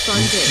Peace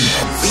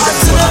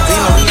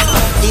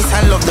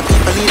and love the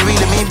people need.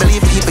 Really me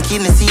believe people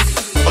keen to see.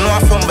 Oh no, I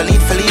fumble need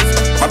for leave.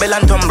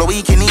 Babylon tumble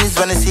weak in ease.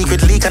 When the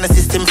secret leak and the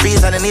system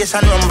freeze and the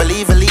nation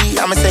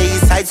unbelievably. I'ma say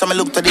east side, so I'ma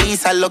look to the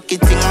east. I lucky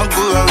thing my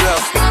grow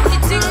rough.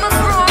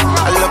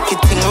 A lucky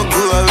thing my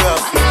grow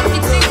rough.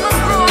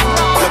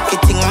 Lucky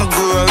thing my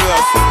grow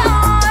rough.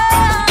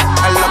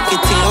 A lucky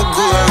thing my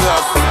grow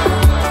rough.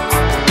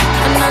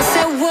 And I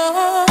say, why?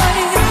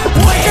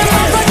 What am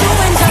I gonna do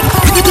when I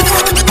come?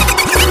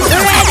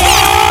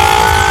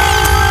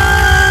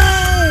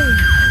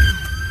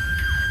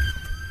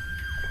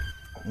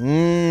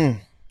 Ready?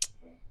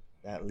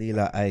 That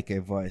Lila Ike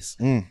voice.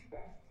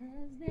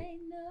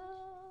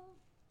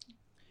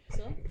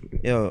 So?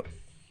 Yo,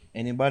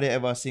 anybody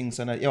ever sing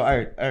so nice? Yo,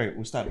 alright,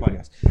 we'll start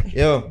podcast.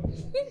 Yo,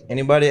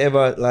 anybody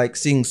ever like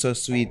sing so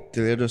sweet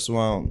till you just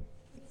want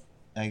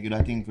like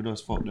that thing for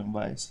those fuck them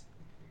boys?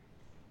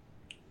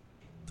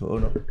 Oh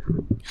no.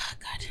 Oh,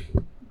 God.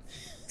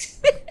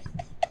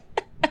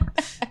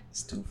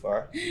 It's too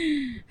far.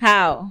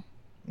 How?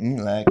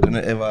 Like, don't you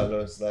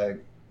ever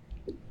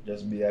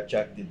just be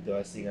attracted to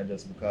a singer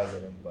just because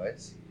of them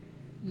voice?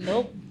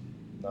 Nope.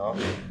 No?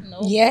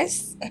 Nope.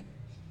 Yes.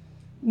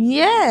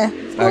 Yeah,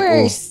 of Like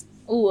course.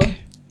 Ooh.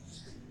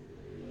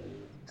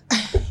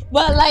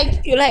 Well,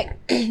 like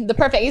the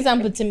perfect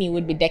example to me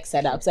would be Dexter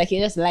Daps. Like, you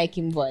just like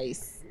him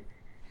voice.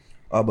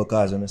 Oh,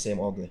 because on the same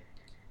ugly.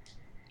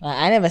 Well,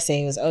 I never say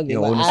he was ugly, Yeah,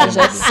 but on the I was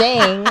same just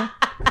saying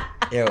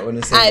Yeah, on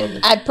the same ugly.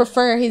 I'd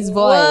prefer his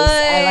voice.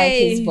 I like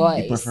his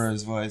voice. He prefers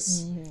his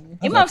voice.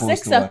 Him have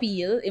sex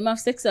appeal. Him have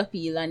sex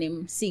appeal and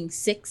him sing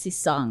sexy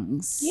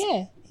songs.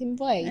 Yeah, him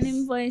voice. And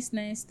him voice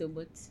nice too,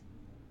 but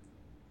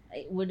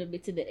it wouldn't be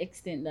to the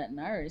extent that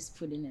Nara is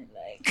putting it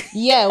like.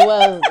 Yeah,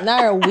 well,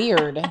 Nara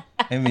weird.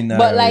 I mean,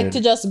 But like to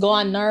just go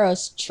on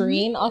Nara's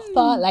train of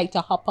thought, like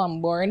to hop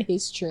on board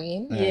his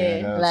train.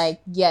 Yeah.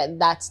 Like, yeah,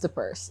 that's the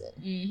person.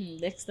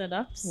 Dexter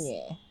Daps.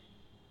 Yeah.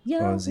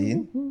 Yeah.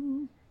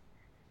 Zine?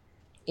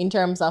 In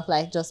terms of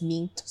like just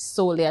being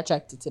solely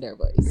attracted to their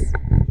voice.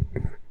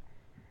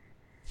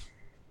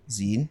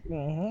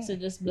 Zine? So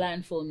just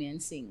blindfold me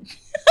and sing.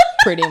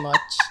 Pretty much.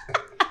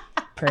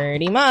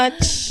 Pretty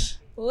much.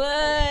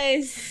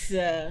 Was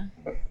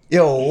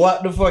Yo,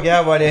 what the fuck you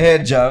have on your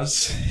head,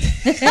 Jobs?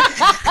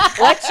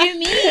 what you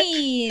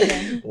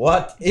mean?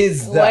 What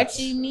is that? What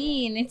you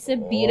mean? It's a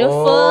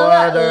beautiful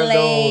What are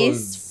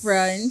lace those?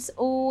 front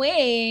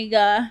wig.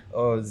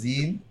 Oh,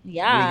 Zine?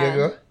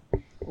 Yeah.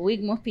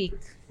 Wig mo pick.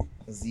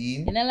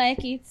 Zine? You know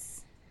like it?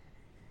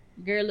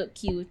 Girl look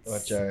cute.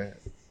 Watch her.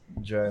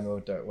 Drawing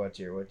out that. Watch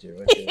here.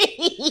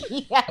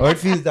 How it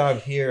feels to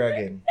have hair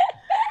again?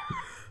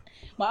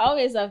 But I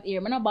always have ear.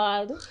 I'm not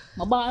bald.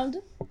 I'm bald,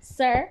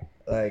 sir.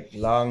 Like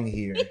long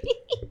hair.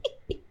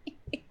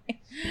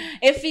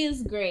 It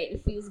feels great.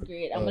 It feels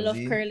great. I'm Oh, gonna love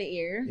Zine? curly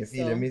hair. You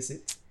feel you miss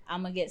it?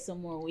 I'm gonna get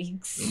some more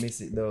wigs. You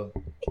miss it though.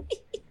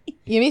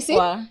 You miss it?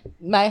 What?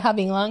 By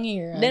having long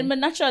hair. Then my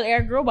natural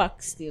hair grow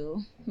back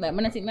still. Like I'm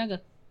not think I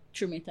gotta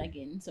trim it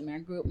again. So I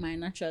grow up my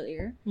natural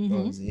hair.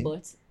 Oh, Zine?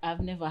 But I've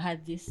never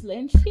had this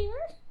length here.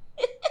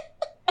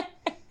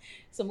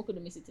 So I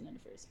couldn't miss it in the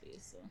first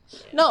place. So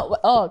yeah.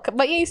 No,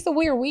 but you used to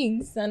wear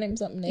wigs and him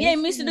something. Yeah, I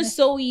miss the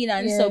sewing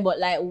and Yeah. so, but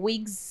like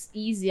wigs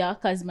easier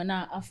because I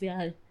not have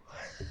to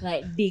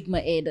like dig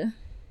my head.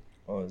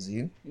 Oh,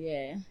 Zine?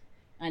 Yeah.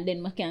 And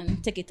then I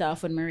can take it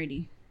off when I'm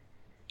ready.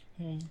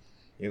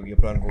 You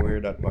plan to wear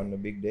that on the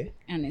big day?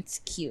 And it's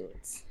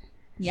cute.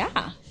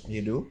 Yeah.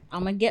 You do?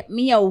 I'm gonna get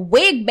me a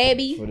wig,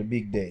 baby. For the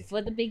big day.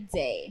 For the big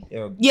day.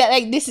 Yo, Yeah,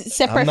 like this is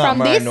separate I'm not from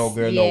married this. no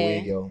girl, no Yeah.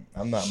 wig, yo.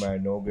 I'm not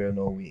married no girl,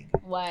 no wig.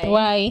 Why?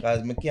 Why?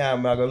 Because I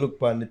can't I go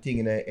look on the thing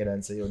in the head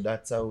and say, yo,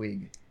 that's a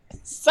wig.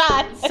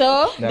 Sad.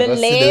 So Now The go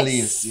see lace.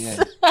 lace,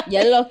 yeah.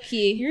 you're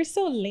lucky. You're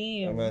so I'm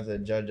lame. going to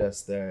say, judge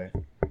star.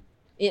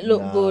 It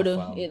look Nah, good.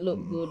 fam. It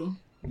look good.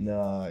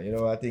 Nah, you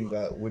know, I think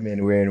that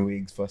women wearing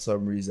wigs, for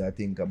some reason, I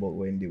think about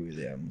Wendy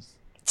Williams.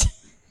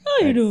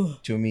 How you do?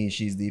 To me,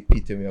 she's the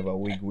epitome of a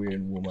wig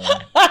wearing woman.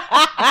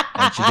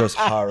 And she does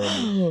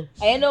horrible.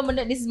 I know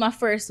this is my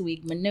first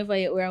wig. I never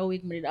yet wear a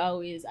wig. I did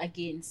always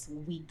against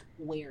wig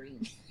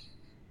wearing.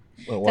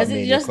 Well, what Because made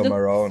it you just come look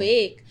around?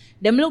 fake.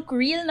 Them look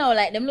real now.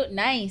 Like them look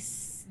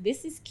nice.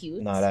 This is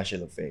cute. Nah, that shit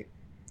look fake.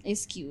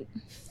 It's cute.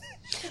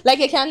 Like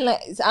you can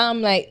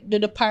like do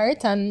the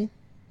part and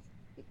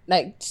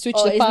like switch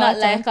Oh, the it's part. not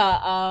like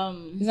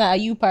It's not a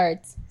U part.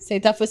 So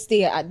it have to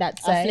stay at that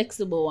a side.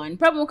 flexible one.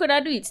 Probably could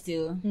I do it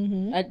still.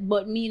 Mm-hmm.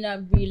 But me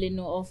not really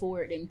know how to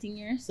work them thing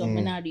here. So I'm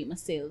not do it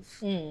myself.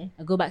 Mm.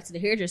 I go back to the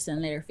hairdresser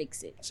and let her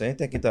fix it. So you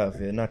take it off,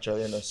 you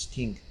naturally not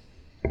stink.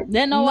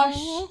 Then I wash.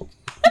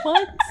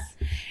 What?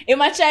 If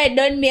I try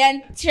done me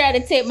and try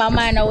to take my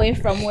mind away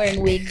from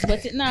wearing wigs,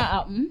 but it not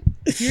happen.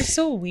 You're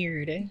so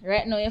weird.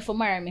 Right now, you have to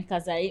marry me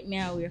because I hate me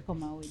and wear come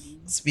my wedding.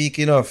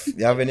 Speaking of,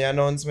 you have any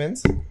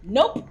announcements?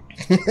 Nope.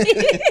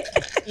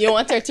 You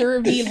want her to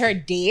reveal her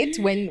date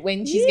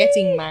when she's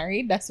getting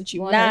married? That's what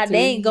you want her Nah, to they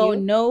ain't reveal? go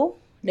no.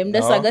 Them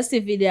just No. like a see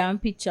video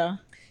and picture.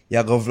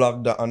 You go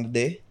vlog that on the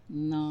day?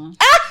 No.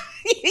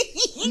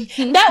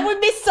 That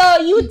would be so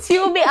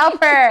YouTube of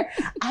her.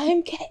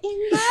 I'm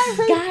getting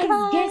married. Guys,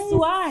 guess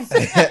what?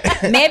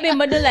 Maybe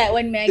I do like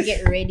when I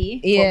get ready.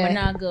 Yeah. But I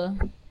not go.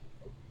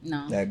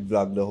 No. Like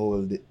vlog the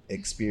whole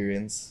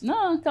experience.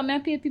 No, come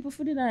and pay people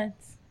for that.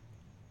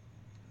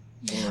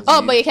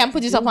 Oh, but you can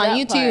put this up on That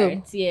YouTube.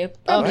 part, yeah, Why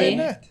probably.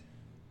 not?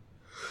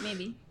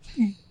 Maybe.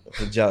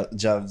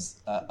 Jobs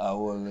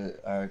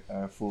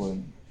our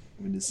phone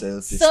with the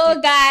selfie So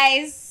stick.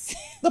 guys,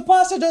 The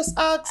pastor just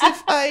asks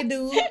if I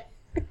do.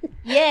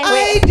 yeah.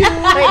 I do.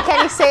 Wait,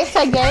 can you say it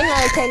again?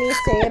 Like, can you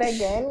say it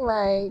again?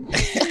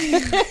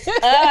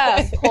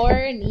 Like,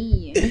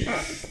 Corny.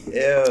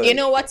 Yeah. you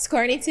know what's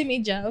corny to me,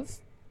 Jav?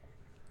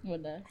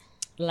 What the?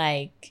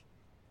 Like,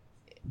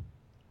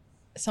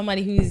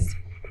 somebody who's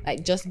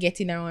like just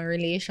getting out of a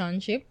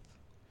relationship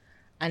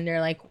and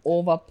they're like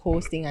over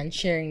posting and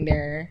sharing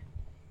their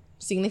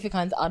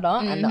significant other,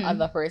 and the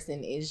other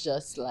person is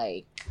just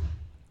like,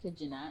 Could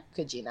you not?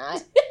 could you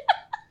not?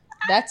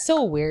 That's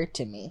so weird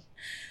to me.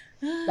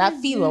 That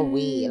feel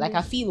away. Like,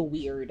 I feel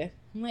weird.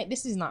 I'm like,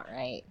 this is not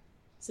right.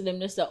 So them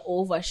just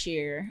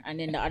overshare, and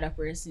then the other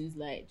person's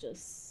like,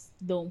 just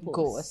don't post.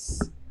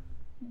 Ghost.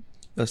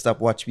 Just stop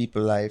watch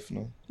people life,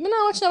 no. Me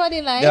not watch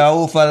nobody life. Yeah,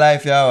 who for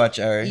life you watch,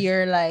 alright?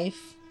 Your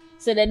life.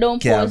 So they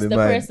don't Can't post be the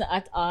mine. person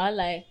at all.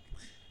 Like,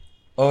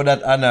 Oh,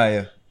 that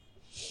Anna,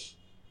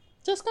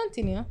 Just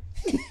continue.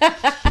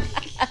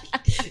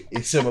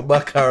 you see my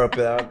back her up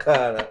in our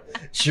corner.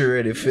 She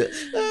ready for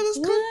let's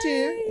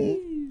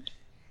continue.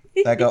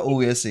 Like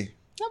who you see?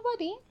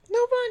 Nobody.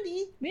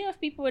 Nobody. we have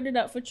people who do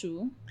that for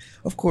true.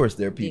 Of course,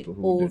 there are They people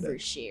who do that.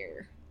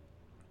 overshare.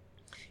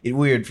 It's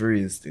weird for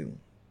real still.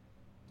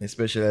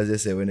 Especially as I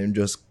say, when them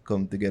just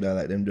come together,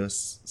 like them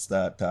just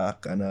start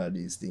talk and all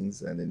these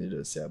things, and then they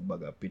just see a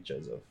bag of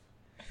pictures of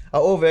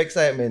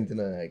overexcitement, you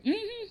know, like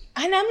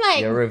And I'm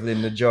like, you're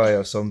reveling the joy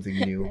of something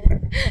new.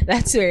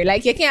 that's weird.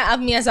 Like, you can't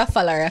have me as a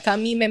follower. I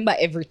can me remember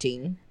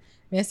everything.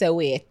 I say,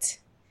 wait.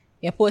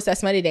 You post a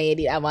smaddy then you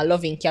did have a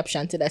loving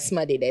caption to that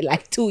smaddy then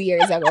like 2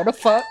 years ago. The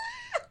fuck?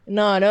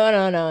 No.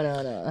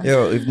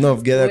 Yo, if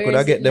enough girl Where could I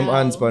is get it them now?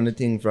 hands on the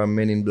thing from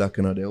Men in Black,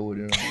 you know, they would,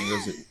 you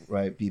know, just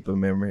right people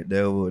memory,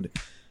 they would.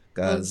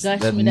 Cause Oh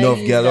gosh, there's me that enough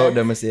use girl that. out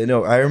there me say,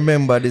 no, I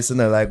remember this, you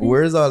know, like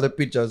where's all the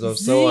pictures of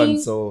so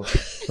and so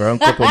from a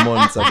couple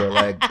months ago?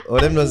 Like, all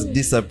them just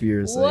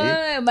disappear. So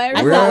Why? My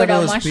Where report are would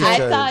have those mashed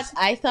pictures? up.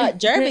 I thought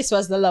Jarvis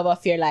was the love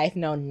of your life.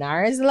 No,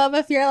 Nara's the love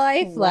of your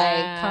life.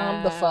 Like,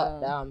 calm the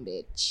fuck Wow. down,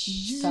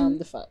 bitch. Calm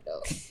the fuck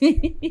down.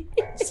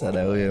 so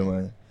that way,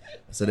 man.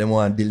 So them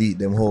want to delete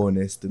them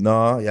honest.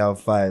 No, you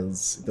have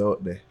files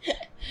out there.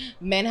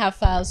 Men have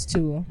files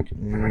too.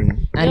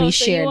 Mm. And Yo, we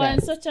so share you that.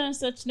 want such and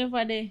such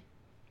never there.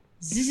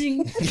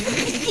 Zing.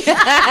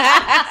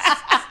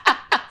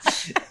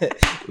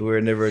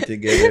 We're never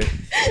together.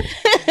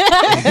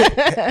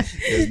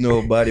 There's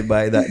nobody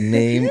by that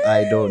name.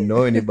 I don't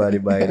know anybody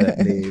by that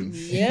name.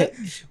 Yep.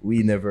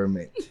 We never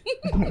met.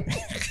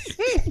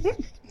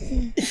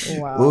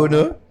 Wow. Who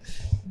know?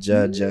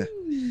 Jaja.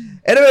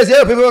 Anyways,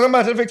 yeah, people, welcome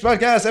back to the Fix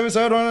Podcast,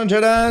 episode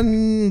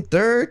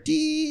 130.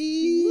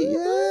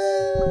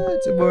 Yeah,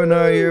 it's a boy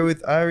now here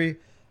with Ari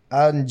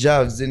and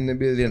Javs in the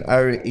building.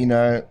 Ari in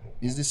our,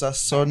 is this a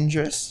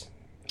sundress?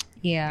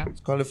 Yeah.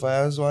 It's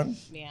qualified as one.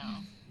 Yeah.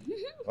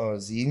 Oh,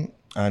 Zine.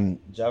 And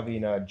Javi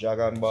in a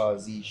Dragon Ball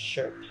Z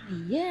shirt.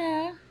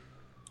 Yeah.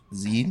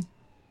 Zine.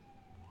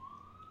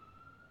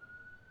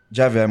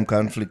 Javi, I'm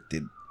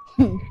conflicted.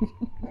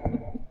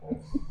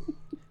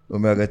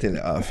 I'm going to tell you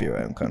off here,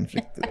 I'm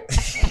conflicted.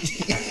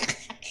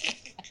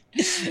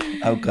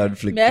 I'm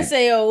conflicted. Me I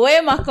say, yo,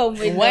 where ma come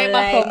with Where no, ma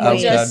like, come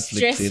with? just I'm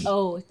stressed conflicted.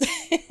 out.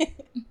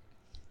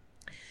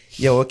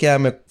 Yeah, we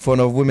can't make fun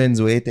of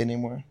women's weight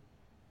anymore.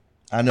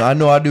 I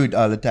know I do it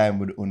all the time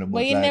with Una, but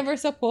But you're like, never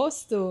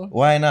supposed to.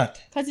 why not?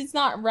 Because it's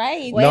not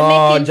right. Why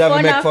No, making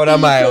Javi make fun of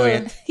my people?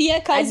 weight. Yeah, I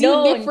because you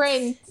don't.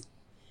 different.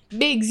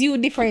 Bigs, you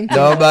different.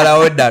 No bother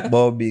with that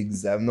about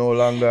bigs. I'm no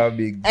longer a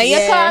big. And you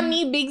Yeah. call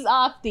me Bigs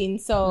often,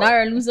 so.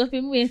 Nara lose up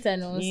him weight I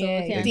know. Yeah, So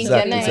you can think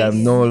Exactly. you're So I'm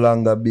nice. no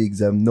longer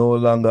bigs. I'm no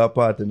longer a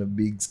part of the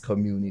bigs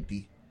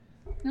community.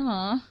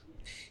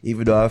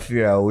 Even though I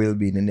fear I will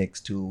be in the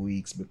next 2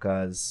 weeks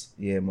because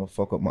I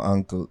fuck up my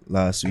ankle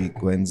last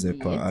week, Wednesday,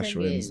 for Yet Ash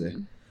again. Wednesday.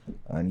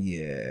 And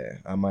yeah,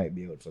 I might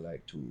be out for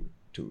like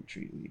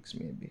 3 weeks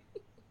maybe.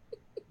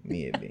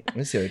 Maybe.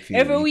 Let's see how it feels.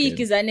 Every week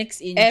is our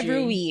next injury.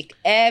 Every week.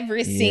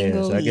 Every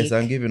single so I week. guess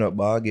I'm giving up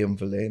ball game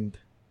for Lent.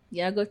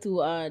 Yeah, go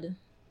too hard.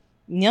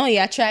 No,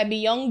 you try be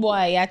young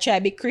boy. You try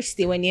be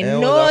Christy when you Yeah,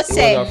 it know was a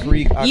say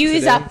freak you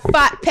is a accident.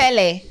 fat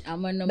Pele.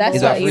 I'm a number That's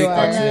It's what a you freak are.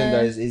 accident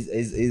that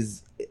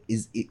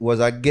is it was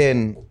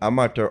again a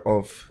matter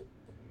of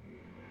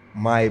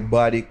my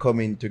body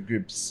coming to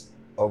grips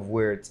of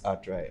where it's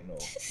at right now.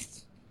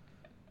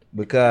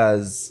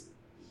 Because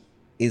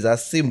it's a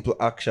simple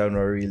action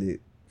or really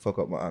fuck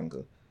up my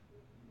ankle.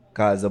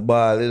 Cause the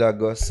ball little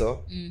go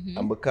so,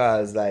 and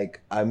because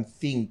like I'm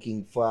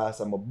thinking fast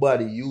and my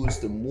body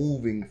used to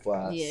moving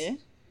fast. Yeah.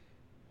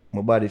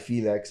 My body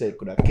feel like say it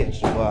could have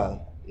catch the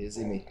ball. You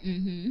see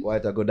me? Why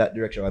it I go that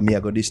direction and me I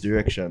go this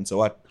direction. So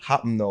what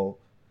happened now?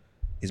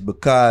 It's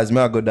because me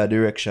I go that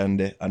direction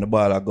there and the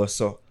ball I go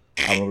so.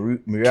 And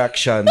my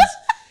reaction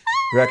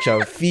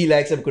feel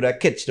like some could have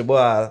catch the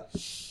ball.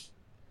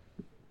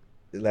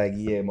 Like,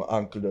 yeah, my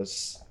ankle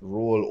just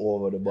roll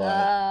over the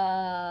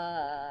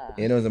ball.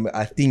 You know,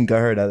 I think I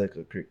heard that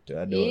little crick too.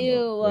 I don't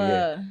know. But,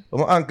 yeah. But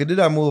my ankle did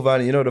that move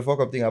and, you know, the fuck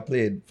up thing I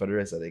played for the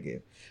rest of the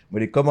game.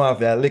 But it come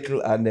off a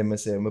little and then I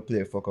say, I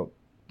play fuck up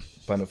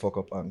on the fuck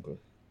up ankle.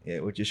 Yeah,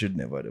 which you should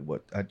never do.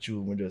 But I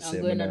choose me just say.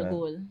 I'm going on the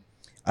goal.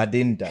 I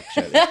didn't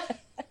actually.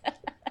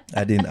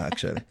 I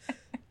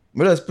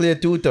just play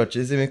 2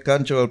 touches. You see me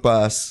control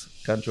pass,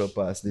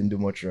 didn't do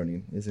much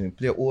running. You see me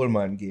play old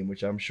man game,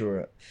 which I'm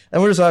sure.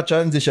 And we just start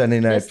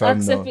transitioning Just from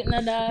accept now. it,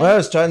 Nadal. We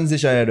just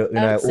transitioning in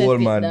an Accept old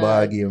it, man dog.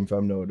 ball game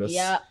from now. Just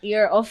Yeah,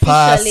 you're officially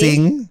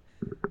passing.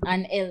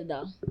 an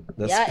elder.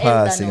 Just Yeah,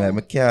 passing. elder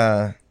Like, now.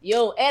 I can't.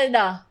 Yo,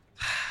 elder.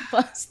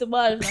 Pass the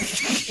ball.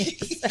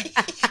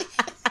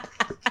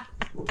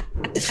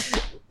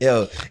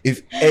 Yo,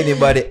 if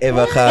anybody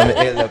ever call me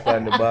elder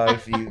on the ball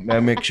field, I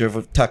make sure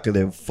to tackle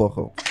them fuck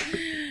up.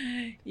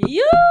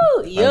 Yo.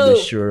 I'm be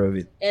sure of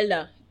it.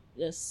 Elder,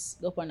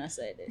 just go on our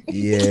side.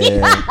 Yeah.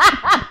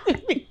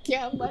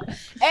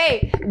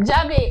 Hey,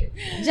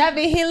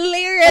 Jabby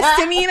hilarious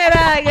to me,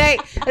 dog.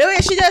 Like the way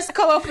she just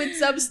come up with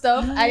some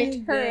stuff and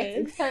it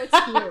hurts. It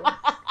hurts here.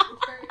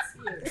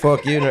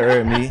 Fuck you, not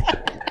hurt me.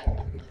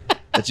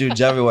 That you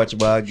Javi watch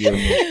ball game.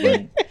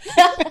 Man.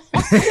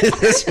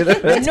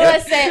 You know I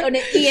say on the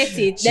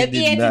 80, She them did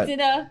 80, not. you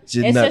know,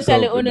 She did not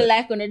especially cope with on the that.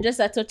 like on the just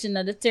a touching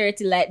of the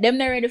 30, like them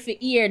not ready for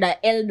hear that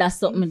elder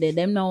something there.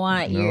 Them not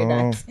want to hear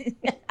No.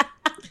 that.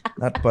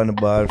 Not on the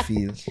ball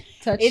field.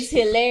 It's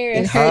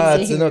hilarious. It's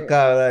hard to to know, hear.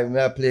 cause like me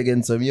I play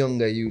against some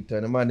younger youth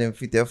and the man them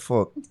fit their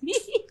fuck.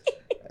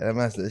 And the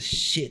man say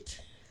shit.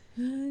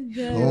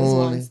 Girls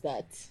wants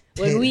that.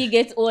 When we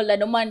get older,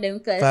 the man them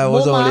cause If I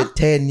was mama, only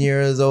 10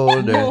 years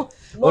older. Mo-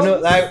 Oh no,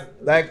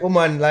 like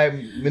woman, like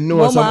me know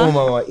Mama. some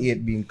woman were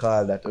 8 being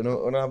called that. You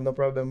know, I don't have no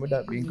problem with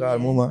that being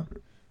called mama.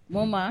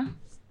 mama,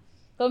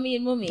 come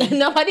in, mommy.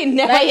 Nobody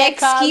never Like, yet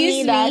called excuse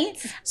me that. me.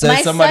 So My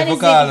if somebody son for is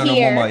calling in her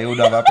here. mama, you would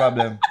have a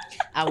problem.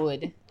 I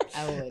would.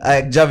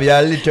 Like Javi,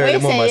 you're literally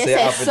What you mama. say? You Say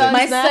said after son?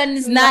 that. My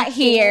son's not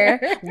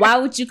here. Why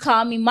would you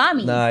call me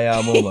mommy? Nah,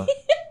 yeah, mama.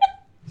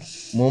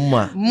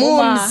 Mama.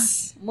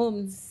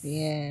 Mums.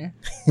 Yeah.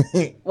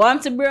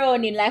 Want to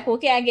Browning. Like,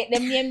 okay, I get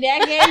them name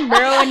there again.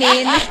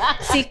 Browning. That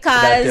you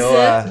Sickers.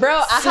 are.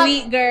 Bro,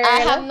 Sweet girl.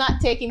 I have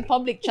not taken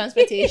public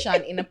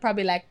transportation in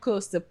probably like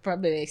close to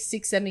probably like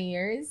 6-7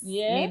 years.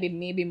 Yeah.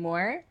 Maybe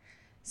more.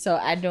 So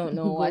I don't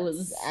know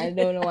Goals.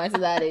 what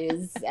that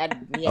is.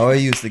 How I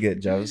used to get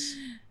jobs.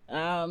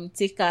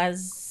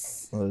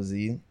 Tickers. What was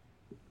he?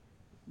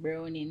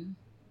 Browning.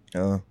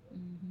 Oh,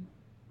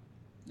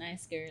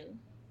 Nice girl.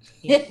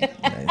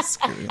 nice.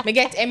 Girl. Me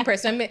get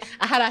Empress. When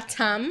I had a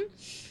Tam.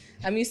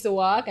 I'm used to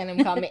walk and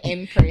them call me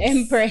Empress.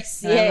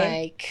 Empress, And yeah. I'm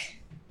like,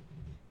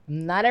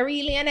 I'm not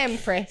really an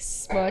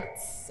Empress, but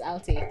I'll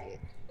take it.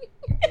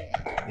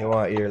 You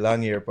want your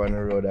long hair on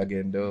the road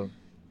again, though?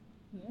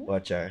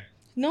 Watch her.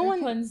 No one.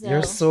 Rapunzel.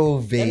 You're so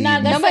vain.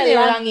 not gonna- Nobody say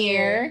long long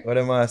hair. What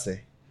am I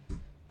say?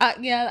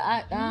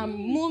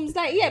 Mums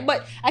like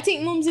but I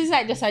think mums is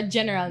like just a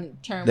general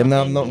term. Them of not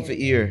have saying nothing for hair.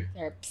 ear.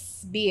 Or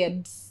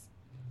babes,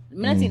 I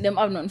don't think them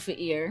have nothing for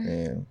ear.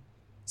 Yeah.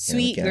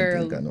 sweet Yeah, I can't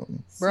girl, think of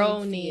nothing.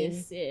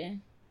 brownies. Sweet face,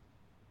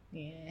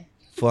 Yeah,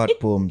 Fat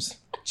poems.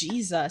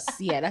 Jesus,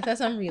 yeah, that's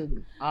some real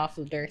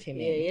awful dirty yeah.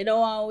 man. Yeah, you don't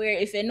want to wear,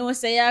 if you know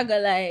say you go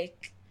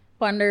like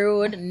on the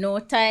road, no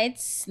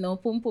tights, no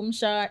pum pum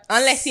shorts.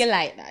 Unless you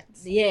like that.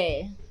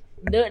 Yeah.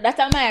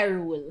 That's my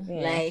rule. Yeah.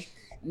 Like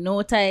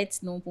no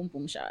tights, no pum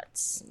pum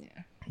shorts.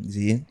 Yeah.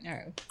 See?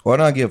 Alright.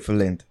 What I give for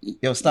length?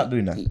 Yo, stop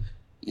doing that.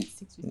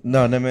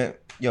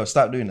 No,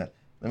 stop doing that.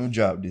 Let me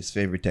drop this for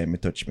every time you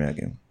touch me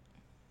again.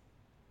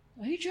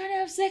 Are you trying to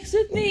have sex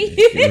with me?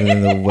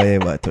 No way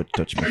about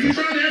touch me. You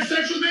trying to have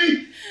sex with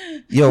me?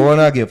 Yo, what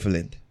I give for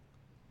length?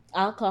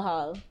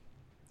 Alcohol.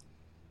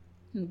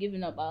 I'm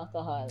giving up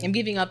alcohol. I'm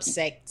giving up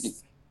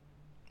sex.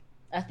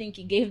 I think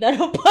he gave that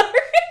up already.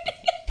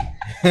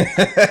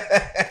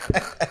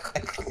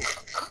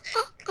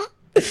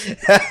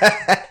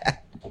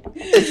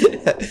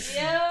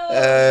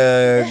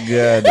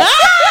 God.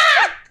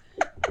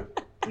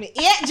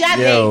 Yeah,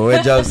 Javi. Yo,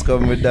 we just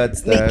come with that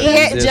stuff. Is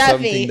ear there Javi.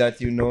 something that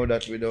you know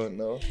that we don't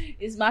know?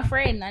 It's my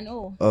friend, I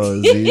know.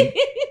 Oh, see?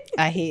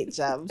 I hate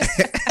jobs.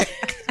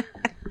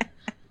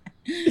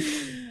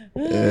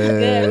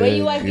 Good. When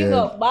you want to give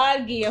God. up ball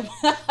game.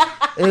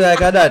 It's like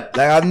that.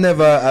 Like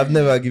I've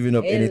never given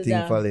up anything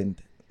Elder. for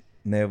length.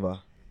 Never.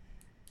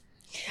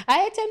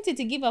 I attempted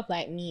to give up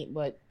like meat,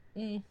 but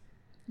Me?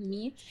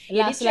 It You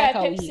lasts did try like a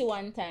Pepsi week.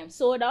 one time.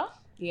 Soda?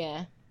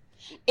 yeah.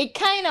 It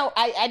kind of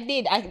I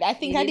did. I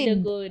think I You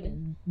did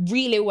good.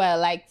 really well,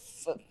 like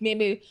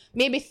maybe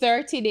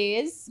 30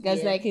 days,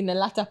 because Yeah. like in the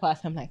latter part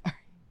I'm like, all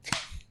right,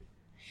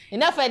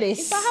 enough of this.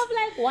 If I have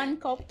like one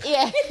cup.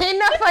 Yeah,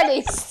 enough of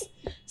this.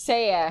 So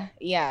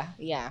yeah,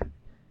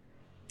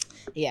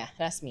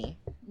 that's me.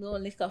 No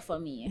liquor for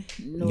me.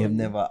 No. You've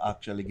never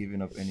actually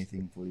given up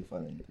anything fully for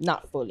length.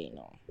 Not fully,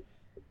 no.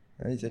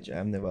 And it's actually,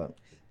 I don't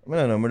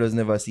know, I just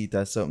never see it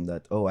as something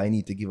that, I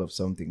need to give up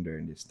something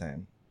during this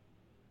time.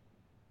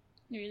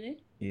 Really?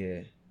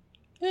 Yeah.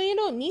 No, you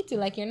don't need to.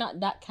 Like, you're not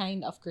that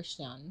kind of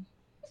Christian.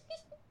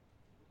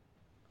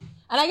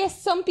 And I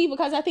guess some people,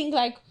 because I think,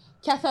 like,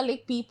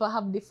 Catholic people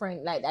have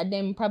different, like,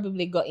 them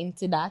probably got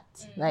into that,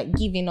 like,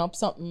 giving up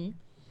something.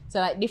 So,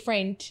 like,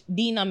 different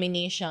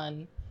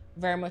denomination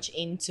very much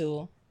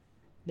into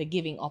the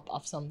giving up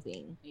of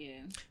something.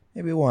 Yeah.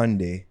 Maybe one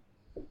day.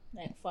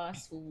 Like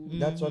fast food.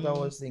 That's what I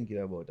was thinking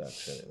about,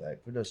 actually.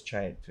 Like, we just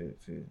tried for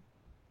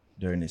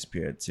during this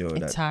period. So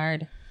It's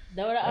hard.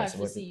 That would that's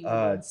have what to see you.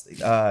 it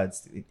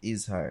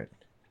is hard.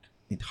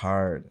 It's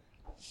hard.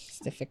 It's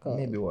difficult.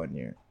 Maybe 1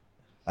 year.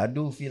 I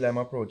do feel I'm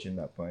approaching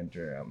that point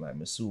where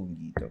I'm soon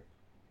geek up.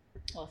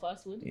 Oh,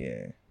 fast food?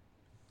 Yeah.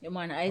 Yeah,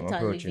 man, I I'm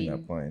thought approaching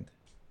living. that point.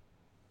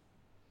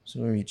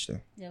 Soon reach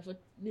there. Yeah, for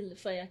little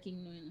Fire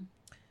King, no, you know.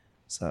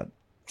 Sad.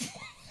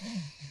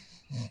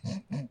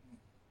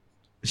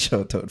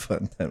 Shout out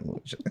Fantan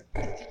Motion.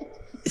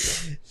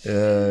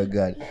 Oh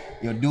God.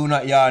 Yo, do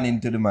not yawn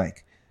into the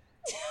mic.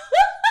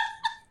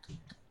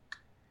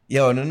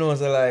 Yo, no know,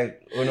 so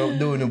like when I'm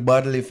doing the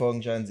bodily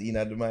functions in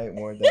at the mic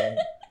more than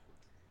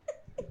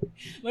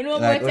But no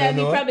Like, more time,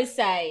 you you know? probably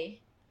say,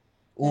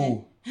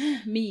 ooh.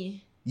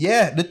 me.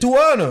 Yeah, the two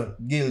are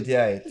guilty,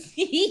 right?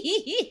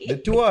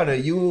 The two are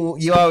you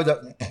out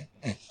of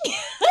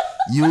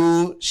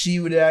she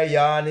with her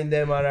yarning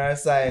them and her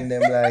sign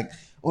them like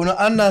you don't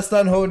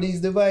understand how these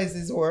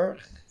devices work.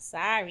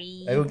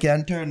 Sorry. Like, you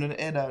can turn the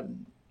head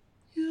on.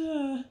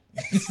 Yeah.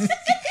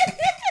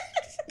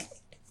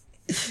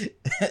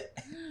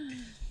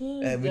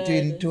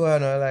 Between two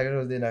and like it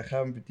was in a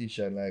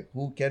competition, like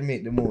who can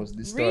make the most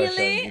distortion?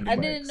 Really? in the I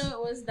didn't mics.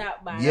 know it was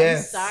that bad.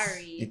 Yes, I'm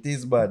sorry. it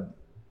is bad.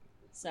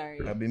 Sorry.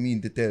 I be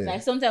mean to tell you.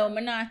 Like sometimes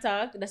when I not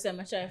talk, that's why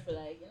I'm trying for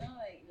like, you know,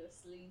 like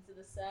just lean to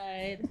the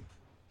side.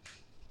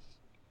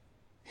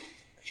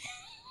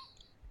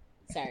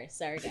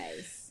 Sorry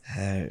guys.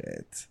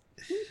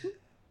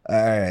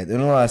 Alright, you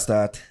know what I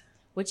start?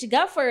 What you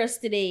got for us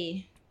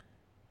today?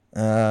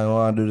 I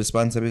want to do the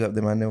sponsor, pick up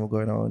them and then we're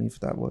going on if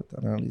that about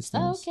and all these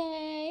things.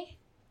 Okay.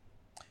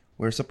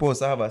 We're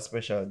supposed to have a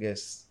special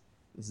guest.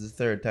 This is the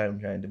third time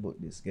trying to book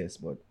this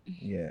guest, but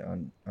yeah,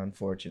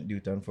 due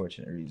to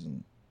unfortunate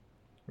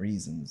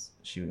reasons,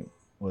 she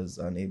was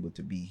unable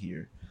to be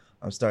here.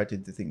 I'm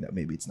starting to think that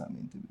maybe it's not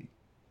meant to be.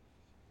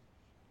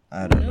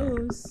 I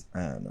don't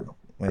know.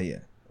 Well, yeah,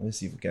 we'll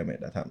see if we can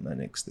make that happen the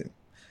next thing.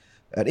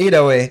 But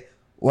either way,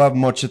 we have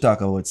much to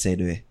talk about, say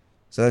the way.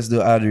 So let's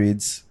do ad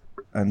reads,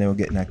 and then we'll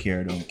get in a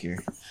care, don't care.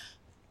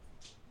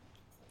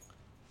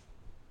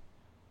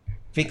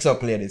 Fix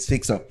up, ladies,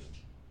 fix up.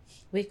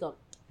 Wake up.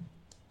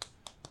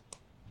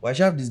 Why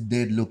she have this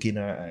dead look in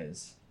her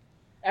eyes?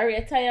 Are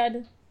you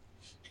tired?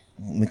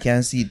 We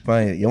can't see it,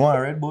 fine. You want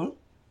a Red Bull?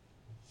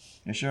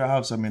 You sure I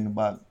have some in the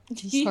bag?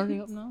 Just hurry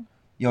up now.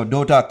 Yo,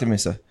 don't talk to me,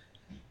 sir.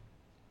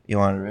 You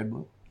want a Red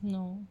Bull?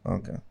 No.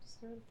 Okay.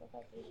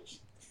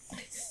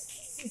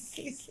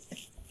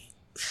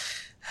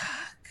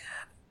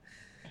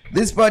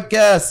 This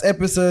podcast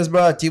episode is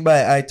brought to you by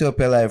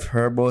Itopia Life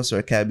Herbos,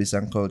 where cannabis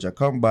and culture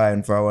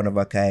combine for a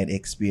one-of-a-kind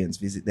experience.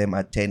 Visit them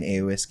at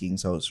 10A West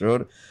Kings House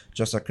Road,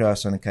 just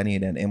across from the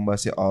Canadian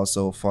Embassy.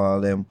 Also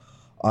follow them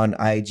on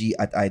IG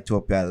at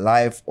Itopia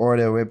Life or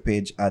their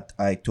webpage at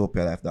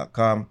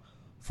itopialife.com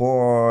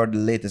for the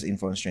latest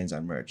info on strains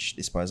and merch.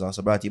 This part is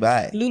also brought to you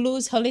by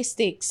Lulu's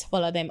Holistics.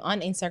 Follow them on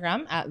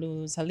Instagram at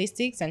Lulu's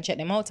Holistics and check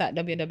them out at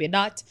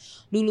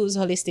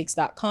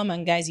www.lulusholistics.com.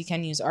 And guys, you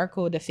can use our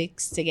code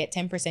THEFIX to get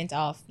 10%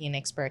 off your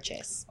next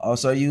purchase.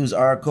 Also use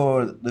our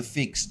code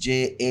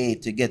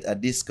THEFIXJA to get a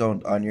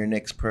discount on your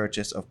next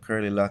purchase of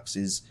Curly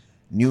Locks'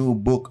 new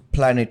book,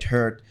 Planet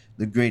Hurt,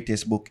 the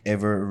greatest book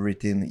ever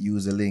written.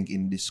 Use the link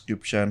in the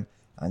description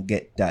and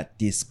get that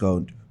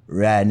discount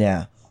right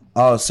now.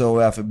 Also,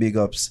 we have a big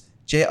ups.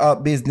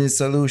 J-Up Business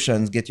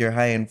Solutions. Get your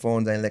high-end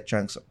phones and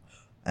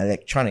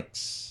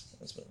electronics.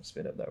 Let's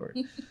speed up that word.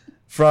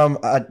 From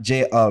at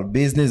J-Up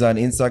Business on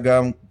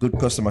Instagram. Good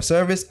customer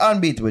service.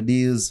 Unbeatable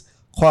deals.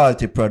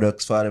 Quality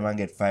products for them and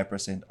get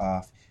 5%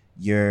 off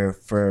your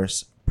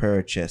first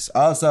purchase.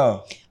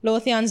 Also,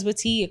 Lothian's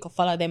Boutique.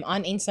 Follow them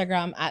on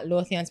Instagram at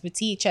Lothian's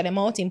Boutique. Check them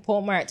out in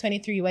Portmore at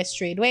 23 West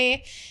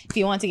Tradeway. If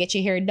you want to get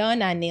your hair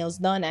done and nails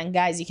done. And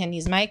guys, you can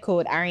use my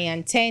code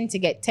Ariane10 to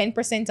get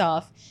 10%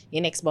 off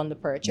your next bundle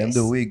purchase. them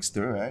the wigs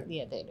too, right?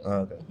 Yeah, they do.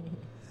 Okay.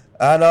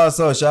 And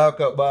also,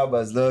 Shawcut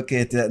Barbers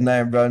located at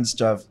 9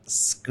 Brownstraw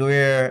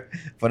Square.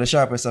 For the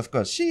sharpest of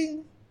cuts,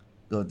 shing.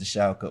 Go to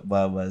Shawcut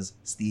Barbers.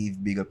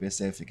 Steve, big up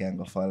yourself. You can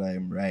go follow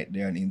him right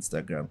there on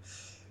Instagram.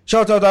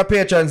 Shout out our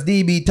patrons,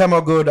 DB,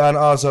 Tamagood, and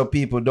also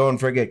people. Don't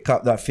forget,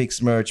 cop that Fix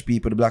merch,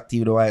 people. The black tee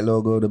with the white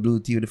logo, the blue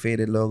tee with the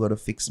faded logo, the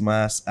Fix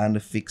mask, and the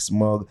Fix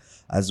mug,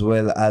 as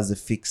well as the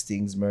Fix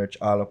Things merch,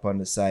 all up on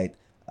the site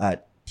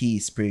at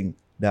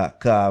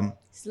teespring.com.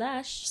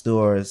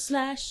 Stores.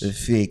 The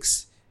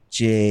Fix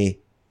JA.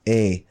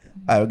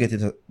 I will get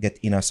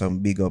in some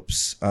big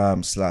ups, /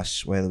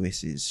 well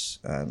wishes,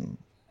 and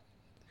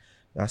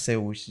I say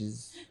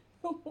wishes.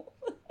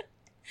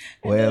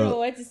 I don't know Well,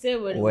 what to say,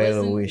 but it well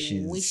wasn't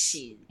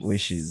wishes.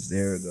 wishes.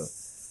 There we go.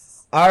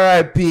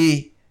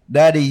 R.I.P.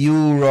 Daddy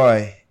U.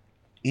 Roy,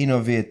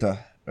 innovator,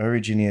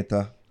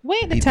 originator.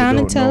 Wait the People time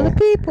don't and tell know. the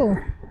people.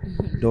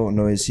 Don't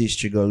know his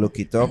history, go look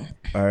it up.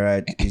 All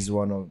right, he's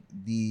one of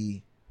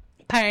the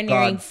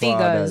Pioneering figures.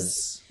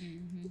 godfathers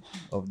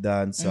of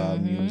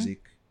dancehall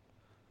music.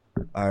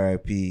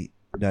 R.I.P.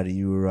 Daddy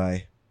U.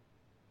 Roy.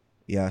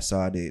 Yeah, I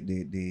saw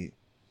the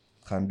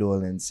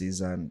condolences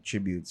and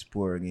tributes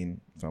pouring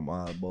in from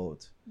all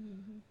about.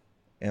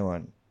 Yeah,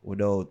 man,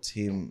 without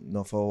him,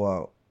 not for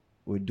what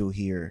we do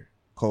here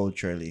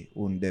culturally,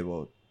 wouldn't be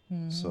out.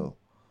 So,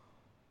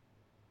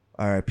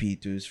 R.I.P.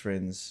 to his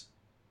friends.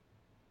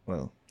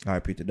 Well,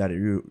 R.I.P. to Daddy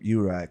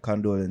Uri.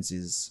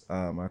 Condolences,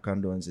 our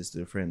condolences to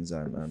the friends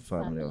and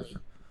family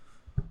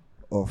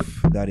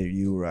of Daddy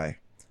Uri.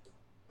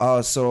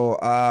 Also,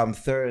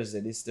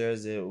 this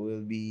Thursday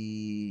will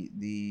be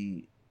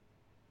the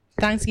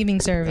Thanksgiving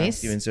service.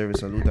 Thanksgiving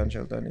service at Luton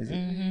Shelton, is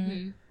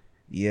it?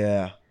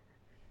 Yeah.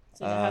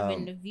 So they're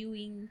having the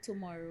viewing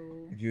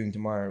tomorrow. Viewing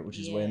tomorrow, which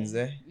is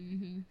Wednesday.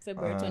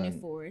 February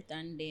 24th,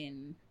 and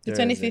then The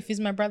Thursday. 25th is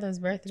my brother's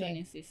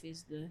birthday. 25th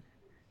is the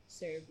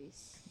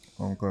service.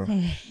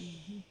 Okay.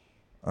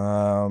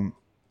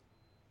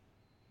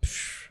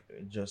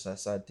 Just a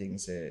sad thing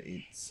say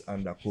it's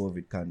under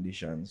COVID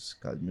conditions,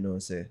 because me know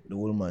say the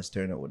whole man's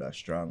turn out with a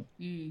strong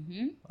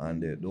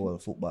and the whole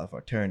football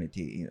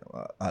fraternity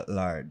at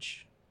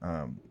large,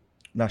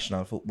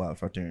 national football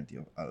fraternity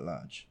at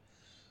large.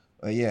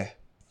 Yeah.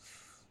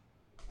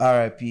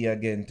 R.I.P.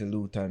 again to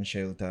Luton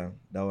Shelter.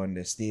 That one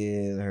they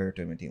still hurt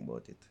when we think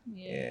about it.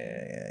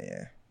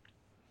 Yeah.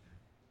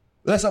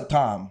 Let's up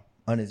Tom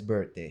on his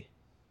birthday.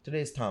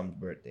 Today's Tom's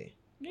birthday.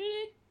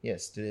 Really?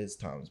 Yes, today's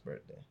Tom's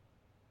birthday.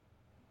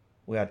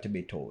 We had to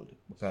be told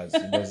because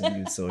he doesn't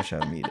use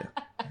social media.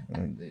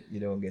 And you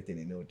don't get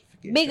any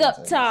notifications. Big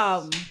up,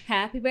 Tom.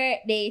 Happy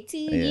birthday to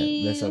you.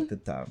 Yeah, bless up to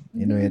Tom.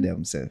 You know you're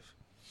himself.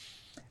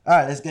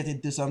 Alright, let's get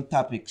into some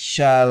topics,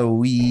 shall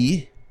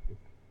we?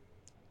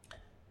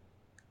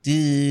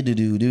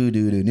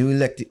 New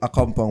elected a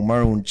compound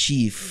Maroon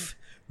Chief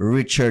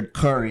Richard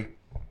Curry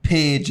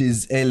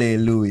pages L.A.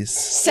 Lewis.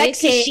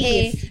 Sexy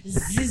chief.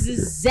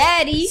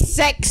 Zaddy.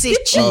 Sexy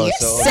chief.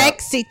 so-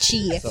 Sexy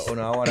chief. So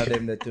one of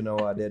them that you know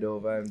are dead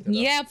over him. You know?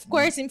 Yeah, of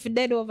course, him for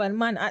dead over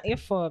man at your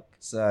fuck.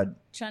 Sad.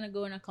 Trying to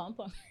go in a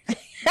compound.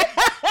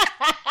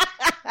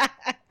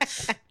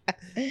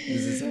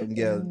 This is some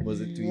girl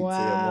was a tweet saying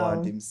Wow.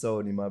 want him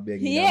sound him a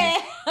begging. Yeah.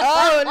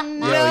 Oh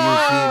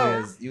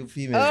no. You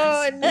females.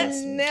 Oh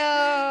disgust me.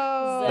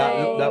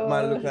 no. That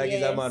man look like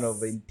he's a man Yes.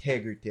 of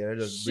integrity. I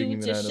just bring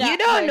him Shoot in your and shot. You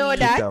don't know Get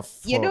that.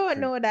 the You fuck don't out.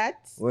 know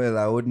that. Well,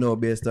 I would know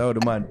based on how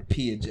the man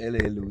page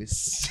L.A.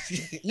 Lewis.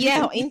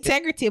 Yeah,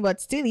 integrity, but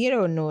still, you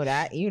don't know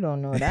that. You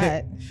don't know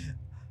that.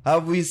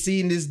 Have we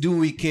seen this Do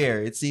We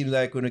Care? It seems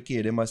like when a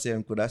kid, they must say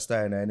him could have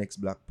starred in the next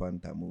Black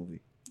Panther movie.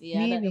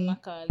 Yeah, that Maybe. them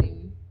call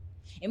him.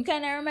 Him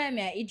kind of remind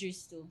me of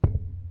Idris too.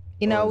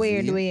 In a Oh,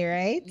 weird see? way,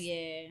 right?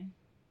 Yeah.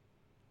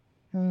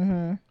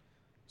 Mm-hmm.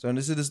 So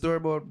this is the story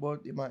about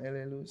him and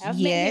L.A. Lewis? I've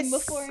met Yes. him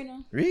before, you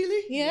know.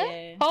 Really? Yeah.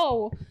 Yeah.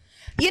 Oh,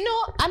 you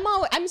know,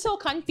 I'm so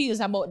confused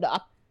about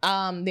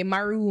the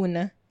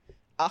maroon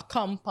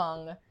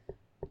compound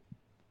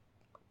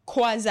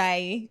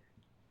quasi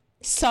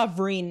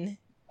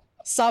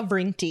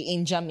sovereignty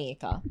in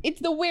Jamaica.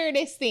 It's the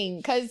weirdest thing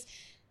because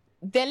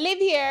they live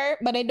here,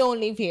 but they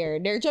don't live here.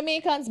 They're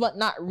Jamaicans, but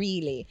not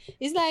really.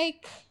 It's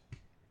like,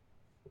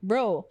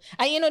 bro,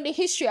 and you know the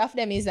history of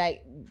them is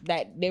like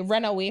that they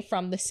ran away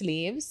from the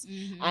slaves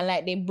and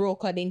like they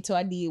brokered into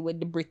a deal with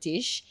the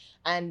British,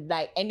 and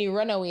like any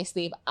runaway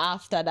slave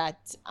after that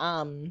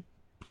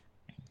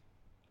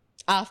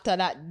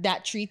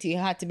treaty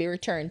had to be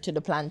returned to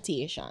the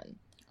plantation.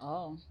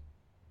 Oh.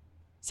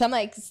 So I'm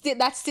like,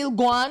 that's still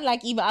gone.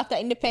 Like even after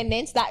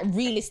independence, that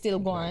really still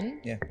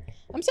gone. Yeah.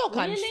 I'm so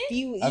Really?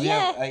 confused. Have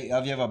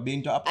Yeah. you ever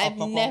been to a I've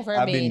compound? never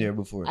I've been. been there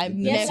before. I've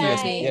Them never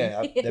serious- been.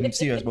 Yeah, them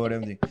serious about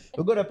them thing.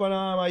 We got up on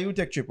a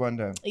U-Tech trip one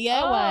time.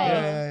 Yeah, Oh. why?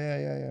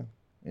 Yeah.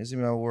 You see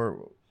me at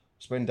work,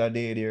 spend a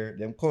day there.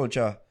 Them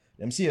culture,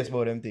 them serious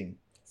about them thing.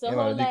 So Yeah,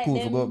 how man, they like cool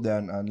them, to go up there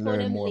and how learn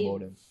them more live, about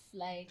them.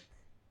 Like,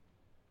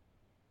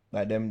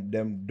 Like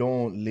them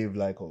don't live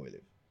like how we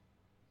live.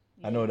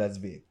 I know that's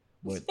vague,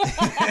 but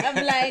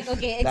I'm like,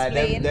 okay, like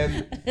explain.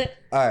 them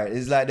alright,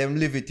 it's like them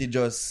live it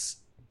just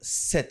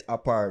set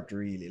apart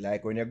really.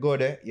 Like when you go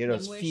there, you Them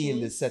just wear feel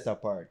the shoes? set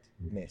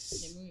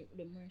apartness.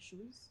 Them wear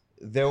shoes.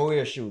 They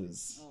wear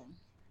shoes. Oh.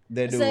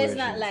 They do So wear it's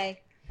not shoes.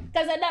 like,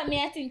 because of that,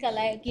 me, I think I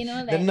like, you know,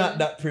 like. They're not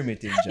that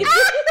primitive, Jack.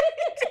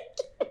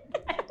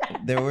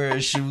 They wear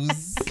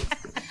shoes.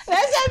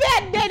 That's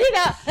not bad, you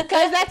know,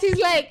 because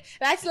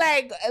that's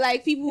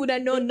like people who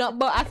don't know nothing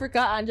about Africa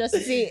and just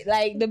say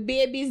like the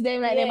babies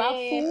them like them have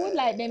food,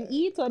 like them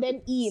eat or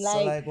them eat So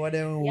like like what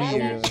them Yeah,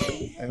 wear? that's-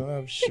 Like, I don't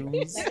have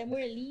shoes. Like them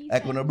wear leaves.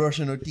 Like when I brush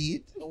your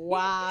teeth.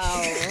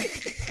 wow.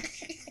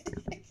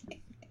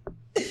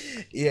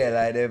 Yeah,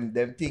 like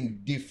them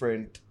think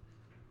different.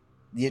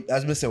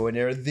 As I say, when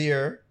you're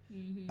there,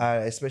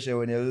 Especially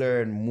when you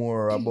learn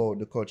more about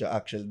the culture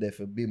actually there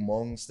for be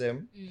amongst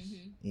them,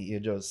 you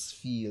just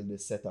feel the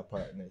set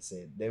apartness.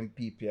 Say them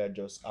people are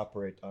just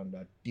operate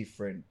under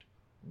different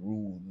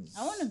rules.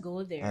 I want to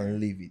go there. And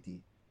live it.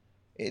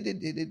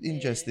 It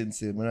interesting.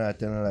 See, I'm not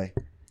telling you like.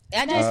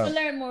 I just to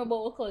learn more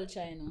about our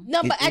culture, you know.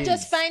 No, but I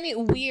just is. find it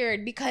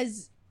weird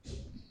because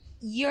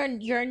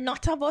you're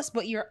not of us,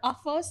 but you're of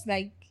us.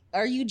 Like,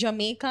 are you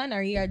Jamaican?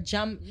 Are you a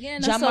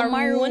Jamaroon?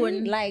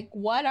 Maroon. Like,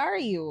 what are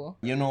you?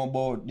 You know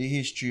about the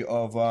history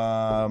of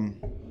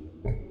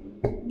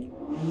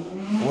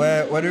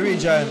where the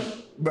region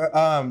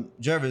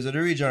Jervis, the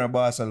region of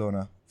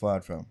Barcelona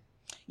far from?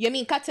 You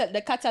mean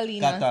the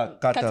Catalina?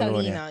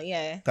 Catalonia.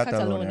 Yeah.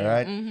 Catalonia,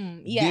 right? Mm-hmm.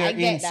 Yeah, They're I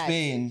get in that.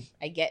 Spain,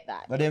 I get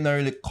that. but they don't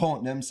really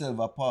count themselves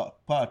a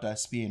part of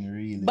Spain,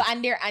 really. But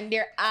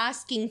they're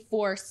asking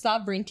for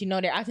sovereignty. No,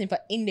 they're asking for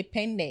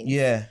independence.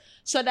 yeah,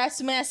 So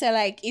that's when I say,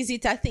 like, is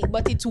it a thing?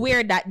 But it's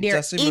weird that they're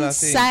a similar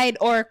inside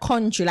our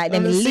country, like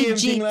them the same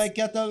legit. thing like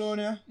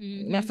Catalonia.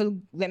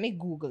 Let me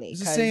Google it. It's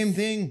the 'cause- same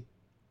thing.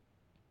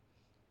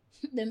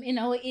 Them in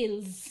our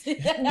hills.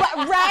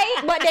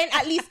 But then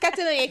at least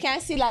Catalonia, you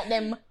can see like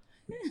them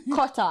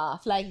cut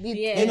off. Like,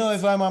 Yeah. You know,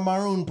 if I'm a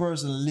maroon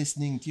person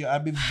listening to you,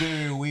 I'd be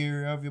very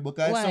wary of you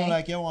because it Why? sounds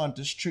like you want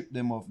to strip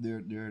them of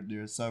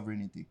their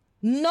sovereignty.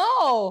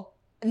 no.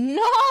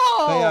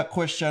 So you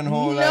question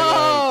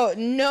how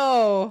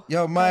No.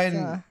 Yo,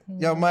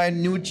 my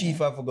new chief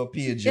I forgot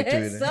page you to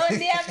it. So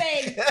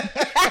Abeng.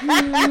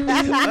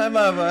 I'm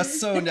have a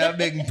sound that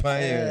big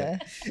fire.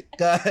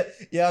 Cause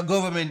you're a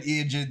government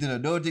agent, you know.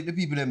 Don't think the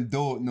people them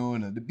don't know,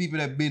 no. The people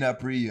that been a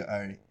prayer,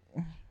 alright.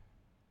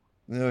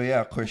 No,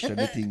 yeah, question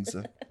the thing,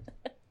 so.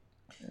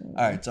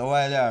 Alright, so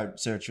while I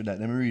search for that,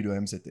 let me read what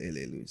I'm saying to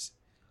L.A. Lewis.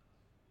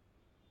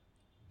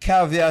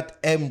 Caveat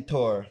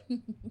emptor.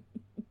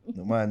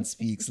 The man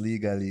speaks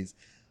legalese.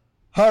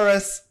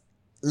 Horace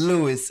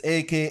Lewis,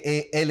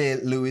 aka L.A.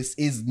 Lewis,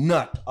 is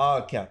not,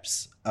 all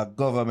caps, a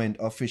government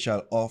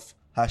official of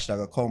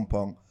 #a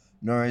compound,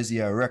 nor is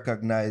he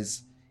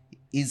recognized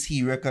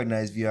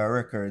via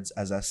records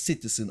as a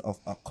citizen of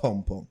a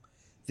compound.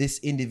 This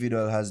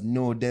individual has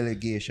no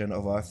delegation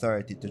of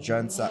authority to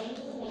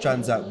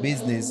transact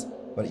business,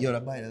 but you're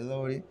by the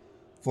Lord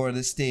for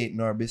the state,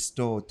 nor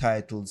bestow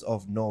titles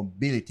of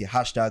nobility.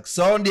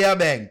 #sound the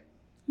Abeng.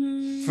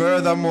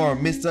 Furthermore,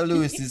 Mr.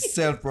 Lewis's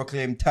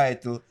self-proclaimed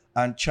title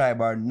and tribe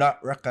are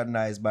not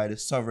recognized by the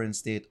sovereign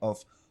state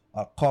of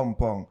a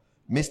compound.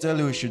 Mr.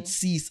 Lewis should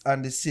cease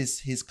and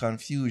desist his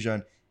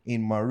confusion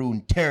in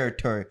maroon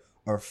territory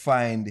or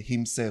find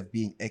himself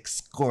being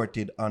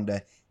escorted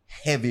under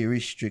heavy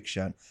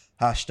restriction.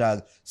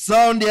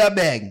 #sound the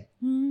Abeng.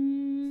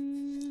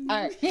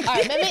 All right.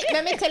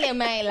 Let me tell you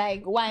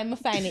why I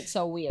find it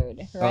so weird,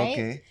 right?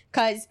 Okay.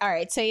 Cause all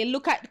right, so you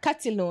look at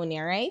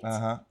Catalonia, right?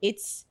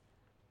 It's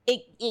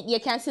you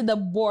can see the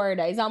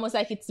border. It's almost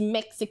like it's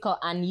Mexico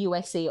and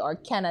USA or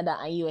Canada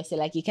and USA.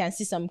 Like you can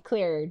see some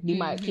clear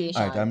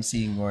demarcation. Alright, I'm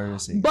seeing what you're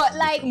saying. But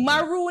like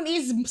Maroon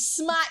is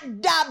smack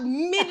dab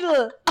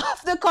middle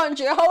of the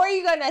country. How are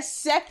you gonna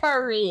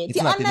separate? It's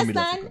You not in the middle of the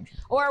understand? country.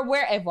 Or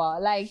wherever.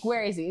 Like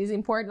where is it? Is it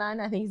in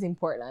Portland? I think it's in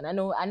Portland. I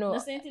know. No,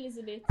 St.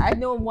 Elizabeth. I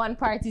know one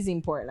part is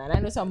in Portland. I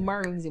know some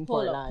Maroons in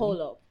Portland.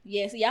 Hold up.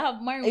 Yes, you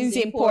have maroons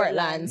It's in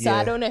Portland. So Yeah.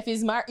 I don't know if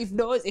it's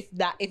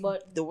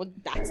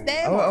that's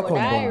them. I'll or come I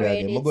back there read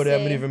again. it I'll go there. I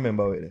say- don't even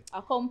remember it.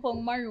 A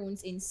compound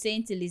maroons in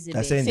St. Elizabeth.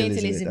 That's St. Saint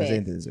Elizabeth. That's Elizabeth.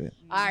 St. Elizabeth.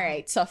 All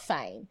right, so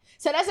fine.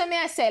 So that's what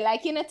I say.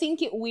 Like, you know,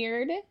 think it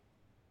weird.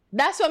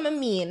 That's what I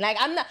mean. Like,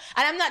 I'm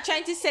not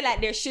trying to say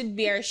like there should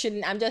be or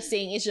shouldn't. I'm just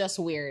saying it's just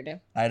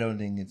weird. I don't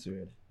think it's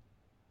weird.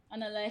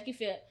 And I like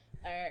if you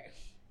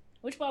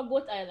which part of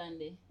Goat Island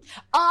eh?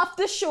 Off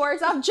the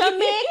shores of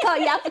Jamaica,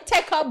 you have to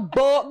take a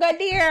boat, go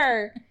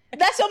there.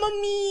 That's what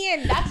I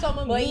mean. That's what I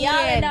mean. But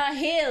y'all in the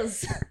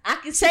hills. I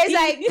can So it's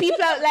like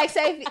people are like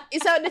so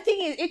the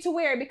thing is it's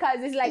weird because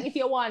it's like if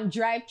you want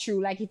drive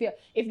through, like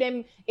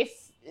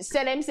if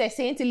say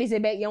Saint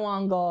Elizabeth you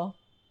want to go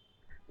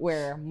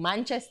where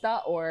Manchester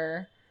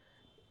or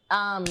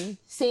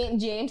St.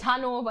 James,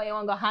 Hanover, you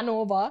want to go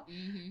Hanover,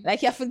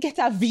 like you have to get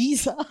a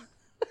visa,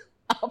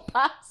 a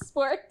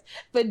passport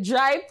for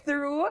drive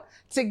through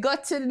to go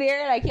to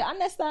there. Like you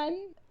understand?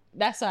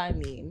 That's what I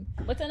mean.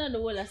 But another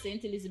whole of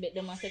St. Elizabeth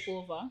them a take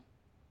over.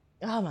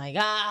 Oh my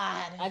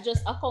God. I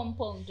just a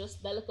compound,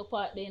 just that little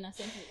part there in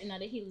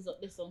the hills up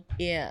there so.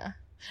 Yeah.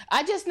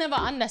 I just never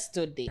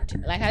understood it.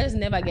 Like, I just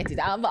never get it.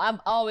 I've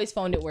always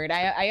found it weird.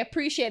 I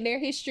appreciate their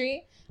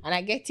history and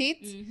I get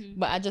it,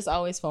 but I just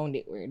always found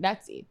it weird.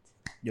 That's it.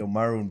 Yo,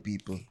 maroon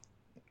people.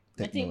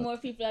 I think more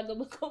people are gonna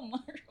become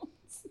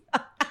maroons.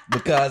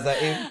 Because of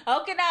him.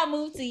 How can I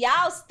move to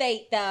y'all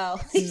state though?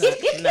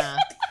 Nah.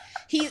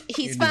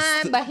 He's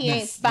fine, but he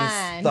ain't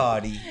fine.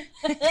 Study.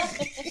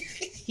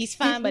 He's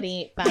fine, but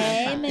he ain't fine.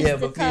 Hey, fine. Mr. Yeah,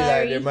 but feel like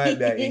there Curry. might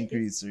be an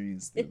increase for you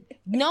still.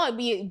 No,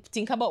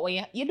 think about what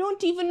you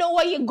don't even know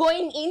what you're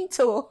going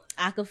into.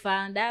 I could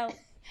find out.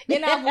 You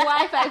don't have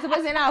Wi-Fi. Suppose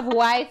you don't have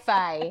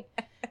Wi-Fi.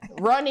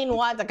 running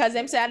water, because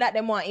them say that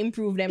them want to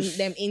improve them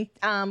in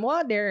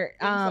what their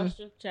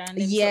Infrastructure and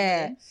them yeah,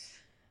 something.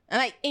 and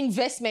like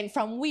investment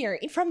from where?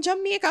 From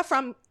Jamaica,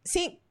 from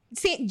St.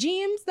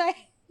 James, like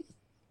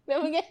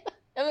let me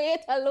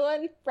get a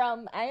loan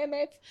from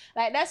IMF.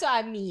 Like that's what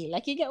I mean.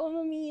 Like you get what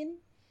I mean?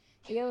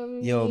 You get what I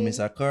mean? Yo,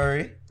 Mr.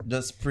 Curry,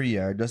 just pray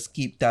or just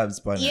keep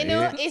tabs on You her,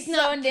 know, yeah? it's not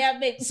Sound there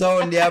big.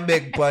 Sound they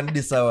big pon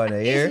this one,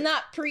 here. it's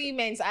not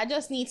pre-mens. I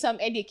just need some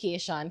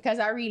education because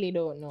I really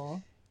don't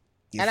know.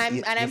 And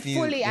I'm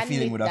fully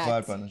admit with a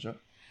fall that. pan, sure?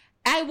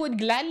 I would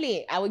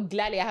gladly. I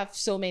have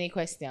so many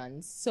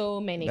questions.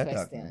 Let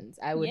talk,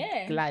 I would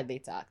Yeah. gladly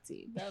talk to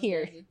you. That's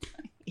Here.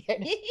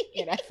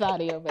 Yeah, that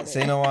thought over there. So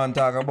you don't want to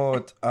talk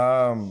about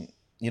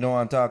you don't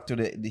want to talk to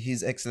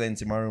His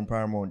Excellency Maroon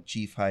Paramount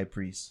Chief High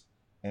Priest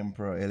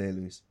Emperor L.A.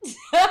 Lewis.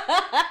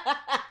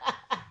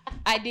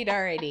 I did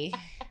already.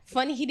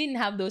 Funny he didn't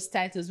have those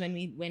titles when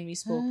we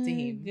spoke to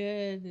him.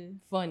 Good.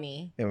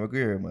 Funny. Yeah, I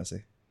agree with him, I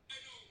say.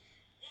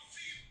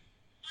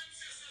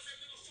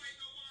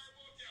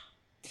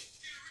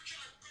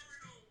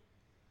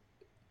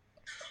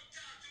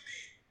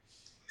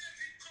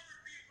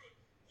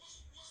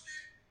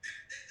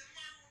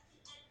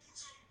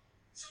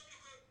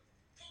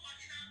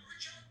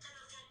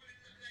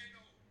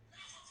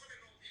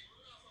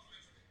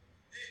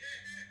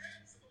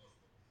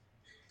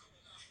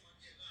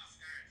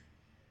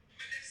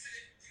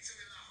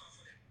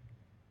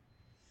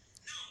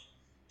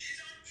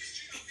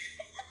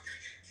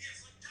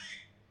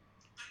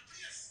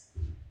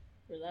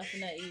 We're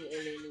laughing at you,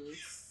 L.A.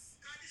 Lewis.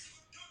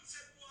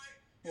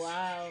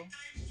 Wow.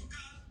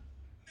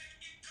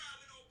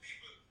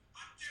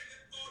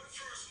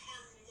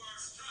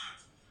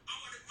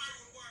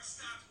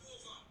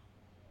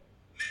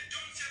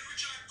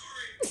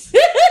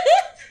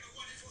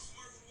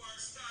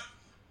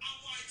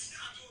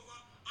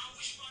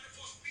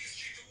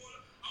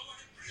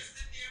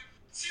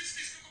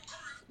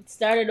 It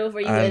started over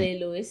you, And- L.A.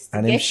 Lewis. To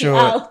And get him you show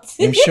out.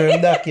 him show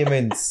him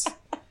documents.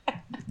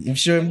 Him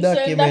show him Show him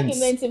documents.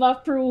 documents, him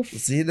have proof.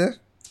 See that?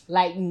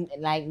 Like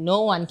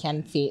no one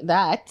can fake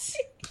that.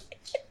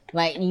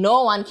 Like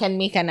no one can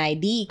make an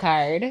ID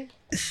card.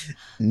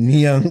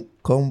 Niang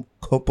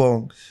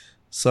Kopong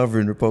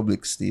Sovereign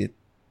Republic State.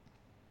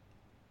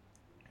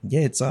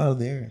 Yeah, it's all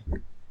there.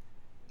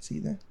 See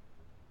that?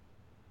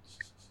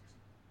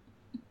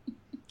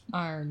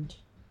 Armed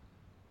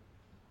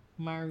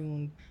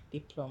maroon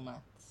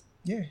diplomats.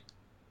 Yeah.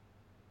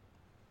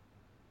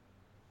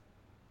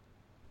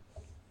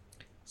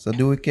 So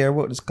do we care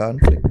about this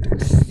conflict?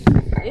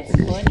 It's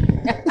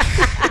funny.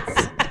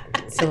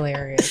 It's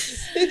hilarious.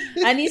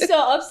 And he's so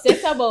upset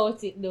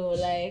about it though.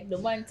 Like the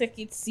man take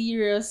it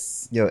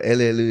serious. Yo,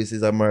 L.A. Lewis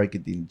is a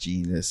marketing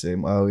genius. So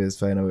him always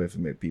find a way to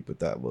make people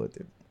talk about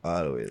him.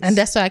 Always. And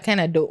that's why I kind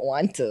of don't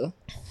want to.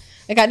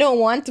 Like I don't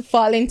want to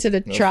fall into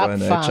the No trap, fun,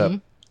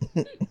 fam.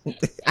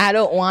 I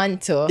don't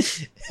want to.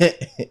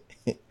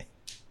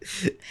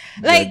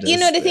 Like, you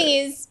know, the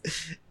thing is,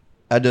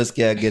 I just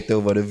can't get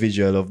over the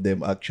visual of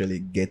them actually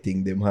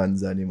getting them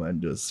hands on him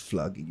and just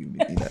flogging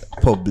him in a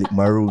public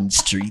maroon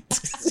street.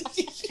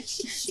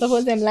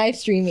 suppose them live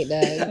stream it,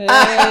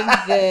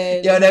 dog.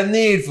 Good. Yeah, them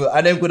needful.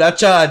 And them could have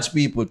charged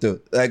people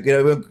too. Like,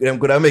 them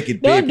could have make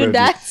it Don't pay-per-view. do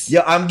that.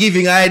 Yeah, I'm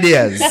giving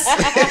ideas.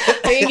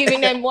 So you're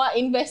giving them what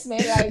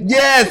investment, like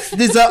Yes,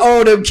 these are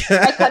all them can.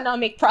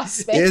 economic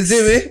prospects. You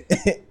see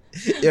me?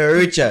 Yeah,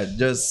 Richard,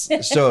 just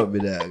show me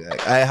that.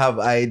 Like, I have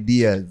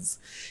ideas.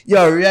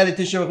 Yo,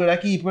 reality show could I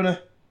keep, you know?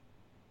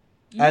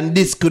 And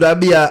this could have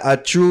be a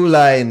true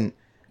line,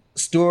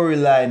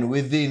 storyline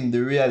within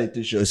the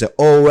reality show. So,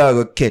 oh, we're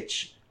going to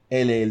catch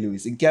L.A.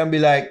 Lewis. It can be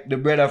like the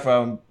brother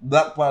from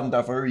Black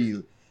Panther for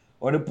real.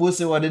 Or the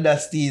pussy what did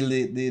that steal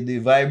the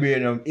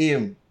vibranium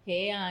him.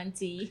 Hey,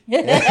 auntie.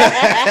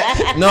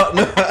 No.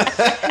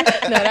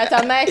 No, that's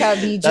a Michael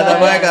B. Jordan. That's a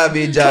Michael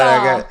B.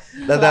 Jordan.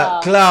 That's a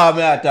claw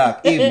me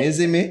attack him, you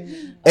see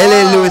me?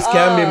 L.A. Lewis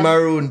can be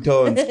Maroon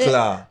Town's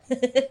claw.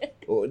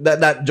 Oh,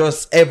 that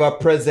just ever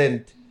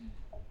present.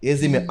 You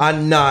see me?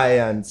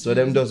 Annoyance. So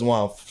them just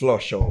want to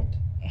flush out.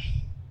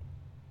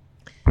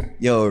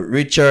 Yo,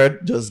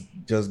 Richard, just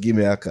give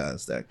me a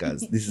cast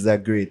because this is a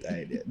great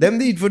idea. Them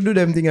need to do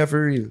them thing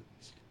for real.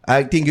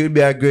 I think it would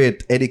be a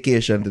great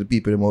education to the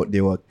people them out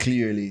there who are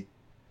clearly,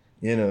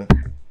 you know,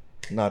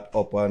 not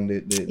up on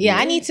the Yeah,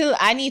 I need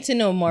to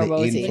know more the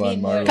about info it.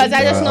 and Maroon Because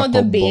I just know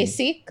the Town.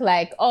 basic,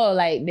 like, oh,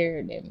 like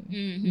they're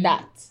them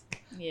that.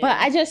 Yeah. But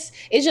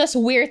it's just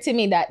weird to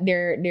me that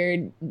they're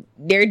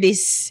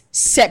this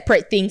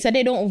separate thing. So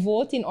they don't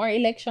vote in our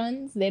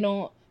elections. They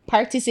don't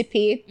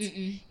participate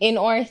in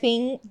our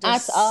thing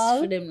Just at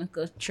all. for them like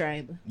a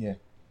tribe. Yeah.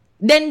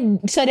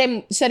 Then so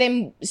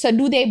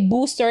do they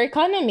boost our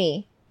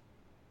economy?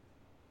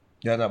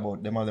 Yeah, that's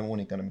about them have them own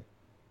economy.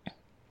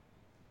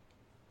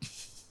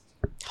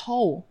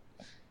 How?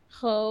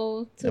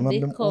 How to Them have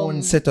them become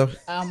own setup.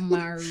 a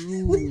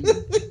maroon.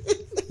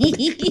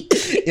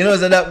 You know,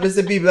 so that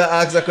Mr. people that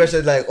ask the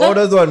question like, how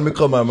does one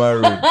become a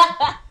maroon?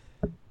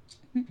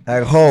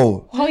 Like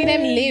how? How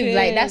them live?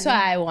 Like that's what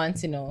I want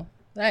to know.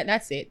 Like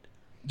that's it.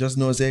 just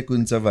know say you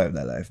couldn't survive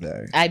that life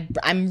there.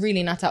 I'm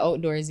really not an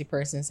outdoorsy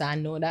person, so I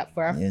know that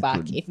for a Yeah,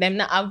 fact. couldn't. If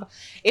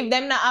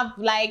them not have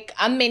like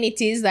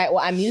amenities like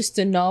what I'm used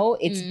to know,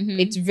 it's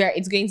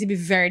going to be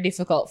very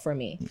difficult for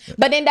me.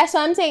 But then that's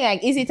what I'm saying.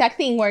 Like, is it a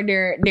thing where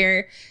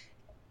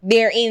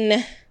they're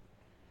in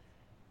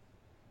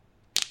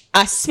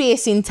a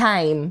space in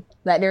time?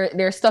 Like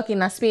they're stuck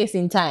in a space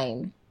in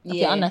time. Okay,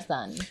 Yeah.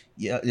 understand?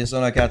 Yeah, you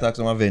sound like I talk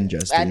some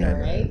Avengers I thing. know,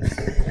 right?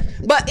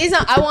 But it's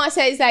not. I want to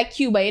say it's like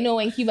Cuba. You know,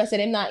 when Cuba said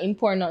they're not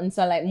import nothing,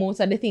 so like most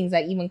of the things,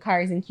 like even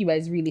cars in Cuba,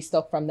 is really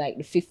stuck from like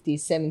the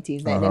 50s,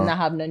 70s. Like they not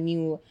have no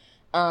new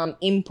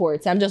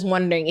imports. I'm just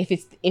wondering if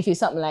it's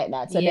something like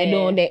that. So they Yeah.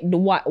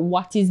 don't.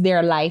 What is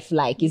their life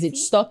like? Is it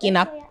stuck in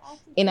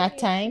a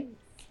time?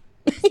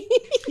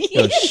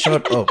 Yo,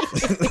 shut up.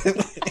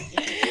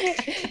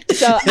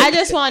 So I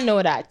just want to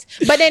know that.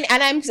 But then,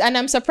 and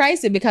I'm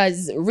surprised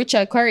because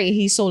Richard Curry,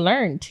 he's so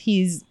learned.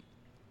 He's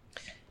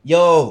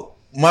Yo,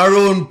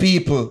 maroon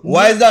people.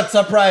 Why is that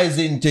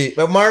surprising to you?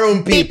 But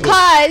maroon people.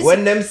 Because-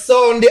 when them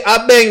sound the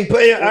Abeng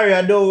play your area,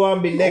 I don't want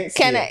to be next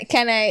can year.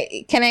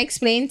 I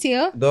explain to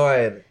you? Go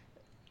ahead.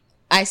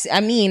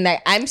 I mean,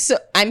 like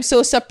I'm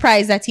so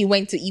surprised that he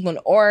went to even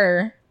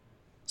our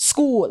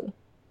school.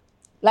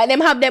 Like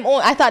them have them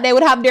own. I thought they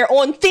would have their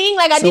own thing.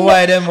 Like I So didn't.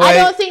 why them- I why-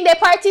 don't think they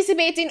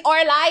participate in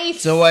our life.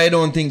 So why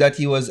don't think that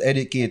he was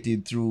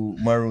educated through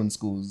maroon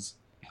schools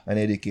and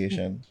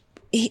education?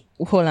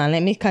 Hold on,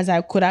 let me, because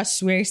I could have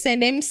swear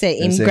said him say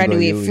him say go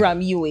graduate UE.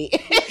 from UE.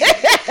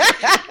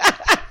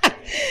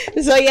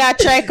 So yeah,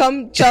 try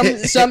come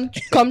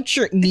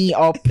trick me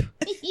up.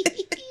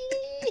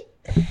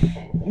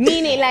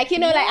 Meaning, like, you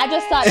know, like I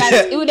just thought like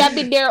it would have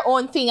been their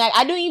own thing. Like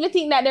I don't even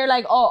think that they're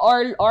like,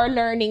 oh, our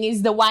learning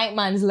is the white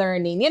man's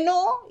learning. You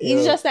know,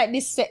 it's Yeah. just like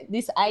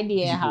this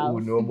idea I People who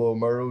have. know about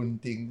maroon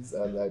things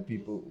and like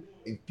people,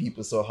 if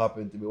people so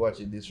happen to be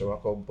watching this from a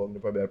compound, they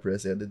probably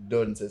appreciate the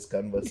dunces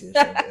conversation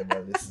ever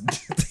listened.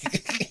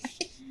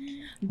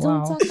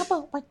 Don't talk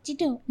about what you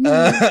don't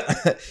know.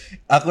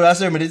 I could have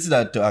said me this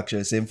that to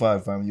actually same far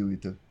from UE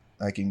too.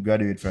 I can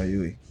graduate from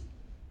UE.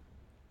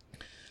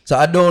 So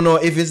I don't know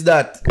if it's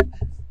that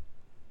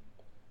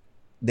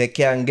they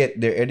can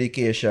get their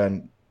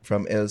education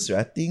from elsewhere.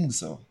 I think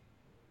so.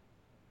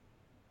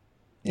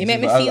 You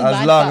make me As- feel as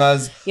bad. long for,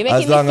 as- you're as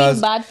making me long feel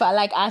as- bad for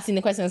like asking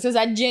the questions because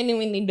I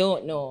genuinely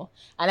don't know.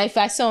 And if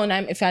I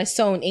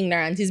sound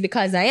ignorant, it's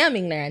because I am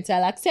ignorant.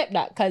 I'll accept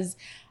that because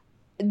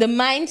the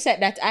mindset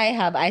that I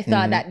have, I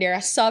thought Mm-hmm. that they're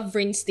a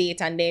sovereign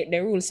state and they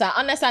rule. So I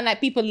understand that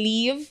people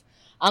leave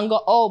and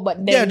go, oh,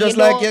 but then Yeah, just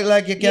you know,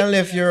 like you can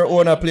leave your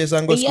own place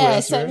and go school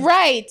yes, elsewhere.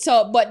 right.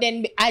 So, but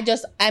then I'm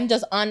just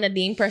under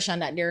the impression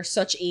that they're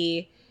such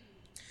a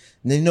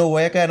You know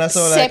why you kind of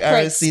sound like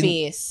separate I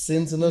space.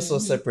 since you know so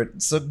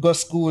separate. So go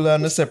school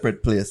and a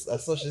separate place.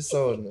 That's such a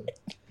sound.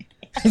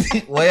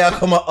 Why you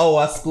come at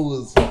our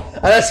schools?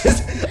 And that's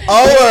just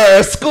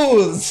our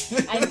schools.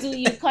 And do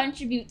you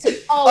contribute to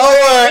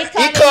Our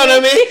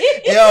economy.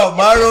 Yo,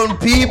 maroon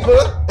people.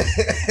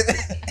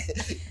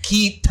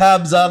 Keep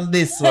tabs on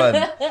this one.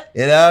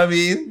 You know what I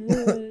mean?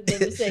 They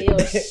will say, yo,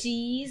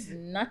 she's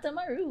not a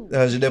maroon.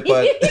 She dep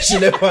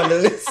on the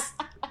list.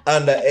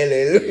 Under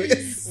LA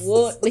Lewis.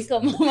 Won't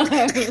become a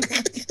maroon.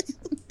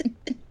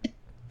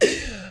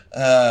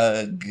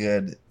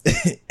 Good.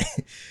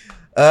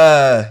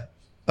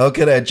 How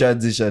can I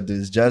transition to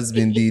this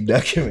Jasmine D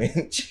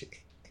documentary?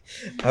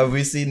 Have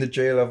we seen the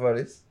trailer for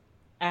this?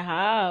 I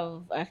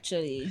have,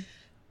 actually.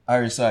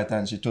 I saw it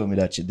and she told me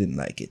that she didn't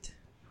like it.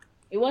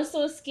 It was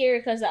so scary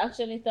because I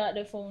actually thought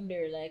they found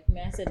her. Like, me,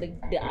 I said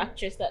the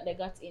actress that they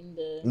got in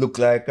the... Look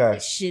like her.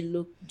 She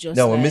looked just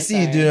Now, like when me see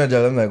her. you doing that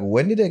job, I'm like,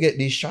 when did they get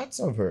these shots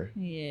of her?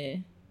 Yeah.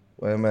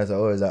 Well, I might say,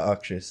 oh, it's an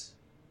actress.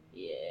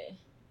 Yeah.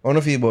 I want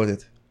to feel about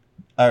it.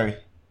 Ari,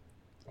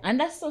 And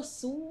that's so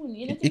soon.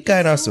 You know, It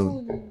kinda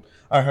soon.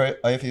 Ari,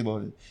 how you feel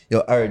about it? Yo,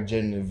 Ari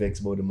genuinely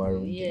vexed about the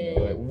maroon Yeah.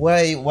 thing.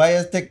 Like, why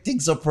you take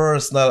things so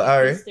personal,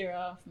 Ari? Pissed her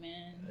off,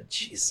 man.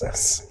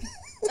 Jesus.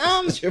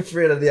 Um, You're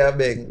afraid of the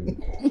Abeng.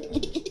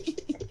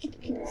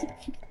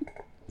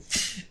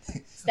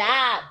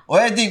 Stop.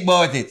 What do you think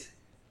about it?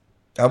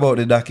 About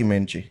the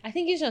documentary? I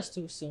think it's just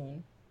too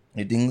soon.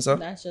 You think so?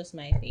 That's just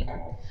my thing.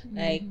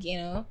 Like, you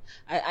know,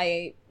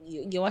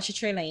 you watch the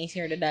trailer and you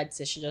hear the dad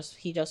say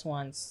he just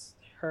wants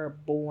her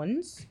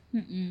bones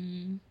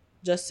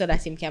just so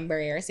that him can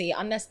bury her. So you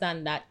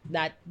understand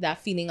that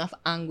feeling of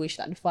anguish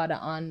that the father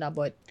under,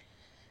 but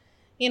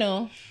you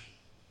know,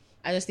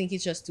 I just think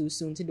it's just too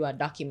soon to do a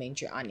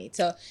documentary on it.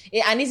 So,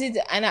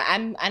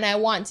 I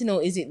want to know,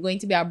 is it going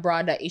to be a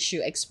broader issue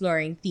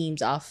exploring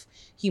themes of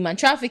human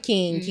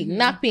trafficking,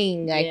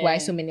 kidnapping, like why Yeah.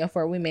 so many of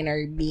our women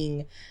are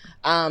being,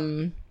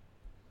 or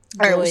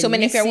Going so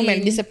many of our women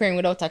missing. disappearing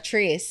without a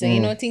trace. So, you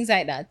know, things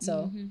like that.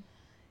 So,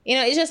 you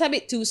know, it's just a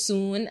bit too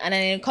soon. And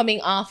then coming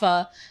off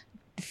a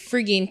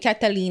friggin'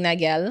 Catalina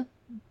girl,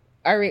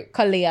 or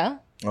Kalia,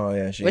 Oh,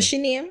 yeah. what's she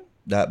name?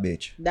 That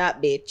bitch.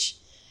 That bitch.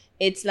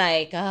 It's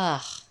like,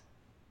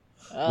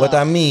 But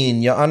I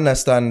mean, you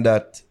understand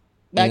that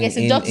But I guess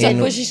the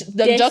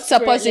Desperately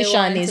juxtaposition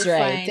want is to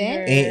right. find Eh?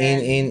 her.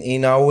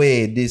 In a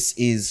way, this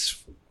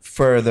is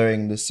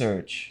furthering the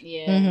search.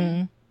 Yeah.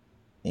 Mm-hmm.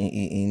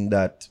 In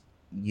that,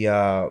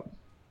 yeah,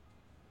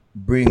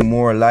 bring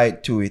more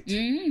light to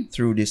it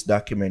through this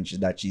documentary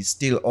that she's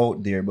still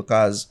out there,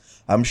 because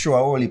I'm sure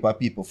a whole heap of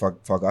people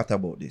forgot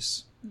about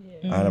this.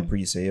 And I'm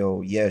pretty say,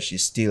 oh yeah, she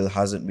still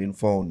hasn't been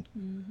found.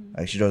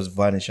 Like she just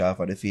vanished off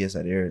of the face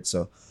of the earth.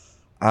 So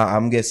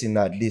I'm guessing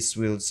that this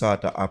will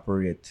sort of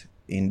operate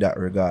in that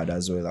regard,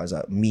 as well as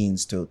a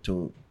means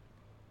to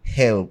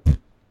help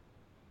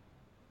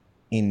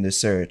in the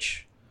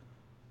search.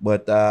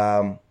 But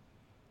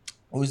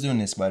who's doing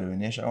this, by the way?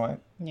 Nationwide?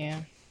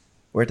 Yeah.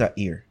 Where's that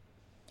ear?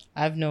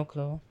 I have no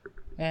clue.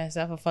 Yeah,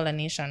 so I have to follow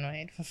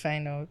Nationwide to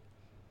find out.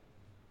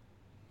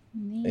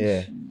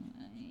 Yeah.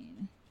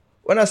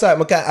 When I saw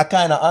it, I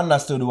kind of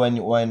understood when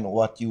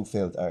what you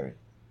felt, Ari.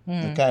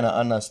 I kind of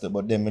understood,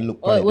 but then we look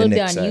Oh, on it the will be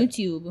next on side.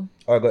 YouTube.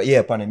 Or go,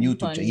 yeah, on them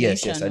YouTube On channel.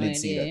 Yes, I did Nationwide,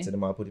 see yeah. that. So they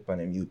might put it on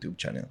them YouTube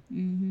channel.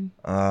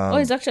 Oh,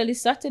 it's actually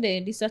Saturday.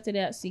 This Saturday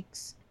at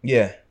 6.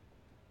 Yeah.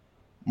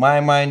 My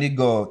mind did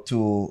go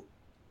to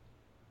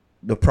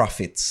the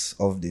profits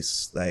of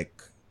this.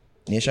 Like,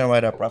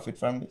 Nationwide are profit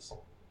from this?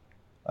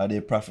 Are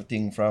they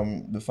profiting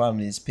from the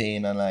family's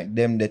pain and like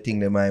them the thing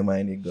that my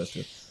mind did go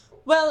to?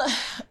 Well,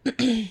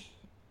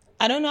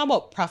 I don't know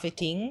about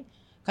profiting,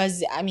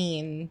 because I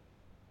mean,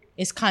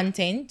 it's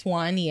content,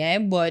 one, yeah,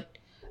 but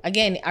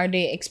again, are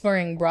they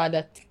exploring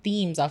broader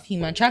themes of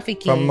human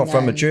trafficking? From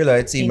the and trailer,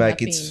 it seemed like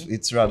kidnapping?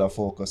 it's rather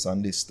focused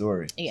on this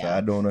story. So Yeah.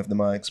 I don't know if they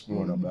might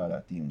explore no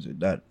broader themes with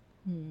that.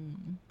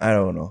 I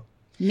don't know.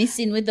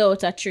 Missing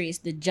Without a Trace,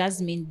 the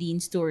Jasmine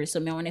Dean story. So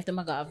I wonder if they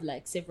might have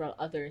like several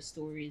other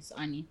stories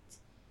on it.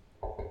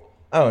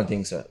 I don't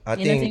think so. I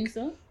You don't think think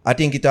so? I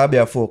think it'll be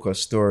a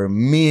focus story.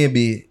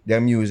 Maybe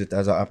them use it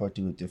as an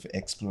opportunity to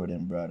explore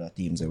them broader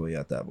themes that we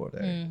are talking about.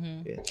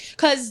 Yeah.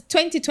 Because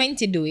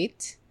 2020 do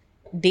it.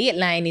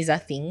 Dateline is a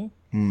thing.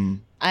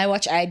 I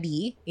watch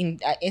ID in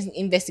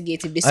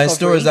investigative discovery. And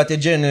stories that you're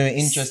genuinely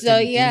interested so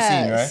in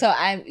seeing, right? So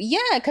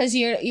because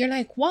you're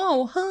like,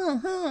 wow,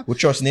 huh. We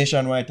trust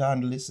Nationwide to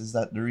handle this. Is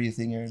that the real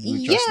thing here? Do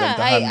we trust them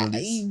to handle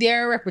this?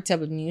 They're a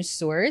reputable news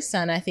source,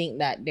 and I think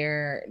that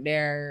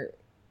they're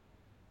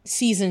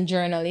seasoned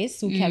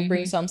journalists who can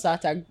bring some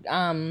sort of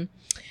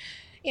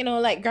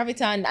like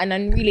gravity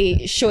and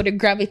really show the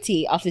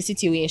gravity of the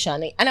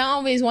situation. And I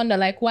always wonder,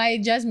 like, why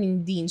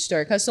Jasmine Dean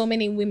story? Because so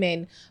many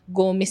women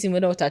go missing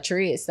without a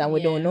trace and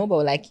we don't know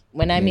about. Like,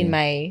 when I'm in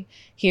my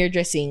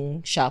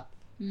hairdressing shop,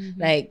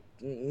 like,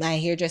 my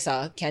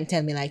hairdresser can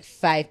tell me like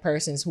 5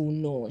 persons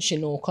who she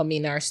know come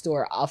in our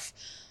store of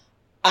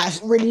a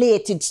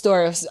related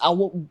story of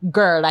a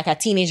girl, like a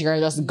teenage girl,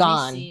 just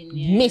gone,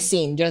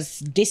 missing,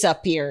 just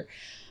disappear.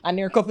 And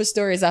there are a couple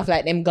stories of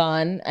like them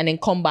gone and then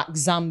come back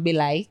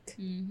zombie-like.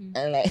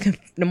 And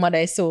like the mother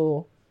is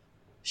so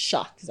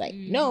shocked. It's like,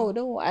 no,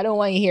 I don't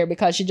want you here,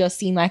 because she just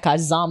seemed like a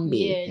zombie.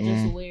 Yeah,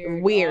 just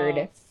weird.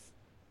 Weird.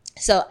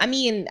 So, I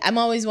mean, I'm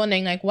always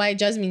wondering like why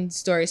Jasmine's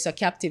story is so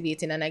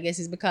captivating. And I guess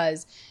it's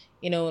because,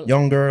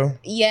 Young girl.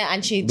 yeah,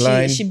 and she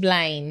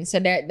blind. So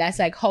that's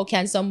like, how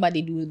can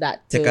somebody do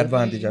that Take to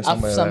advantage of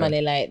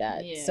somebody like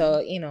that? Yeah.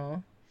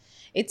 So,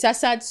 it's a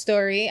sad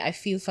story. I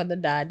feel for the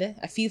dad.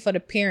 I feel for the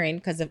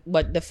parent,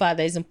 but the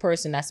father is a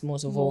person that's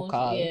most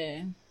vocal.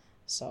 Yeah.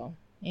 So,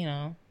 it's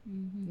Yeah,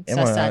 a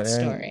man, sad and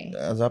story.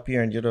 As a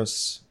parent, you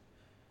just,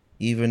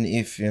 even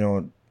if,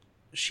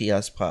 she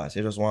has passed,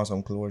 you just want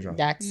some closure.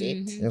 That's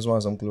it. You just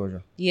want some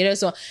closure.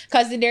 So,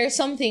 because there's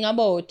something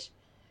about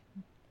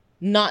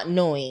not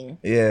knowing.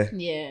 Yeah.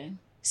 Yeah.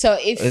 So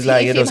It's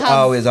like you just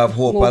always have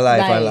hope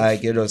alive, and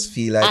like you just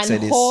feel like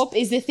and hope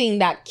is the thing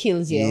that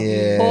kills you.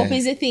 Yeah. Hope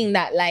is the thing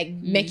that like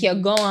make you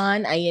go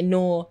on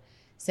and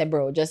say,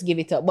 bro, just give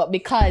it up. But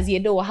because you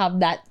don't have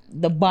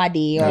the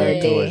body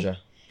or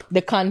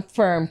the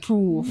confirmed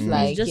proof,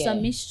 like It's just a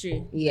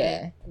mystery.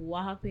 Yeah. Like,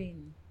 what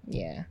happened?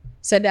 Yeah.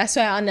 So that's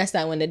why I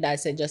understand when the dad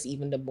said just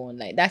even the bone.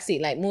 Like that's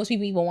it. Like most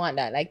people even want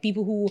that. Like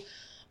people who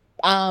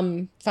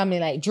family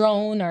like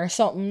drown or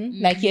something.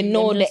 Like the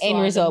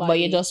end result, but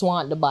you just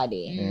want the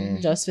body.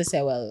 Just to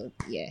say, well,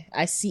 yeah,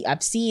 I've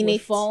seen We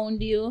it.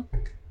 found you,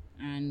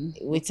 and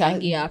With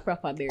a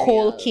proper burial.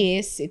 Cold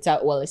case. It's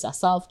a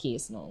solved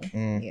case now.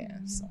 Yeah.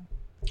 So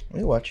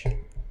We watch.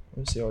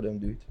 We'll see how them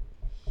do it.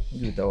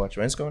 Do it to watch.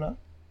 When's coming out?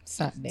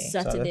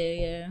 Saturday,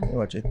 yeah. We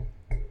watch it.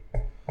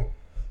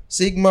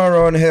 Sigma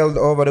Run held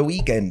over the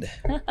weekend.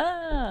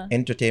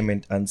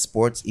 Entertainment and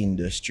sports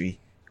industry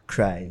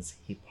cries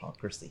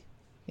hypocrisy.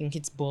 I think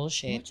it's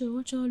bullshit.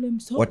 Watch all them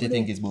stuff. What do you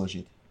think is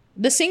bullshit?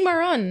 The Sigma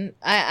Run,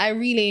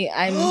 I'm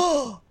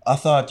I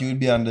thought you would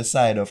be on the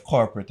side of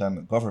corporate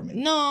and government.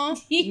 no.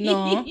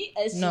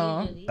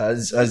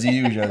 As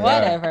usual.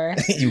 Whatever.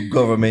 You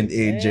government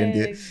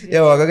agent.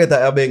 Yeah, we're gonna get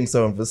a Abeng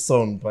sound for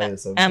sound for you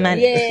sometime.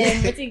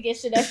 Yeah, I think you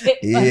should have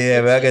picked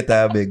Yeah, we're gonna get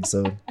a Abeng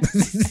sound.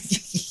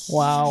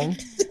 Wow.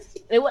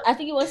 I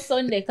think it was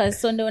Sunday, because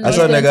Sunday when A I was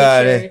Sunday going to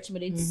guy, church, but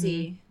did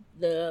see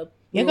the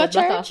You road got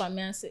block church? off, and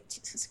I said,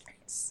 Jesus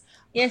Christ.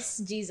 Yes,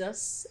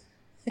 Jesus.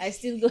 I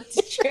still go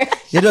to church.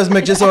 You just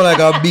make you sound like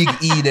a big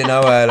E then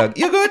a while. Like,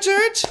 you go to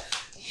church?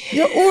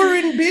 You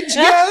orange bitch,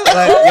 girl.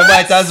 Like, you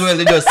might as well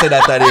just say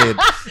that at the end.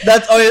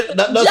 That's how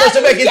that's how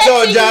she make it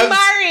sound, Jams.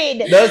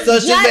 Married. That's how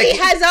she Johnny make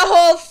it. has a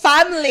whole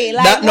family.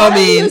 Like, That no what are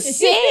you means.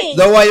 saying?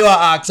 So why you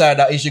ask her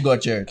that you should go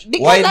to church?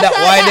 Because Why I thought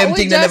that them we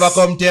things that never just-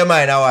 come to your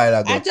mind a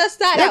while ago? I just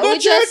thought You that go we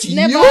to just church?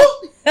 never.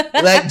 You?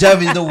 Like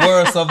Jav is the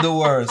worst of the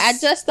worst. I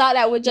just thought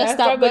that we just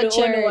That's stop probably go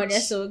the only one church.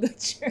 that's so good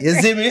church. You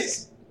see me?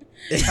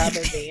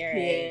 Probably,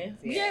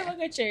 Yeah, I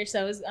go to church.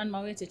 So I was on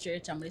my way to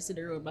church. I'm going to see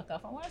the road back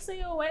off. I want to say,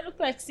 yo, why it look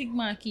like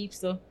Sigma keeps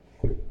so?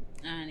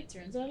 And it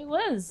turns out it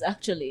was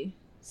actually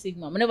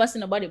Sigma. I never seen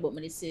nobody, but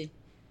I say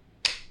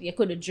you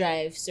could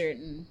drive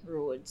certain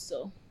roads.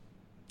 So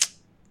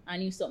I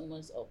knew something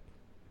was up.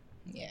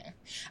 Yeah,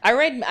 I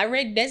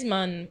read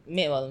Desmond,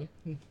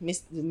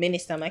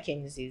 Minister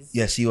Mackenzie's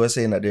Yeah, she was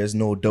saying that there's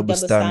no double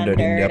standard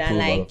in the and approval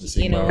like of the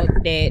Sigma.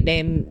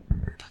 they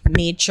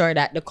made sure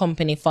that the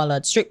company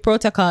followed strict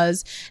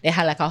protocols. They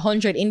had like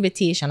 100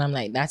 invitation. I'm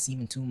like, that's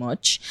even too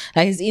much.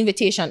 Like his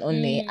invitation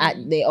only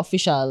at the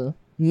official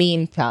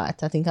main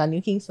part, I think on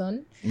New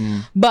Kingston.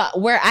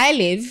 But where I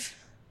live,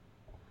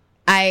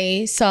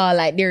 I saw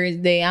like there is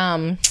the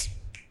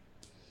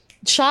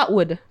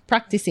Shotwood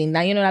practicing.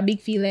 Now you know that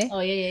big feeling. Oh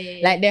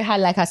yeah. Like they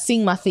had like a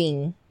Sigma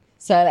thing,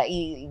 so that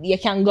you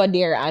can go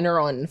there and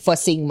run for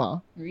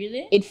Sigma.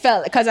 Really? It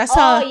felt because I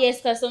saw. Oh yes,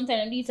 because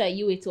sometimes these are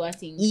you to a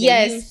thing.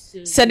 Yes.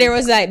 So there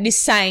was like this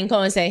sign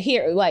come and say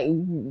here, like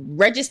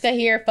register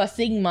here for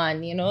Sigma,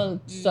 you know.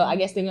 So I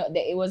guess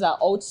it was an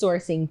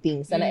outsourcing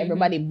thing, so that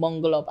everybody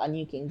bungle up at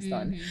New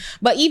Kingston.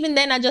 But even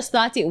then, I just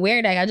thought it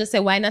weird. Like I just said,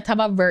 why not have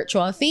a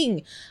virtual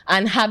thing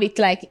and have it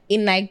like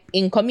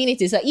in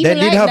communities? So They even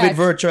did like have that, it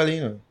virtually,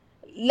 you know.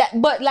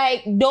 but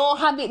like don't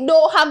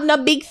have no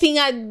big thing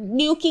at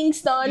New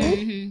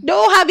Kingston.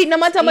 Don't have it no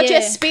matter how much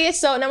Yeah.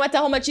 space out, no matter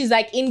how much is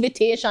like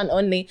invitation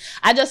only.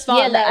 I just thought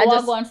Yeah, that like I we're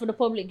just going for the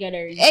public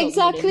gathering.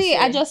 exactly.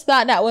 I just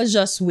thought that was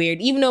just weird.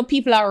 Even though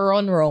people are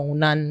run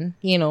round and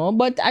you know,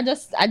 but I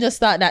just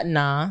thought that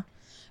nah.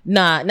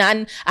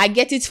 And I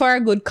get it for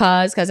a good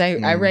cause because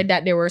I read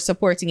that they were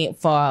supporting it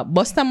for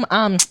Boston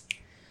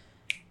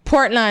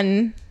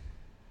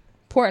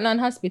Portland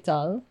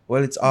Hospital.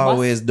 Well, it's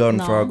always done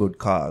no. for a good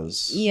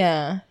cause.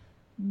 Yeah.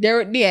 They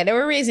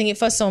were raising it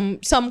for some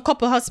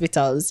couple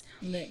hospitals.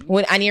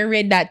 And you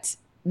read that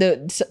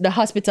the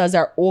hospitals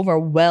are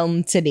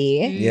overwhelmed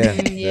today. Yeah,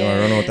 they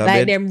were run out of Like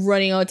bed. they're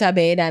running out of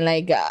bed and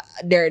like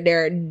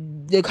they're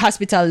the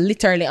hospital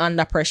literally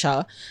under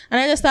pressure. And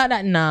I just thought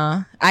that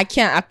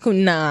I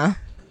couldn't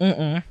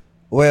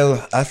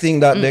Well, I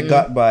think that they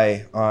got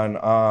by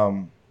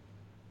on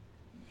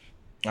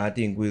I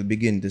think we'll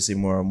begin to see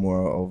more and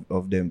more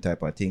of them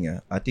type of thing.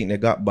 I think they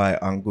got by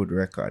on good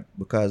record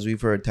because we've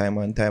heard time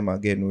and time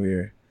again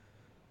where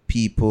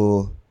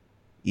people,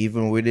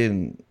 even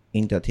within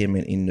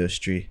entertainment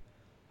industry,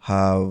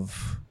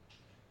 have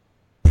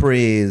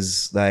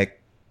praised like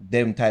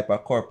them type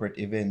of corporate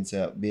events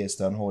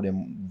based on how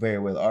them very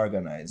well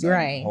organized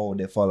Right. and how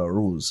they follow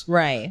rules.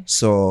 Right.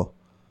 So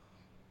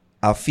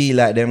I feel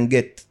like them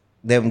get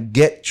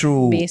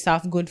through Based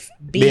off good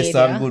based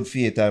on behavior. good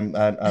faith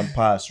and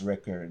past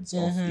records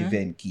of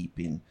event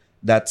keeping.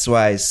 That's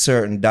why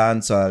certain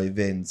dancehall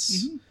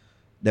events,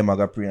 them are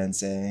gonna pre and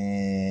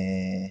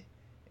say,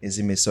 you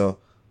see me? So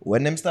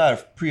when them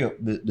start pre up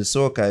the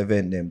soca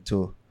event, them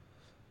too,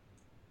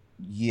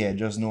 yeah,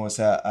 just know it's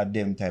a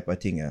them type of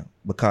thing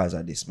because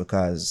of this.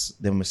 Because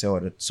them say,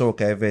 the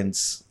soca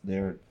events,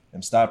 them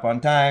start on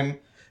time.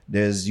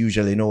 There's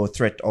usually no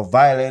threat of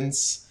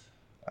violence,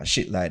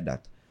 shit like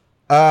that.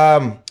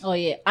 Oh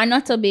yeah,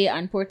 Anata Bay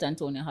and Port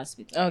Antonio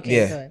Hospital. Okay,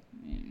 Yeah.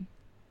 good.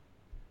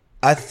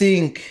 I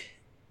think,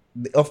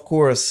 of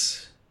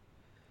course,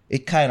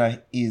 it kind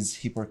of is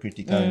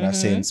hypocritical in a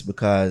sense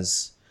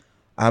because,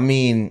 I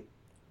mean,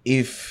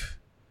 if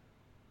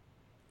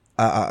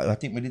I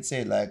think we did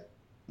say it like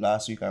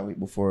last week or week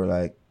before,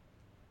 like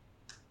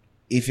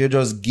if you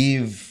just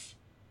give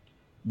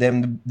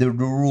them the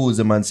rules,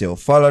 the man say, oh,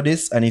 follow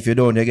this, and if you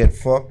don't, you get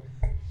fucked.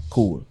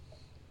 Cool.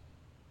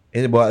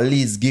 But at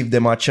least give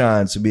them a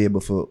chance to be able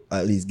to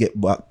at least get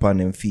back upon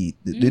them feet.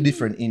 The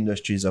different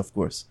industries, of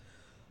course.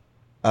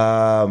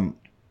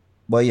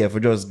 But yeah, if we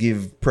just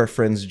give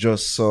preference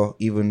just so,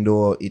 even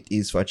though it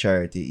is for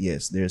charity,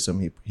 yes, there's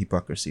some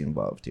hypocrisy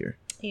involved here.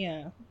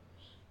 Yeah.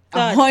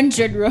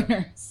 100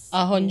 runners.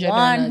 100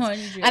 100.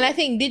 And I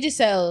think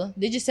Digicel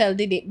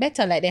did it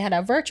better. Like they had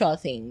a virtual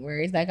thing where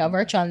it's like a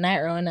virtual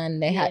night run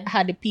and they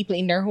had the people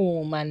in their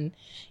home and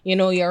you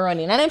know you're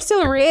running. And I'm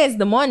still raised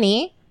the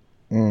money.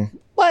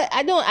 But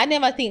I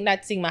never think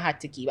that Sigma had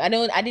to keep. I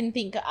didn't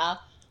think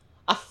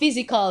a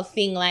physical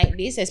thing like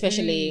this,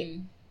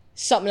 especially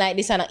something like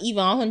this and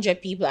even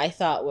 100 people I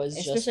thought was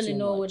Especially just too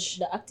now much. with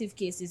the active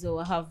cases that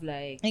we have,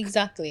 like,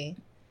 Exactly.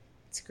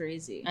 it's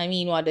crazy. I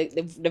mean, what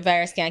the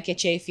virus can't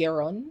catch you if you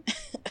run?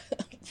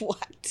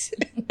 What?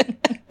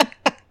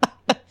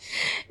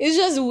 It's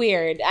just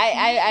weird.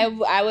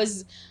 I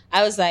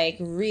was like,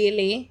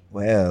 really?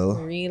 Well,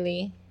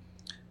 Really?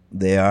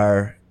 they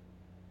are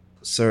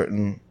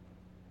certain.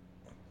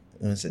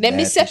 Let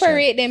me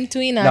separate them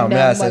two. No,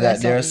 may I say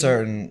that there are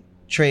certain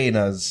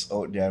trainers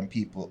out there and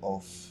people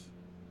of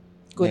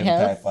good them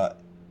health. type of,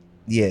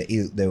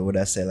 they would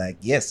have said like,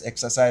 yes,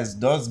 exercise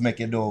does make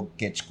your dog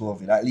catch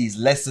COVID. At least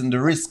lessen the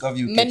risk of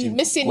you catching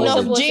Missing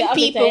COVID. enough gym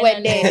people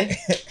were dead.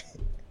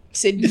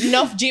 Said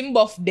enough gym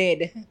buff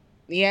dead.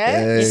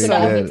 Yeah. You could Yeah.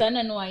 have it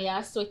and know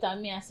you sweat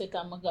and me I sweat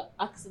and I go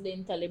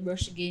accidentally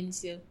brush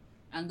against you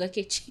and go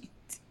catch it.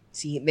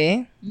 See it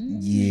there?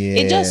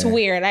 Yeah. It's just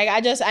weird. Like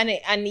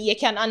and you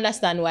can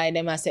understand why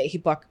they must say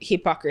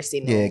hypocrisy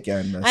now. Yeah, I can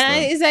understand.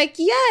 And it's like,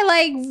 yeah,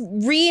 like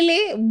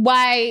really,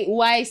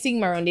 why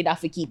Sigma Run did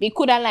have to keep? It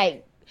could have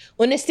like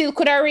when they still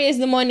could have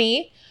raised the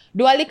money,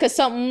 do a little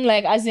something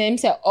like as them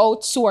say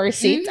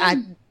outsource it at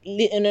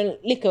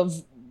little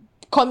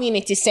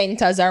community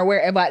centers or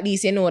wherever, at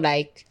least you know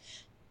like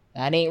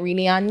that ain't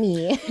really on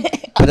me.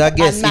 But I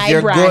guess on if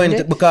you're my going to,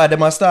 brand. because they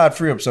must start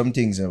free up some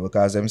things,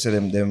 because them say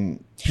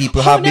them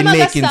people How have been them a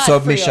go making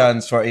start free up?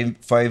 submissions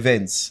for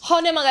events.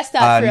 How them gonna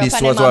start And free up this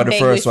and was them one of the beg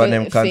first we one fi-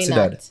 them fi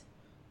considered. not?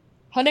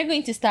 How they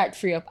going to start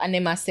free up and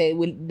them must say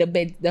with the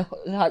bed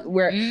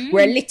we're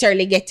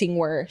literally getting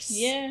worse.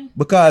 Yeah.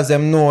 Because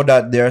them know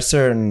that there are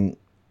certain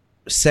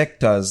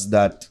sectors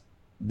that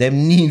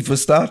them need for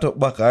start up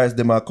back, or else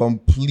them are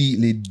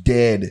completely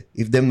dead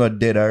if them not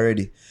dead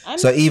already.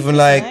 So even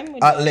like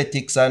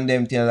athletics and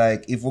them thing,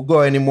 like if we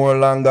go any more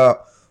longer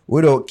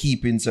without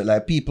keeping, so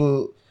like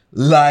people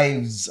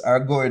lives are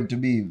going to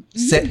be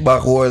set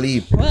back whole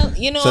heap. Well,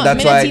 you know, So that's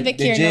me not why even the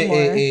care no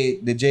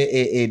more.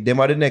 JAA, them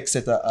are the next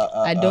set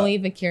I don't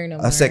even care no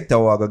more. a sector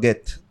we go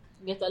get.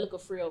 Get a look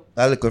free up.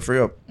 I look free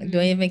up. I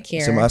don't even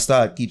care. So I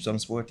start keep some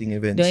sporting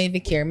events. Don't even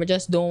care. I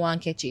just don't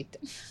want to catch it.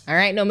 All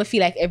right, now I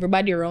feel like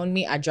everybody around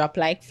me, I drop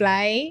like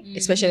fly,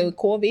 especially with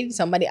COVID.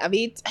 Somebody have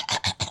it.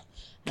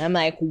 And I'm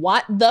like,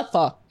 what the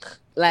fuck?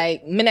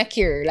 Like, me not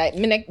care. Like,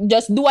 me not,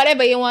 just do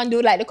whatever you want to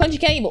do. Like, the country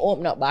can't even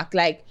open up back.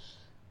 Like,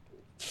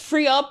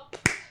 free up.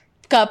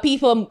 Because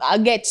people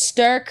get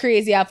stir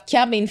crazy, have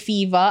cabin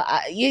fever.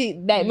 I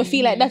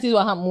feel like that is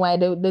what happened why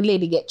the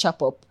lady get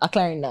chopped up a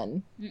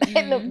Clarendon.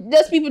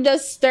 Just people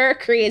just stir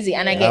crazy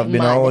and I get I've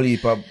been mad. a whole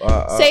heap of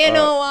So you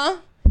know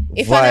what?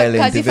 If violent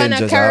if I'm a events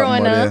just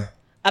happen, corona,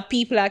 a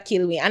people are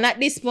kill me. And at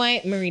this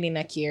point, me really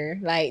not care.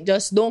 Like,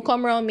 just don't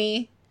come around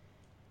me.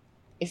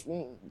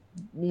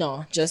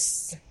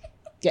 Just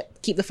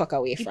keep the fuck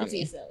away Keep from it to me.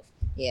 yourself.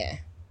 Yeah.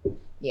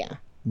 Yeah.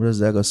 What does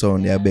that go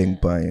sound there,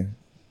 Abeng pie?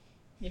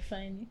 You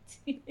find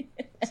it.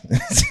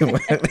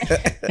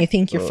 You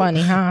think you're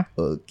funny, huh?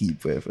 Oh,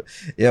 keep it.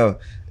 Yo,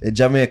 the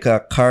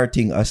Jamaica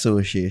Karting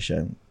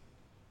Association,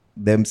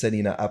 them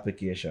sending an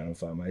application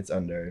for me. It's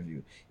under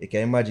review. You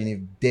can imagine if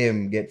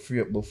them get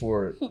free up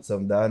before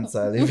some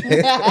dancehall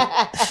event.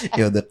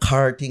 Yo, the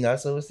Karting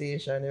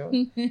Association, yo.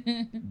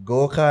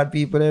 Go kart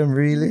people, them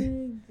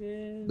really.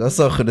 Go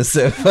suck the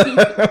self.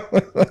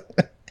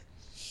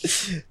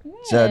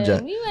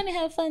 Yeah, we want to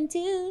have fun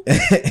too.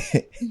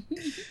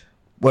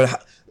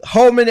 But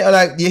how many,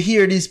 like, you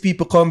hear these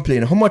people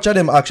complain, how much of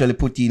them actually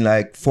put in,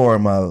 like,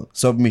 formal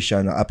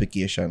submission or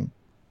application?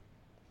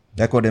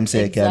 Like what them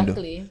say can do.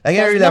 Exactly. I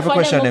can't really have a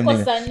question them.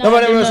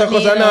 Nobody else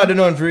because I know they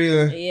don't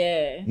really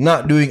Yeah.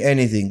 not doing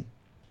anything.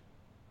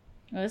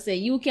 I say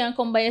you can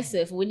come by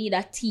yourself. We need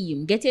a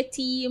team. Get a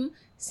team,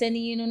 send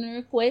in a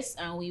request,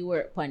 and we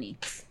work on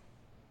it.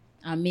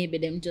 And maybe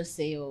them just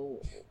say, "Oh,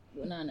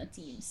 we're not on a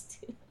team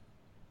still."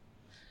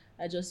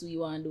 I just we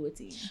want to do a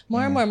team.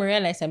 More and more, I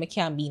realize that I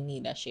can't be in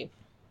leadership.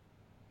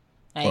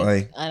 Why?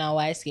 Like, on a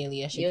wide scale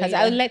leadership. Yo, Because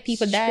yeah. I would let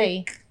people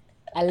die.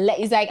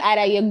 It's like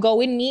either you go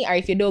with me or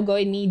if you don't go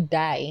with me,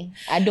 die.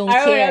 I don't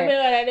care.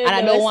 And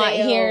I don't want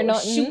to hear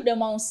nothing. Shoot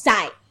them on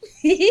sight.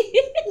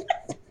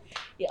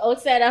 You're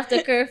outside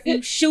after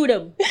curfew, shoot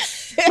them.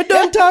 But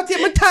don't talk to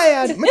them, I'm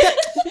tired.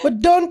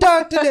 But don't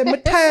talk to them,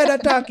 I'm tired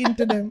of talking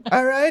to them.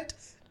 Alright?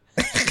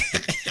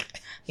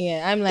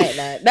 Yeah, I'm like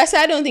that. That's why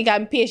I don't think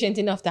I'm patient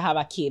enough to have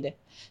a kid.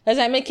 That's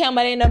why I can't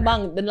in the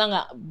bang,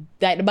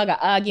 the bag of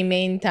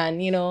argument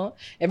and, you know,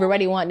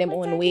 everybody want them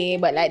own way,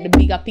 but like the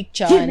bigger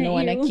picture and no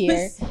one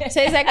care. So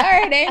it's like, all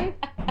right then,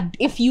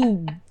 if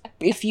you,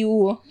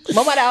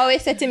 my mother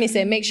always said to me,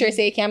 say, make sure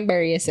say you can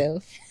bury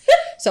yourself.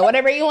 So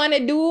whatever you want to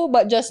do,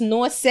 but just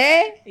no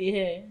say,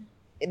 Yeah.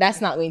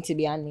 that's not going to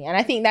be on me. And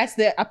I think that's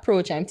the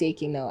approach I'm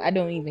taking now. I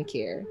don't even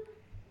care.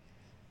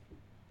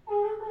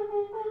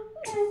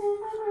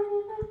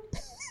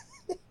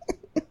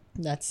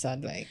 That's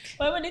sad, like.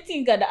 But when you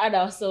think of the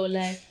other, so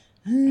like,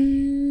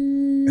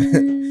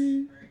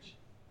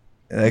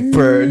 Like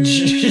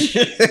Purge.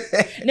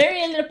 they're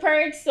really the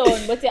purge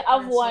sound, but you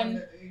have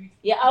one.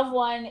 You have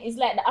one. It's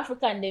like the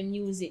African them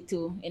use it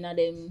too. You know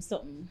them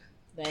something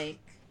like.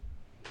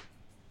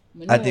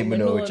 I think we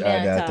know which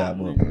art they're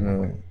talking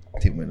about. I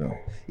think we know.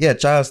 Yeah,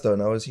 Charleston,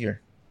 I was here.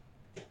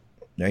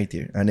 Right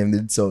here. And them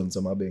did sound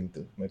some Abeng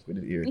too. Might put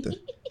it here too.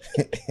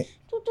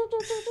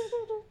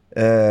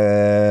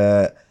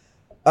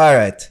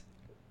 Alright.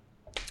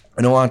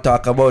 I want to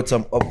talk about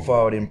some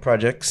up-forwarding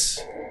projects.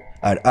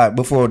 Alright,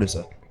 before this,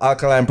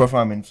 Alkaline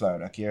Perform in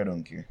Florida. Care or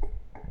don't care?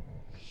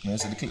 You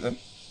see the clip them?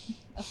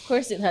 Of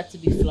course, it had to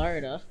be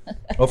Florida.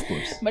 Of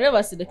course. But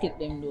never see the clip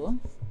them though.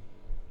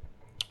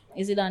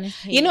 Is it on his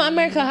page? You know,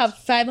 America have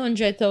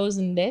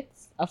 500,000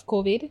 deaths of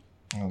COVID.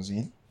 Oh,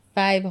 see?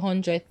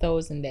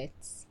 500,000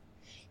 deaths.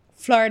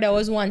 Florida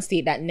was one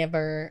state that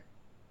never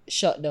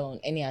shut down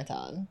any at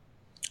all.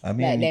 I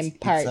mean, Like them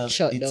parts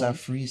shut it's down. a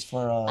freeze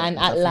for And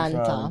it's a freeze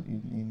for Atlanta.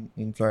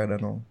 in Florida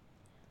now.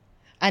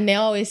 And they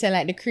always say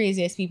like the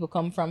craziest people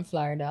come from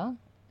Florida.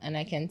 And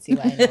I can see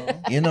why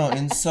now. You know,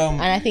 in some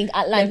And I think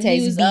Atlanta The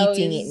is news beating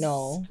always it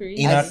now.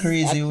 crazy. in a As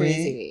crazy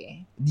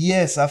way.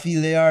 Yes, I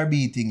feel they are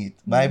beating it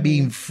by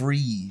being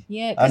free.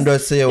 Yeah, And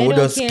just say, I they would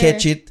don't just care.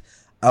 catch it.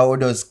 I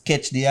would just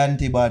catch the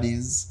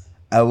antibodies.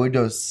 I would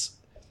just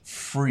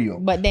free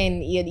up. But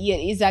then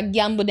it's a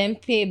gamble them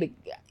play.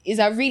 It's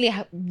a really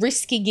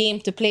risky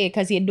game to play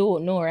because you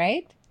don't know,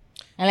 right?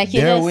 And like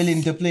you They're just,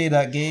 willing to play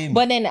that game.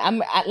 But then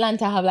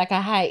Atlanta have like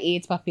a high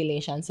AIDS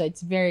population, so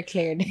it's very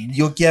clear.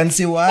 You can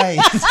see why.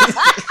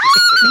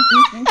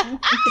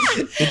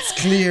 It's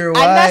clear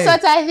why. And that's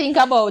what I think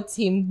about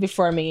him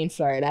before me in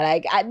Florida.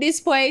 Like at this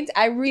point,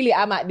 I really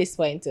am at this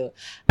point too.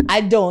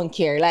 I don't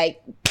care.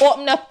 Like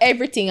open up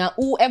everything and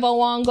whoever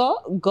want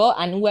go,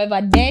 and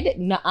whoever dead,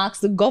 not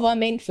ask the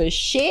government for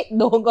shit.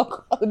 Don't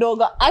go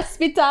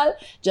hospital.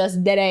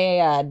 Just dead in your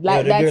yard. Like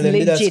Yo, the that's girl them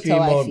did that legit scream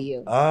how I out,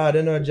 feel. I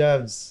don't know,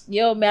 Jabs.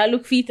 Yo, may I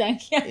look feet and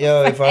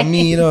Yo, if I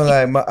me, you know,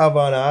 like, I have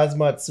an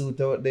hazmat suit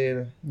out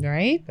there.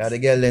 Right? Cause the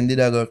girl then did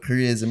that go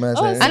crazy, man.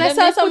 Oh, Say, And I Let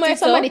saw me put somewhere it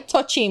somebody up.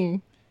 touch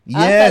him.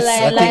 yes,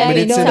 after, I think we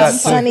did see that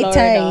too.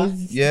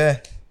 sanitize. Yeah.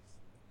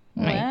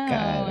 My Wow.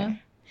 God.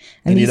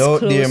 And it these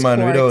out there, close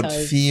man, without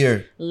quarters.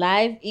 fear.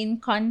 Live in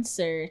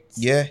concert.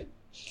 Yeah.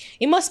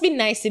 It must be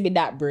nice to be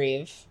that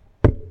brave.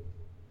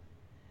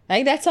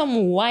 Like that's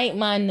some white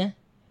man,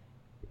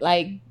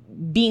 like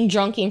being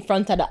drunk in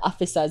front of the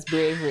officers'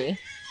 bravery.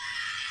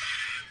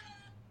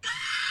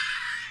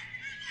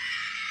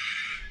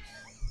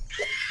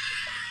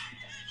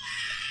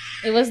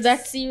 It was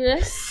that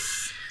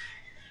serious.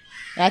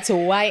 That's a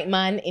white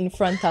man in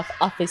front of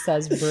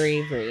officers'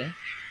 bravery.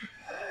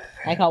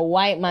 Like a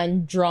white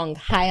man drunk,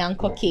 high on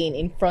cocaine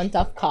in front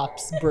of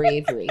cops'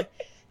 bravery.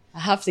 I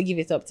have to give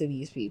it up to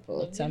these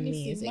people. It's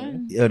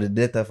amazing. Yo, the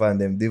data fan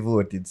them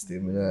devoted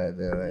still. You know,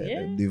 like, Yeah.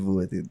 they're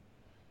devoted.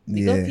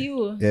 Big up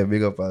you. Yeah,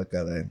 big up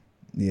Alkaline.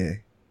 Yeah.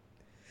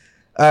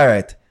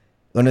 Alright.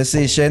 Gonna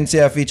say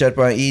Shensia featured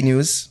on E!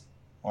 News.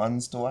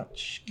 Ones to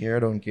watch. Care or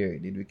don't care?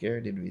 Did we care?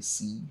 Did we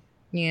see?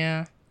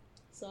 Yeah.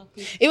 So,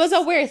 It was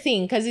a weird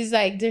thing because it's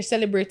like they're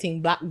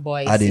celebrating black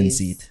boys. I didn't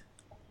see it.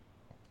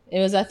 It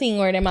was a thing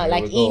where they're Here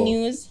like we go.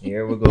 E-News.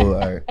 Here we go.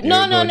 Alright. Here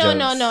No, we no, go, no, no,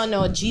 Jobs. no,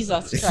 no.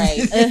 Jesus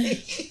Christ.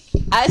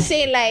 I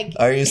say like,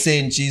 Are you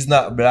saying she's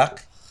not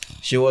black?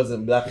 She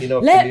wasn't black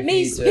enough to let be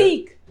me featured?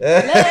 speak.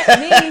 Let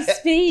me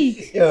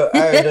speak. Yo,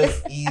 alright,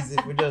 that's easy.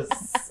 We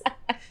just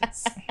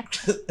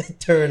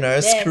turn our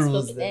Yes, screws.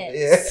 look Then. at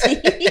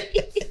Yeah.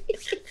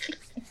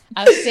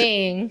 I was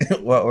saying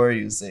What were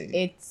you saying?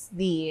 it's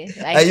the, And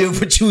like, you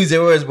choose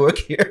your words more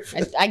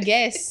carefully. I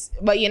guess,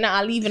 but you're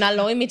not even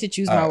allowing me to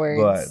choose my Alright,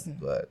 words.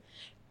 Go ahead.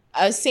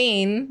 I was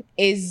saying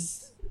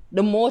is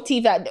the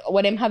motive that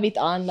what them have it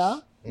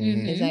under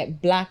is like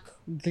black,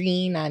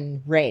 green,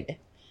 and red.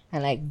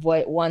 And like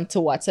what want to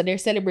watch. So they're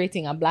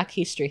celebrating a Black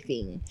History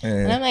thing.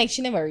 And I'm like,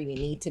 she never really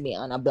need to be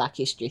on a Black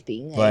History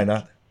thing. Why Like,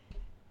 not?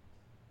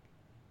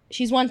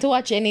 she's one to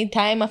watch any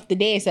time of the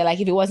day. So like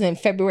if it wasn't in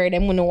February,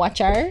 them wouldn't watch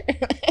her.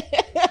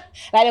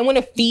 Like they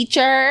wouldn't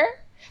feature.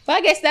 But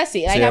I guess that's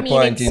it. So Like you're I mean,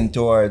 pointing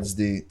towards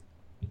the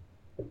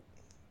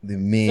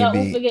don't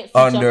maybe forget feature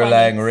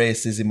underlying on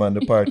racism on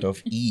the part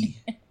of E.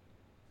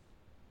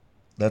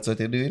 That's what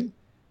you're doing?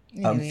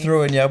 I'm Anyway.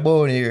 throwing your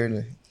bone here.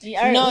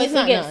 No, it's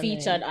not, get no,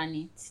 featured on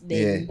it. Yeah.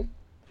 Then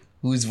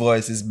Whose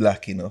voice is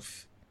black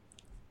enough?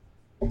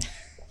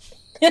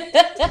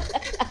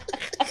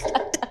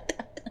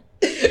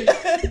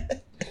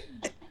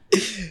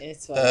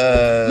 it's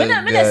fine. Me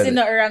not God. see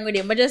nothing wrong with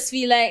it. I just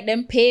feel like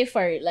them pay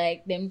for it.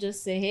 Like them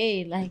just say,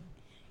 hey, like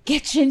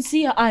get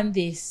Chinsia on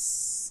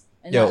this.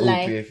 And Yo, not who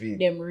like pay for it?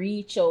 them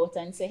reach out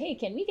and say, hey,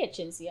 can we get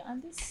Chinsia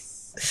on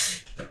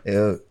this?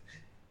 Yo,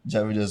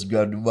 Javi just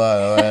grabbed the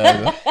ball.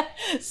 I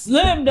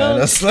Slam down.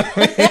 just slam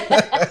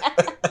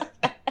it.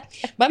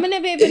 But I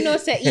never even know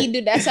say he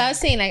do that. That's what I was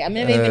saying. Like I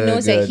never even know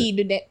say God. he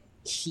do that.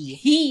 He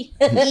He.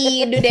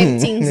 do them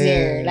things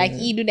there. Like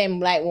he do them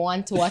like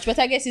want to watch. But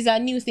I guess it's a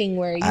new thing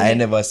where you I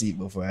never see it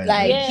before.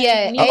 like Yeah,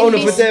 yeah. me I only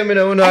Elvis- put them in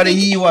the one of the think-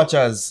 he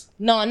watchers.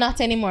 No, not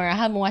anymore. I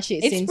haven't watched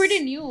it It's since pretty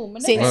new. I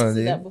since- never Oh,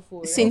 seen yeah. that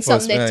before. since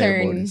First something time I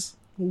hear about turned this.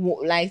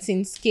 like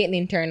since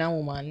Caitlyn turned a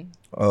woman.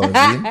 Oh, see?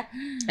 I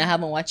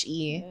haven't watched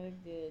E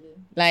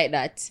like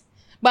that.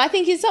 But I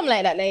think it's something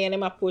like that. Like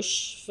them a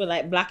push for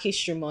like Black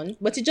History Month.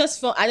 But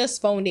I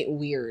just found it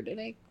weird.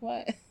 Like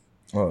what?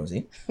 Oh,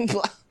 see?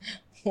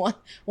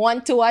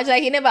 Want to watch?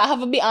 Like you never have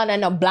a bit on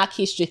a Black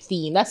History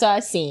theme. That's what I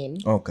was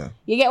saying. Okay.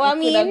 You get what I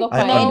You coulda mean? go I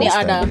find any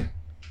understand. other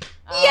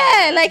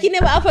Yeah, like he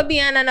never offered be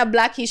on a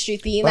Black History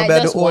theme. But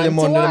Like just the only want to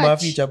month them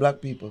watch. feature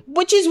black people.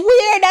 Which is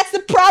weird. That's the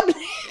problem.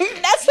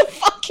 That's the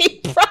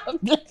fucking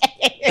problem.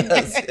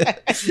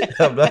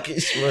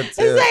 Blackish month.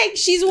 It's like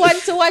she's one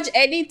to watch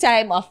any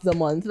time of the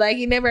month. Like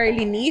you never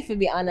really need to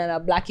be on a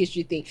Black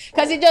History thing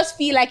because it just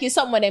feel like it's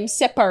some of them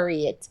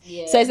separate.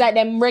 Yeah. So it's like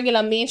them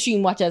regular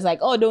mainstream watchers like,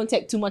 oh, don't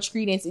take too much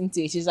credence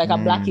into it. It's like a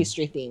Black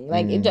History thing.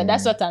 Like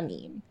that's what I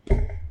mean.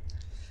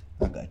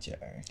 I got you.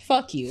 Alright.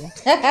 Fuck you.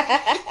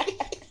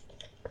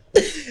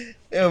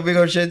 Yeah, big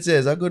up Shensia.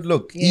 It's a good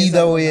look. Yeah,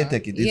 Either way you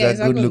take it, it's Yeah,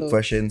 a good look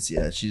for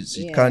Shensia. She's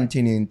Yeah.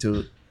 continuing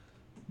to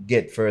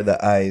get further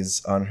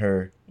eyes on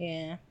her.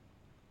 Yeah.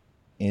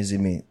 You see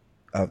me?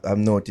 I've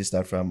noticed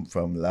that from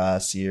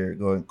last year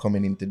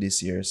coming into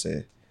this year.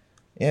 Say,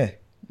 yeah,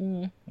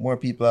 more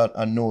people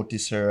are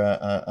notice her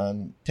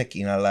and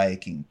taking a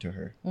liking to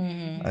her.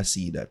 I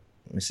see that.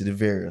 I see the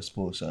various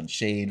posts on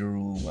Shade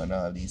Room and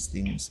all these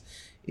things.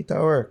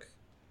 It'll work.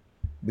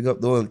 Big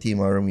up the whole team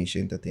of Ramesh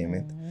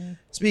Entertainment.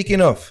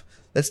 Speaking of,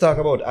 let's talk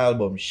about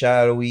album,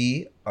 shall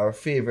we? Our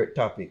favorite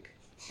topic.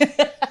 And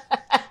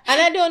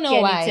I don't know Can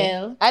you why.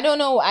 tell? I don't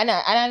know. And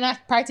I'm not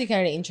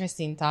particularly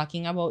interested in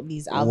talking about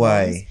these albums.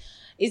 Why?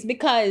 It's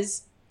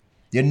because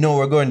You know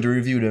we're going to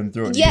review them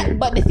throughout the year.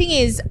 but the thing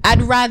is,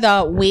 I'd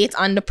rather wait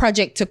on the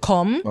project to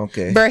come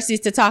Okay.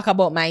 versus to talk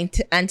about my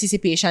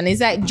anticipation.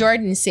 It's like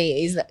Jordan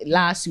says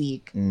last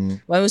week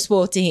when we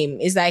spoke to him.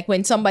 It's like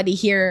when somebody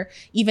hear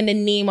even the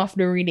name of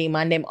the rhythm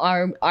and them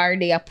are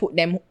they put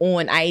them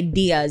own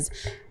ideas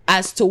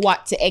as to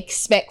what to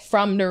expect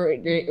from the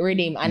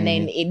rhythm, and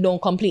then it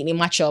don't completely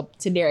match up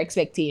to their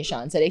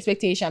expectation. So the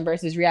expectation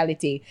versus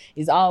reality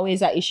is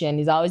always an issue and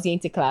is always going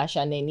to clash,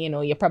 and then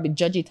you probably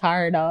judge it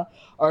harder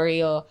or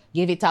you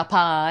give it a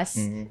pass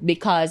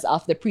because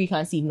of the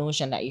preconceived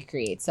notion that you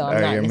create. So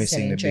I'm not You're necessarily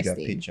missing the bigger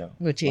interested. picture.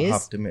 Which We is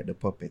have to make the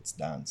puppets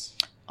dance.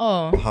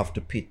 oh, We have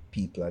to pit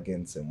people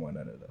against them one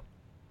another.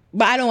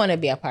 but I don't want to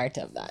be a part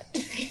of that.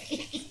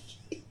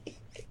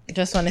 I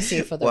just want to say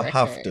it for the We record.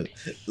 have to.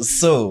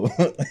 So,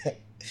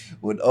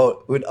 with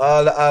all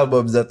the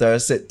albums that are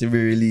set to be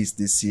released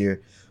this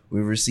year,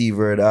 we received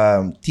word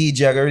TJ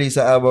gonna release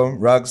an album,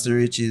 Rags to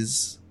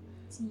Riches,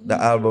 the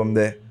album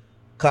there.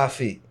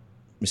 Coffee,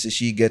 Mr.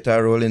 She get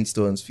a Rolling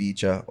Stones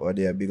feature or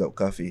they big up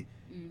Coffee.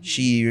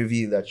 She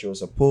revealed that she was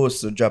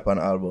supposed to drop an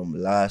album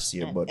last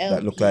year, An but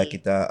that looked LP. like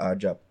it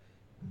drop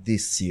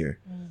this year.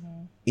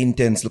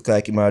 Intense look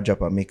like it might drop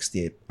a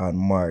mixtape on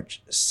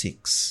March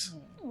 6th.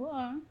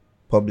 Wow.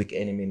 Public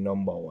Enemy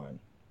 #1.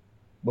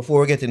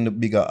 Before we get in the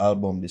bigger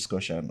album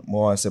discussion,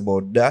 more want to say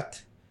about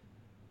that.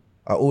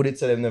 I would it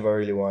say them never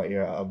really want to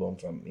hear an album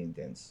from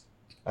Intense.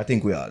 I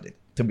think we all did,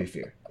 to be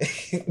fair.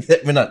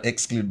 Let me not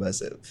exclude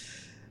myself.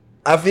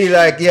 I feel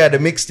like, yeah, the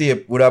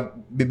mixtape would have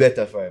be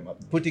better for him.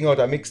 Putting out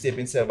a mixtape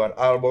instead of an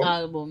album,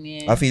 Album,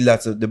 yeah. I feel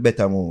that's the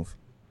better move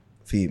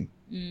for him.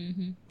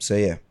 So,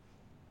 yeah.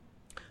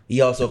 He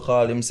also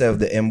called himself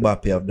the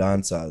Mbappe of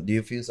dancehall. Do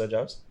you feel so,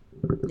 Jobs?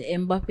 The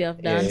Mbappe of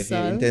Yeah, if he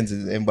dancehall. Intense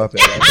is Mbappe of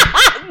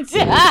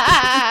dancehall.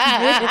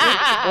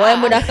 Why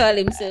would I call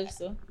himself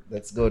so?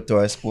 Let's go to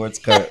our sports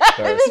Because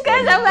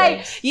I'm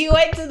like, you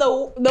went to the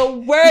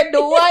one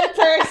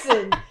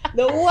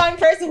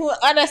person who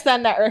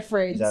understand that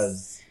reference.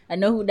 Jazz. I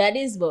know who that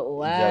is, but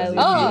why Jazz, would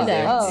Oh, you do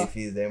that? if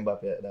he's the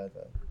Mbappe at that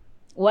time.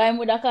 Why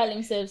would I call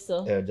himself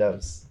so? Yeah,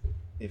 Jabs.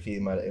 If he's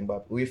my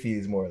Mbappe, who you feel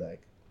is more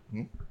like?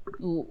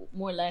 Ooh,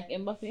 more like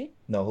Mbappe?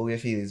 No, who you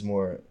feel is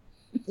more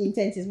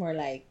Intense is more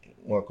like.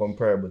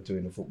 comparable to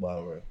in the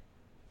football world?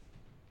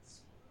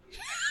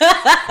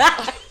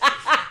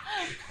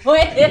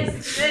 Wait,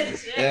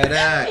 this Yeah,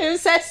 that. You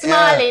said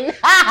smiling.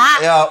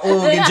 Yeah,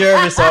 Oogie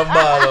Jervis on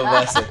ball over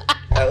us.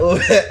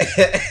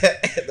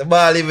 The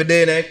ball even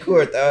there in the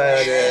court.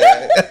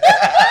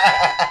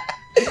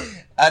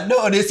 I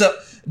know this up.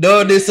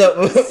 Manu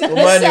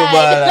ball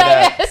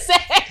like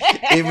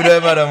that. Even though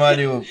I'm not a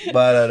Manu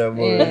ball at the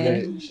ball.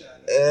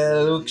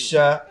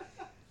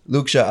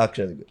 Luke Shaw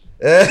actually good.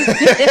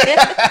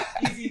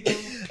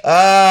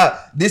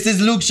 This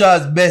is Luke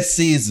Shaw's best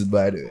season,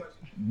 by the way.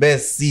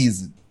 Best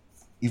season.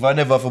 If I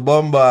never for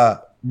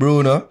Bomba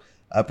Bruno,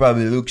 I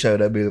probably Luke Shaw would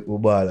have been a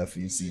ball a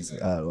few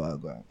seasons.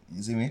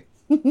 You see me?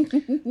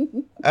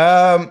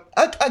 I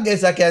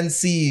guess I can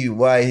see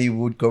why he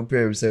would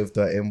compare himself to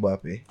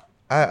Mbappe.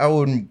 I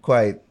wouldn't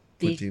quite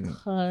put him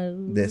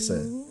this.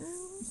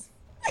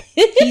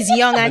 He's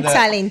young and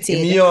talented.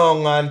 He's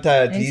young and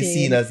talented. He's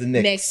seen as the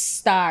next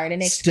star, the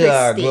next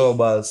star, Christie.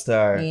 global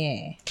star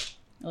Yeah.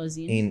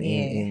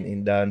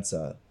 in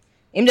dancehall.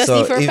 Him just So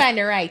need to if find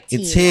the right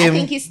team. it's him- I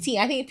think his team.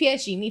 I think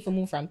PSG need to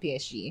move from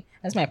PSG.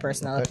 That's my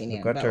personal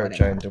opinion. Look at but her whatever.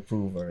 trying to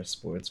prove her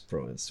sports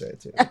prowess right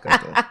here. Look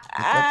at her.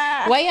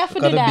 Why you have to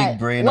Look at do the that? big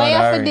brain Why on you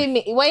have to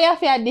Harry. why you have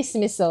to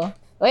dismiss her?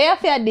 Why you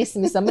have to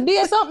dismiss her? But do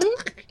you something?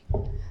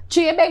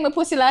 True, you beg me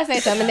pussy last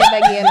night and I never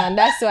get on.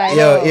 That's why. I Yo,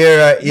 know.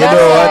 Ira, you That's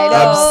know why what? I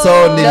I'm know.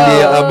 sounding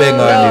the Abeng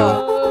on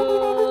Oh.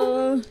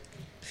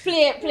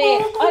 Play it.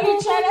 Are you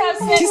trying to have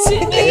sex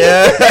with you. me?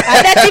 Yeah.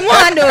 And that him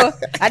want do.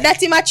 And that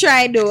him I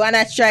try do. And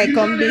I try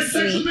come this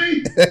me.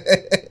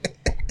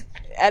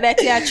 And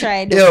that you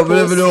tried. Yo, but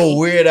never know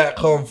where that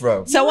come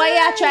from. So why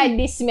you tried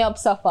this me up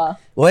suffer?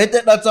 Why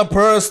think that's a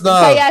personal?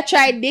 So you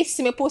tried this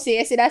me pussy.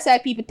 You see that's why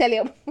people tell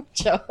you.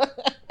 Sure.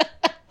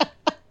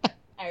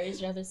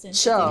 Irish rather sensitive.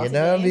 Sure. You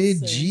know what I mean?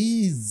 So-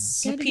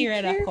 Jeez. The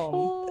period that come.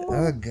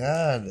 Oh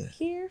God.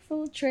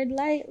 Careful, tread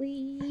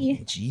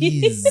lightly.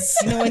 Jeez.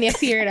 You know when your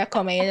period that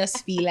come and you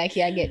just feel like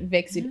you get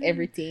vexed with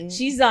everything.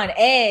 She's on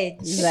edge.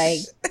 It's like,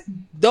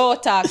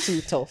 don't talk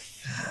too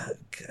tough. Oh,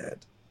 God.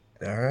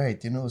 All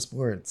right, you know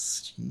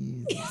sports.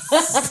 Jeez.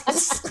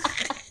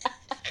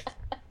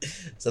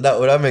 So that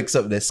would I mix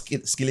up the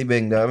Skilly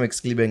Bang. That I make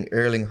Skilly Bang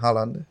Erling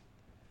Haaland.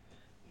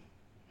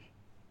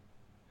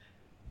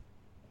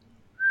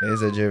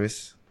 Here's a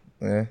Jervis.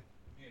 Yeah.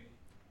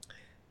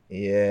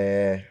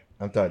 Yeah.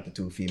 I'm talking to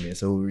two females,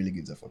 so who really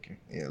gives a fuck?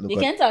 Yeah, look You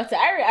what- can talk to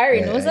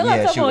Ari knows a lot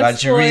yeah, about and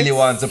she really sports.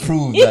 wants to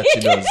prove that she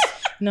does.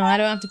 No, I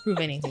don't have to prove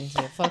anything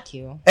to you. Fuck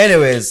you.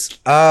 Anyways,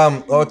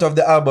 out of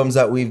the albums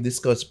that we've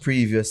discussed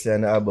previously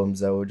and the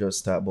albums that we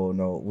just talked about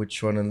now,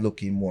 which one I'm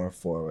looking more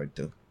forward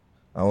to?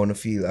 I want to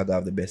feel I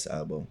got the best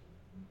album.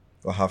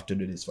 We'll have to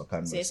do this for So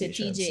it's a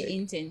conversation. TJ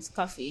Intense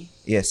Coffee.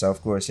 Yes,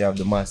 of course, you have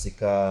the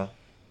Massacre.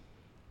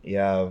 You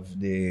have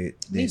the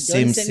We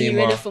Sim done send me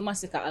ready Simmer, for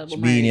Massacre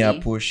album Beanie already.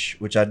 a Push,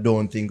 which I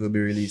don't think will be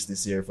released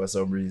this year for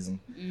some reason.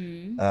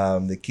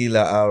 Mm-hmm. The Killer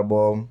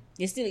album.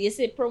 You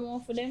see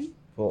promo for them?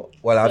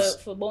 Well, I've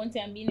For Bounty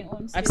and Beanie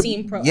on I've still?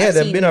 seen pro. yeah, I've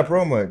they've seen, been a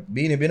promo.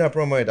 Beanie been a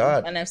promo it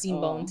hard. and I've seen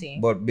Oh. Bounty.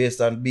 But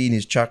based on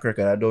Beanie's track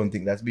record, I don't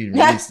think that's been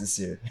released this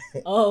year.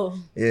 Oh.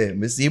 Yeah,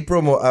 me see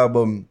promo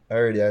album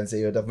already and say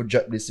you have to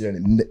drop this year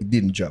and it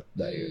didn't drop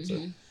that year.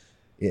 So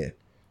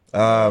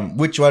yeah.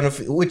 Which one of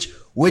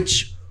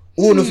which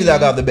who no feel like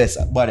have the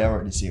best body of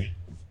work this year?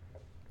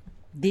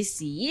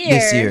 This year.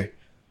 This year.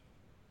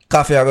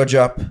 Coffee I go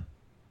drop.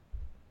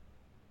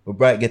 We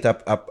bright get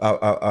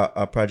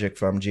a project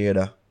from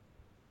Jada.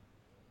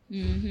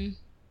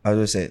 As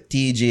I said,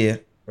 TJ,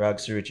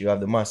 Rags Rich, you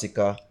have the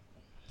Massacre.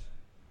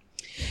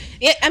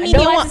 Yeah, I I mean,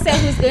 don't you want want. to say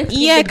who's going to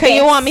Yeah, be the because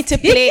you best. want me to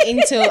play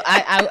into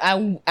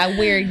a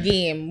weird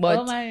game, but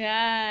Oh my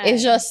god.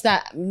 it's just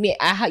that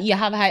you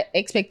have high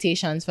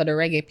expectations for the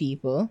reggae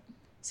people.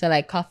 So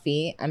like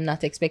Coffee, I'm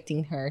not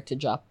expecting her to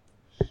drop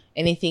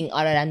anything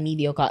other than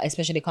mediocre,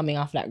 especially coming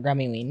off that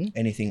Grammy win.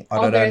 Anything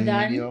other Other than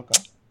than-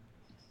 mediocre?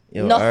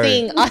 Yo,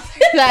 Nothing other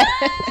than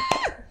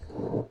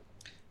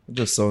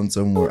Just sound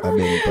some more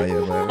Abeng for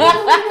you, man.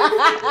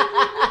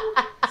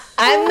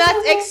 I'm not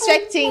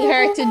expecting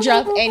her to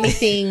drop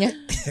anything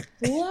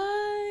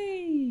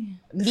Why?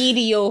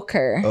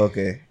 mediocre.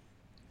 Okay.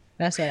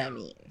 That's what I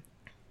mean.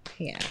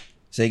 Yeah.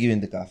 So you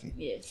giving the coffee.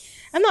 Yes.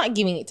 I'm not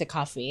giving it to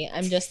Coffee.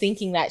 I'm just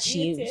thinking that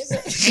Me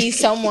she's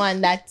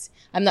someone that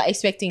I'm not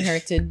expecting her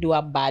to do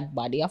a bad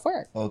body of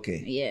work.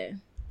 Okay. Yeah.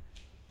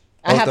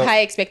 I Out have of-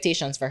 high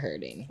expectations for her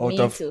then. Out Me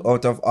of too.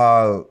 out of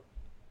all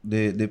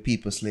the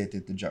people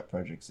slated to drop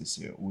projects this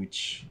year,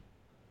 which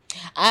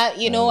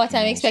You know what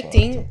I'm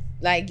expecting?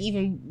 Like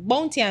even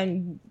Bounty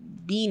and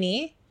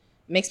Beanie,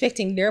 I'm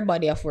expecting their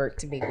body of work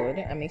to be good.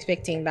 I'm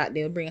expecting that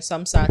they'll bring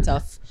some sort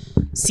of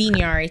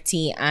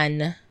seniority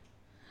and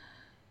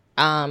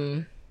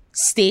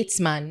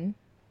statesman.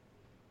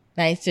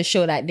 Like to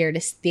show that they're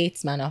the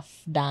statesman of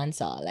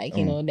dancehall. Like,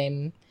 you know,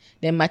 them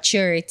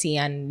maturity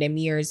and them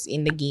years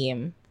in the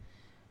game.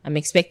 I'm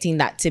expecting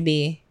that to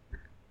be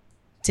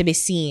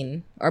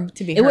seen or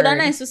to be It heard would be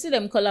nice to see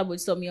them collab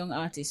with some young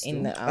artists in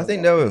too. the I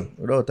think they will,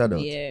 without a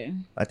doubt. Yeah.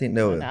 I think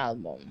they will. the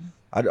album.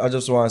 I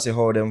just want to see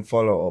how them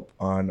follow up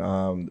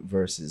on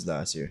verses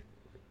last year.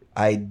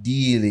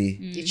 Ideally,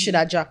 It should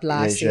have dropped they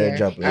last should have year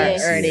dropped or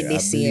last early year.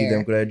 this I believe year.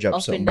 them could have dropped Up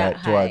in something that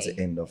back towards high.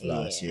 the end of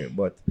last Yeah. year.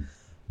 But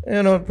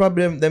you know,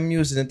 probably them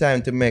using the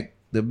time to make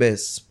the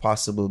best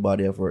possible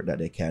body of work that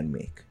they can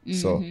make.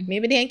 So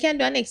Maybe they can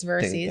do a next take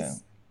verses.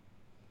 time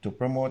to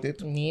promote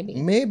it.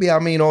 Maybe. I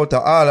mean, out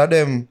of all of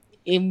them,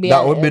 It'd be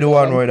that a- would be the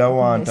one where they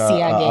want see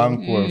a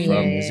again. encore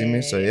from. You see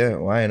me? So yeah,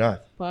 why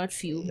not? Part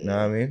few. You know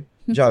what I mean?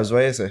 Jobs,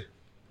 what you say?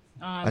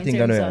 I In think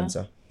I know terms your of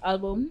answer.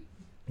 Album.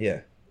 Yeah.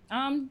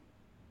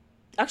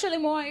 Actually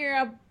more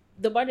hear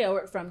the body of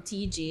work from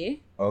TJ.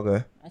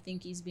 Okay. I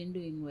think he's been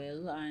doing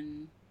well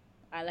and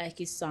I like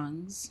his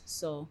songs.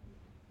 So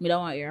me don't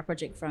want to hear a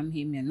project from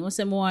him. You know,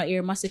 so more want to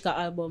hear Massacre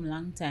album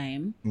long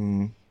time.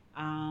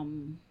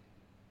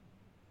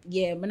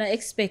 Yeah, but I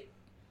expect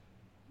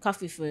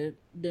Coffee for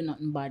do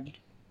nothing bad.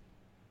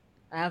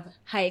 I have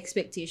high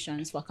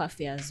expectations for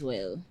Coffee as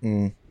well.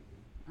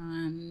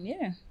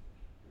 Yeah.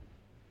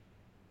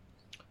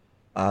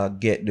 I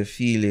get the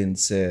feeling,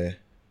 say,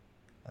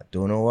 I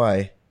don't know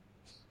why.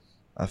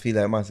 I feel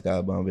like Massacre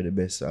album will be the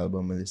best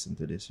album I listen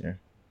to this year.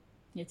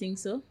 You think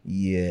so?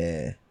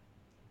 Yeah.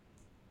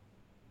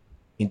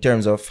 In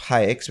terms of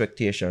high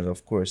expectations,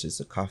 of course, it's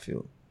a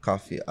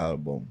coffee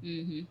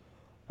album.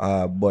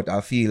 But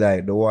I feel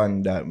like the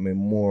one that me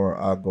more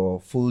I go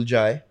full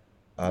joy,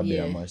 I'll be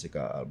a Yeah. Massacre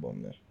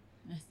album there.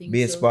 I think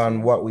Based so on too.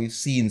 what we've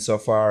seen so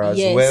far as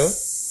Yes.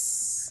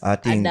 well,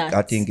 And that.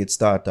 I think it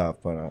started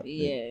off on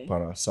Yeah.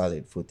 a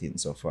solid footing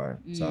so far.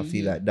 So I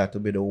feel like that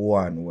will be the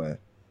one where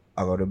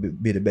are gonna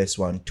be the best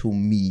one to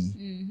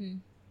me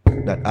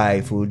that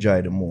I will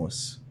enjoy the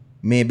most.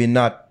 Maybe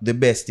not the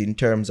best in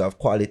terms of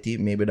quality.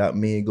 Maybe that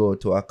may go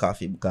to a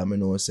coffee because I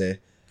know say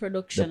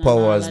Production. the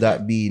powers and all of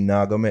that be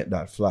now gonna make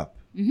that flop.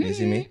 You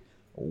see me?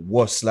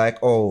 Was like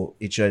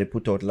it should have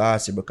put out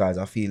last year because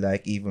I feel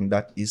like even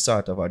that is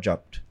sort of a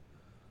dropped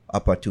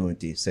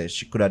opportunity. So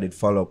she could have did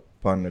follow up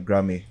on the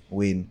Grammy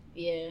win.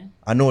 Yeah.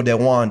 I know they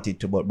wanted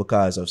to, but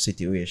because of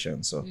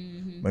situation. So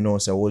I know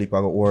say only if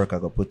I got work I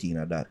got put in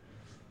at that.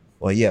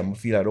 But yeah, I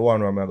feel like the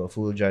one where I got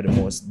full enjoy the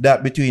most.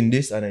 That between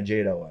this and the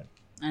Jada one.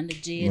 And the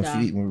I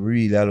Jada.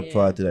 really look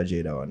forward to the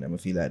Jada one. I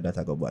feel like that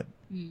I got bad.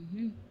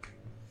 You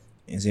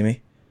see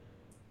me?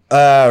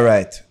 All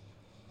right.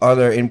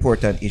 Other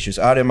important issues.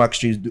 RMX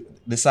streams,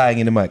 the sighing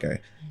in the mic,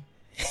 right?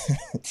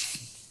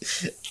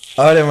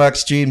 RMX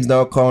streams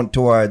now count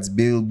towards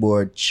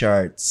Billboard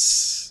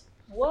charts.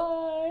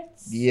 What?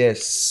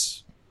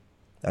 Yes.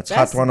 That's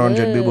That's Hot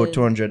 100, good. Billboard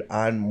 200,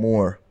 and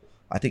more.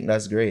 I think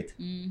that's great.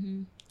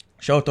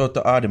 Shout out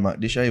to Ademac.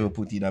 They should even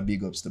put in a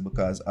big ups to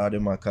because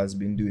Ademac has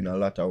been doing a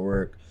lot of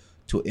work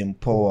to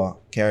empower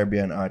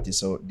Caribbean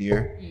artists out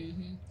there.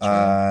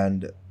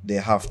 And they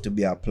have to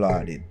be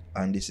applauded.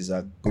 And this is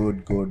a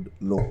good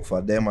look for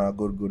them and a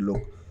good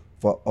look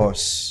for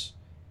us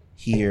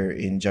here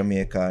in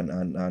Jamaica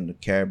and the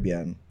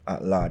Caribbean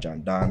at large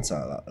and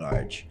dancehall at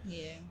large.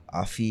 Yeah.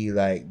 I feel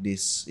like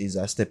this is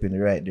a step in the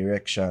right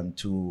direction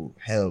to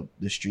help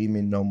the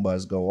streaming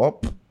numbers go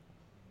up.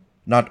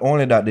 Not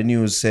only that, the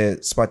news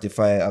said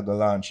Spotify are going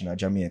to launch in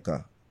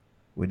Jamaica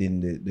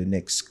within the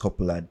next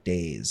couple of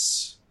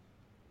days.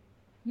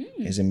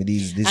 This And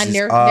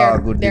is all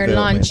good they're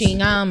developments.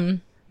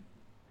 launching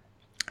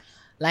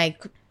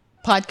like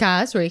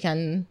podcasts where you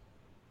can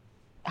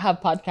have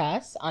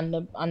podcasts on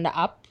the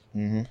app,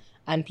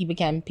 and people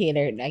can pay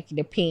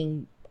they're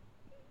paying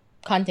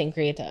content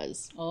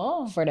creators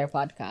for their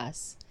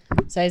podcasts.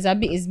 So it's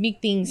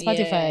big thing.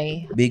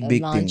 Spotify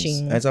Big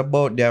launching. things. It's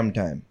about damn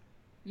time.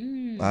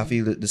 I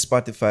feel that the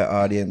Spotify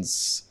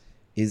audience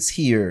is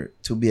here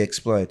to be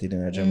exploited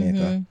in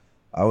Jamaica.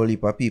 A whole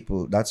heap of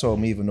people. That's how I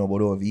even know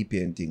about the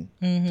VPN thing,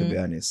 to be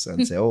honest,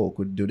 and say,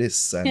 could do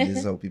this, and this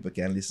is how people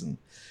can listen.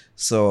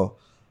 So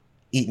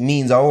it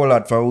means a whole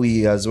lot for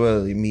we as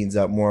well. It means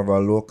that more of our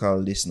local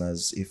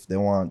listeners, if they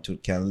want to,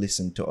 can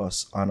listen to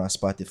us on a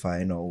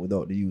Spotify now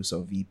without the use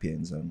of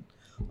VPNs and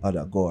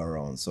other go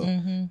around. So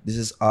this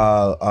is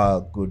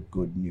all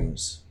good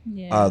news.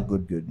 Yeah. All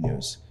good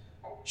news.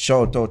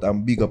 Shout out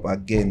and big up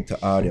again to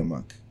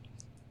Audiomack.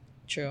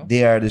 True.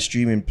 They are the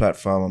streaming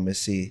platform, I'm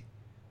say,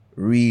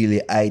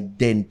 really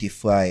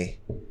identify,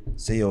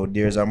 say,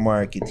 there's a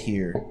market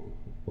here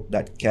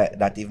that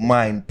if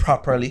mined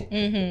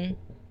properly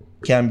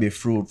can be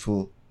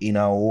fruitful in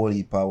a whole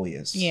heap of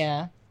ways.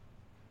 Yeah.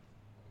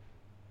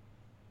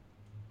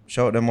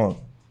 Shout them out.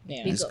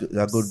 Yeah. It's a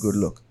good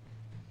look.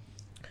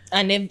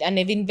 And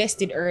they've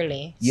invested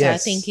early.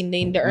 Yes. So I think in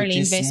the early Which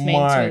is investment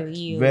smart. will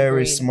yield Very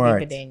great smart.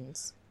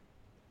 dividends.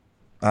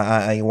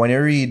 When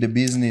you read the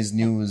business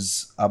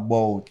news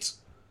about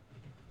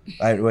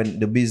when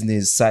the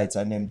business sites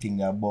and them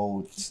thing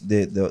about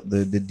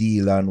the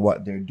deal and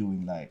what they're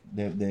doing, like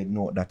they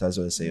know that as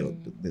well. Say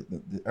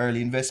the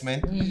early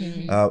investment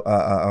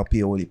I'll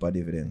pay a whole heap of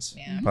dividends.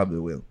 Yeah. Probably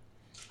will.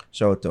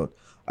 Shout out.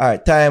 All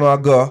right, time I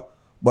go,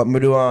 but me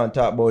do want to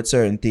talk about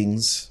certain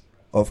things,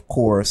 of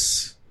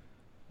course.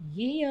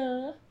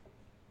 Yeah.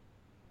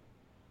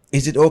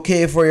 Is it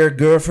okay for your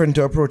girlfriend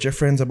to approach your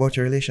friends about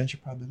your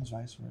relationship problems,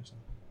 vice versa?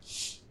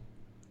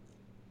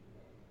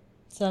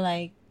 So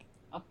like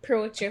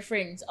Approach your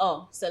friends.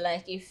 So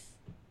like if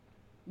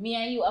me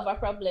and you have a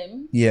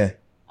problem, Yeah.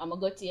 I'm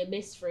gonna go to your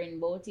best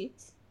friend about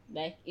it.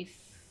 Like if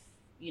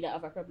you don't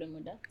have a problem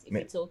with that, if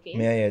it's okay.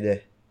 Me and you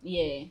there.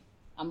 Yeah.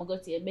 I'm gonna go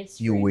to your best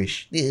You friend.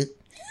 wish. Yeah.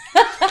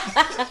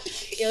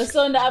 Your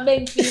son that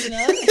Abeng feel, you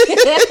know?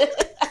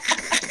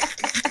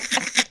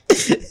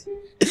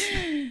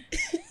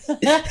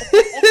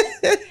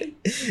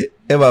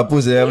 Ever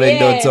pussy, I make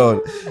that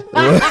sound.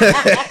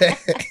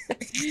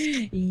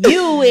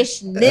 You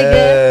wish,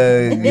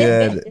 nigga.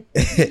 God.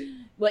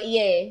 But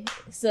yeah,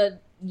 so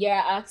you're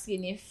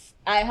asking if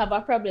I have a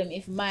problem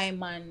if my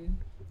man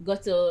go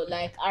to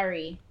like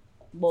Ari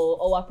about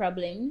our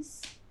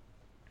problems.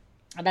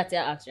 And that's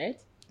your ask, right?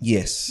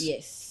 Yes.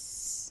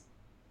 Yes.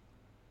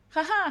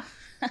 Haha.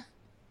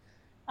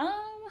 I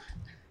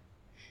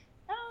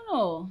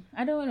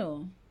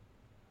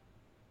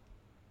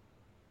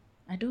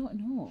don't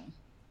know.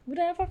 Would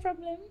I have a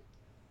problem?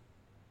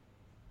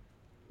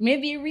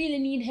 Maybe you really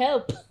need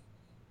help.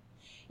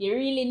 You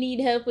really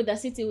need help with a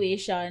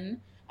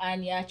situation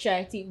and you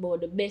try to think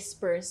about the best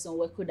person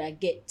what could I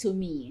get to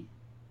me.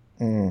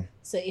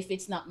 So if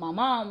it's not my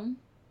mom,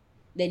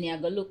 then you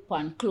go look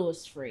upon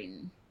close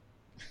friend.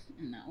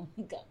 No,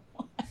 God.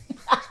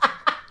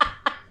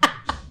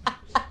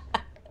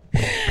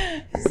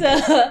 So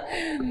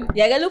you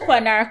gotta look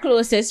on our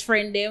closest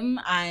friend them,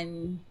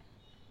 and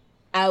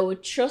I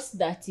would trust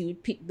that you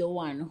would pick the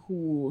one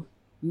who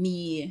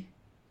me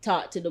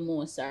talk to the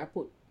most or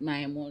put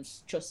my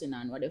most trust in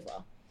and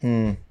whatever.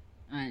 And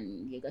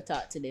and you go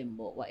talk to them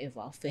about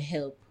whatever for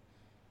help,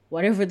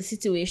 whatever the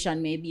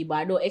situation may be. But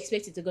I don't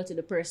expect you to go to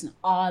the person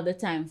all the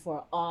time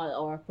for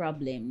all our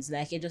problems.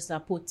 Like you just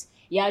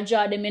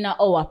draw them in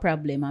our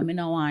problem, and I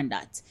don't want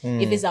that.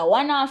 If it's a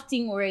one-off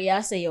thing where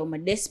you say, I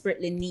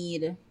desperately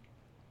need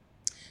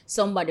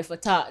somebody for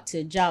talk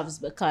to jobs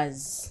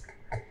because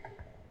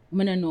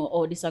I don't know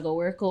how this is going to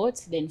work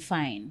out, then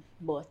fine.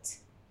 But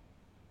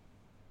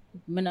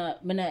I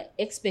don't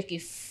expect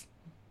if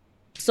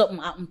something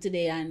happened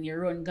today and you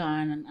run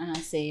gone and I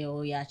say,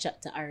 oh yeah,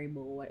 chat to Aribo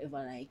or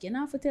whatever, like, you know,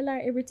 have to tell her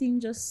everything,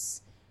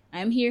 just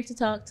I'm here to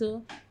talk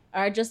to,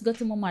 or just go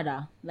to my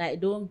mother. Like,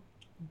 don't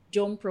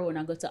jump around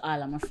and go to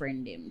all of my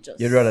friend them. Just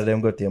You'd rather them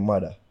go to your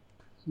mother?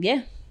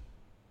 Yeah.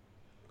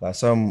 Cause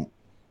some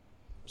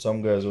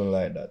girls won't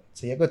like that.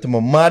 So you go to my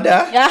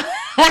mother? Yeah.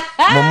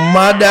 My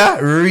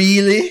mother?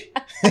 Really?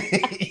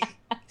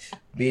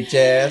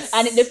 Bitches.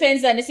 And it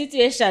depends on the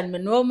situation. I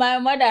know my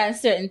mother and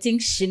certain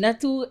things she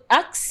not to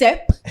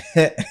accept.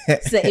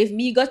 So if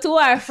me go to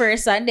her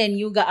first and then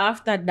you go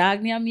after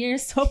dog near me or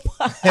something.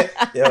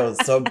 Yo,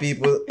 some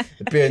people,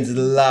 the parents is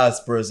the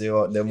last person you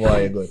want them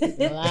why you go to.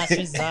 The last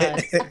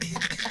resort.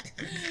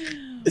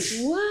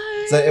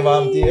 What? So if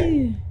I'm to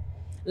you?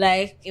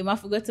 Like, if I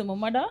forgot to my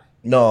mother?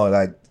 No,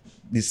 like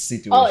this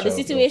situation. Oh, the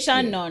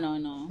situation? Yeah.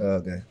 No.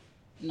 Okay.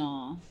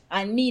 No.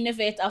 And me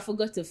never I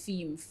forgot to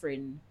film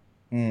friend.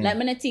 Like,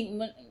 I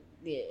think,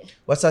 yeah.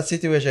 What's that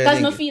situation?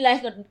 Because I feel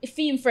like a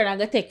film friend, I'm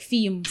going to take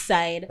film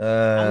side.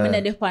 I'm going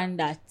to depend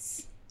that.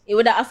 It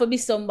would have to be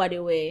somebody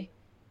where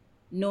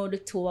know the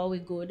two are we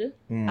good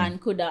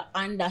and could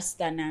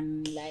understand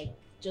and like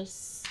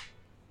just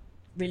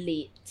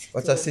relate.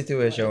 What's a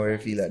situation where you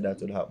feel like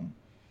that would happen?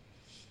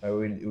 I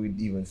would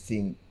even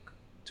think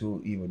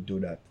to even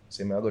do that.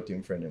 So I go to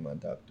him friend them and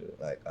talk to,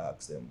 like,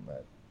 ask them,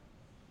 like,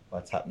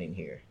 what's happening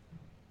here?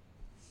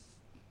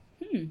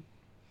 I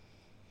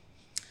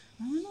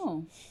don't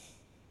know.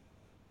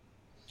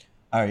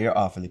 Ari, you're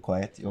awfully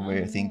quiet. You're over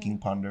here thinking,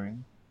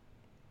 pondering.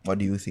 What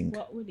do you think?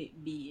 What would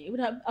it be? It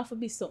would have to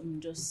be something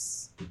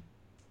just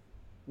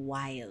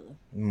wild.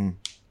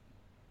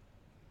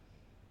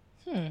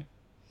 I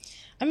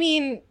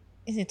mean,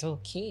 is it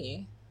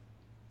okay?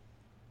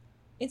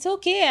 It's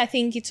okay. I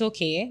think it's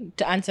okay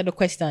to answer the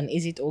question.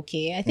 Is it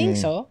okay? I think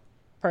so.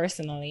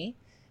 Personally,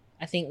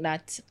 I think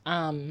that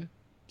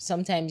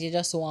sometimes you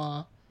just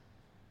want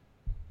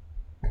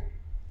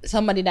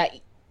somebody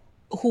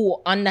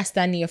who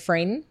understand your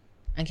friend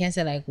and can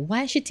say like,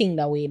 why she think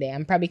that way there,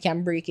 and probably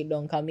can break it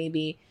down because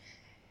maybe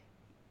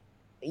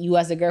you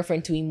as a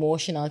girlfriend too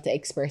emotional to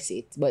express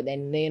it, but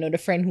then you know the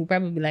friend who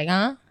probably be like,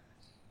 huh?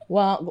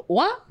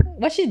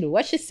 What she do?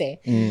 What she say?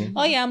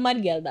 Oh yeah, I'm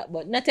mad girl that,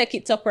 but not take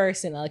it so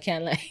personal.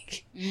 Can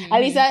like at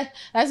least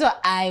that's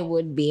what I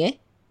would be.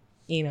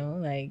 You know,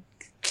 like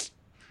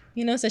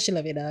so she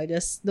love you dog.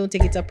 Just don't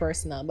take it so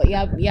personal. But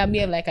yeah,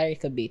 behave like a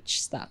little bitch.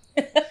 Stop.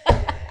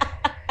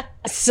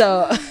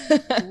 So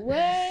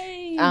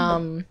Wait.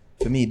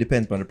 For me, it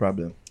depends on the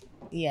problem.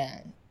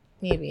 Yeah,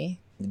 maybe.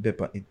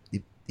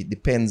 It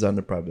depends on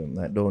the problem.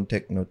 Like, don't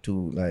take my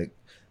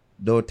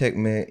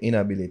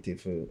inability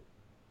for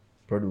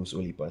produce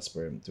only per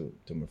sperm to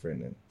my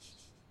friend then.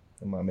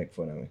 They might make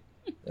fun of me.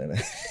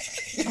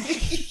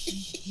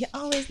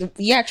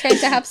 You're trying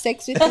to have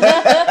sex with me.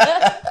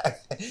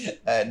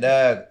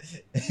 Dog.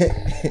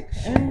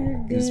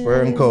 The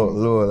sperm count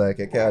low, like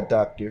I can't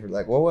talk to you.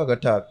 Like, what we gonna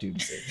talk to you?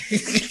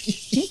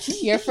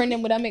 Your friend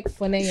them would make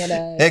fun of you.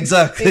 Dog.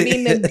 Exactly.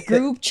 Maybe in the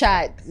group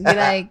chat, be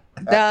like,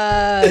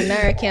 "Dog,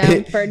 Nara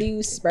can't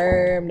produce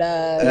sperm."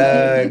 Dog.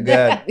 Oh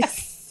God.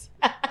 This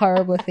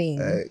horrible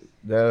thing.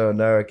 No,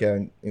 Nara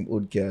can't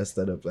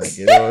stand up like,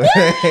 you know.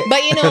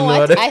 But you know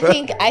what? I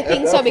think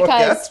so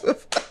because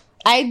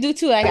I do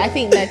too. Like I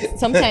think that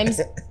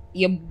sometimes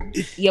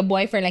your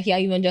boyfriend, like, you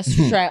even just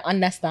try to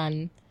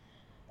understand,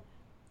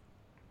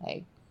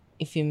 like,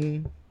 if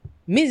you're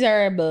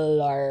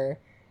miserable or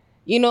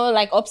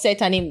like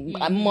upset and him,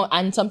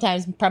 and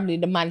sometimes probably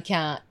the man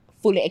can't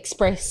fully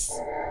express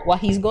what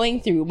he's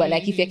going through. But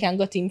like if you can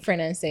go to him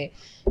friend and say,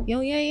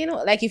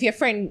 like if your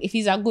friend, if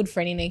he's a good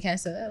friend, you can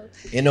say,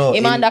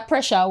 him under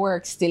pressure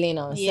work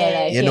still,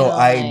 Yeah. So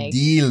like,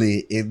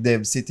 ideally in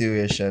them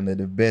situation,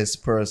 the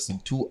best person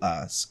to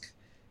ask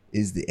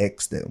is the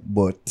ex them,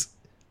 but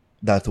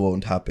that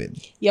won't happen.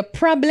 Your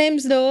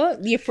problems though,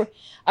 are you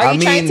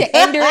trying to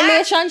end the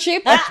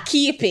relationship or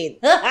keep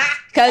it?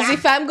 Because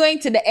if I'm going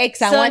to the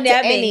ex, I want to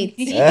end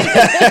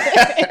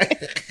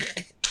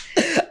it.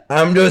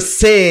 I'm just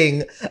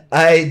saying,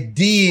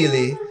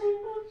 ideally,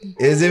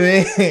 is it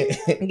me?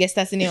 I guess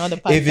that's the name of the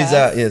podcast. If it's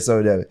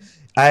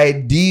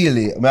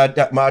ideally, I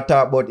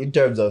talk about in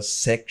terms of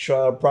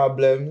sexual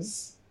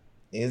problems,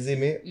 is it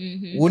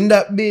me? Wouldn't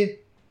that be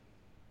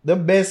the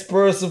best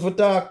person to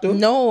talk to?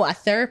 No, a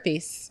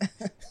therapist.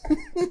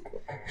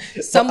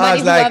 Somebody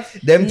who like, have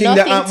them thing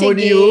that happen with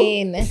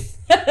you.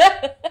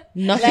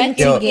 Nothing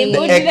to gain.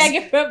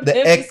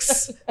 The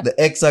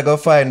ex are gonna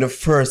find the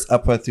first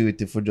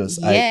opportunity for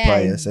just hype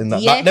bias, and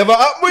that never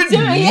happened with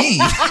me.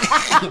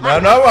 No,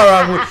 wrong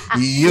with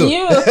you.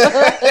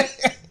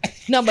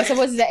 No, but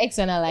suppose the ex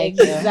and I like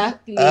you.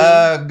 Exactly.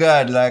 Oh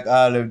God, like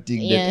all them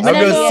things. Yes. I'm But I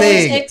know just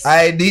saying, ex-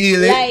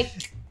 ideally. like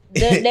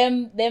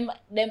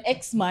them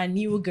ex-man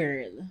new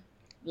girl.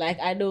 Like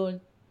I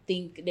don't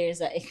think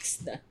there's an ex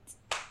that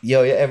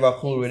Yo, you ever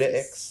cool with the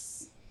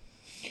ex?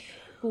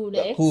 who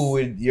the ex. Cool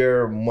with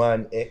your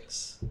man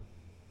ex?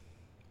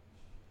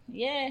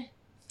 Yeah.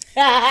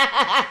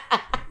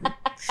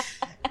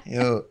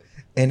 Yo,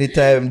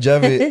 anytime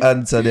Javi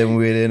answer them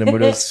with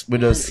it, we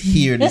just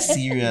hear the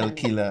serial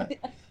killer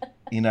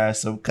in our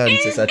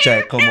subconscious. I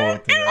try to come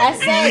out. I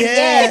said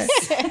yes.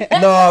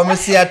 No, I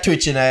see a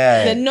twitch in her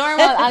eye. The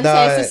normal answer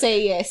No, is to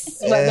say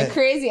yes, but the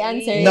crazy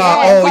answer is No,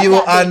 yeah, fuck you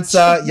that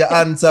bitch.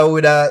 answer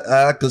with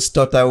a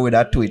stutter with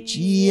a twitch.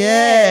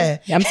 Yeah.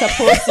 I'm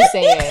supposed to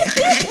say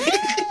it.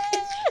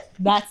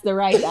 That's the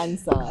right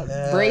answer.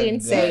 Brain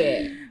God.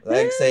 say it.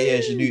 Like say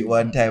yeah, she do it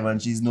one time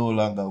and she's no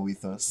longer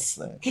with us.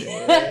 Like,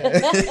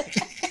 yeah.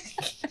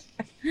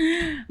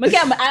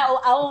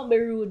 I won't be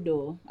rude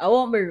though. I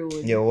won't be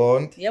rude. You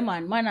won't? Yeah,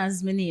 man.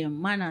 Manners, my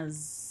name.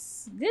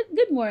 Manners.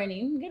 Good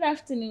morning. Good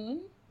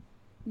afternoon.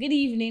 Good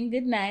evening.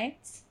 Good night.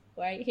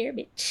 Why are you here,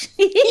 bitch?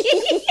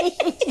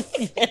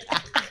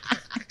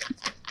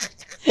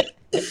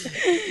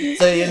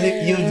 So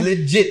you've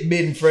legit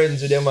been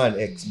friends with your man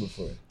ex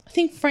before? I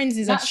think friends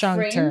is a Not strong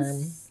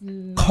friends.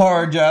 term.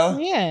 Cordial?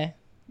 Yeah.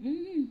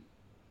 Mm.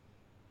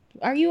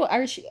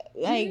 Are she,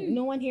 like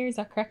no one here is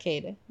a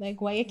crackhead. Like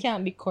why you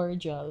can't be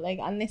cordial? Like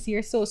unless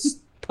you're so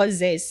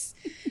possessed.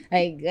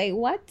 Like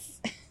what?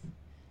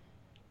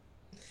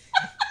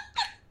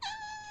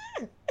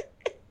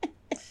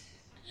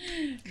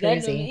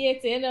 Crazy.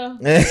 You know.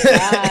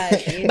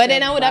 But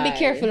then I would have be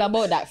careful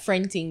about that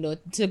friend thing though.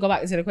 To go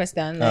back to the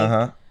question,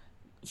 like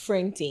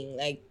friend thing,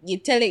 like you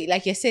tell it,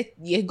 like you said,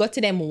 you go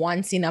to them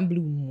once in a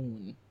blue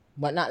moon,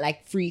 but not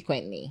like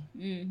frequently,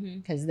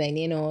 because then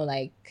you know,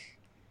 like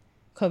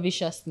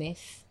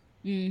covetousness,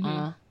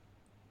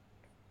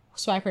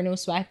 swiper no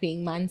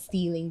swiping, man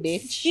stealing,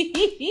 bitch.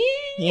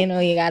 You know,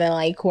 you gotta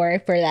like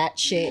work for that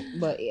shit.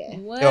 But yeah,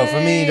 Yo, for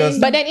me, just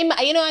but then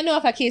you know, I know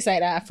of a case like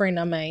that. A friend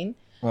of mine.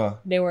 oh.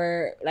 They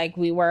were like,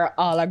 we were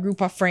all a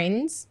group of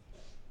friends,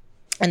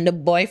 and the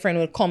boyfriend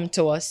would come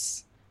to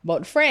us.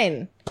 But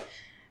friend,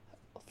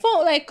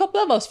 like a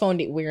couple of us found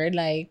it weird.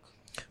 Like,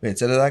 Wait,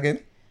 say that again?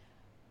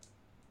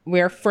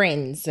 we're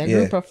friends, a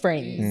group of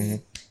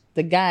friends.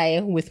 The guy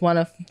with one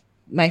of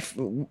my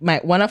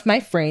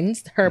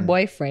friends, her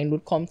boyfriend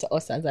would come to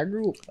us as a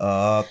group.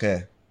 Oh,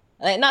 okay.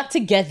 Like not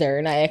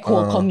together, like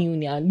whole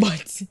communion,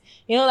 but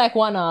you know, like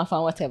one off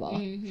and whatever.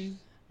 And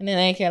then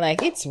like you're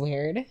like, it's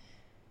weird.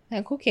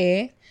 Like,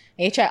 okay.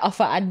 And you try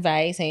offer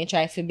advice and you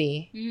try to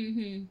be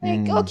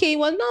like, okay,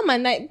 well, no,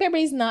 man, like,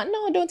 baby is not.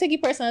 No, don't take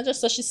it personal.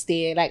 Just so she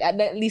stay. Like, at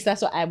least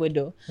that's what I would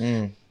do.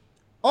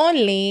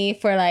 Only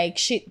for, like,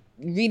 shit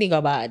really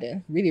go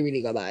bad. Really,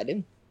 really go bad.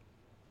 And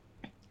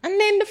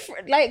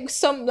then,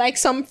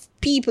 some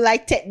people,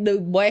 like, take the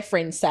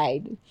boyfriend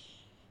side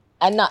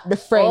and not the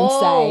friend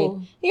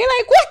side. You're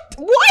like,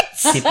 what?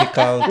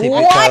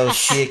 Typical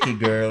shaky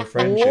girl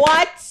friendship.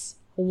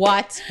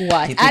 What?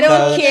 I Typical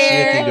don't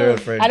shaky girl care.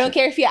 friendship. I don't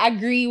care if you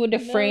agree with the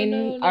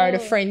friend or the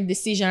friend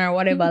decision or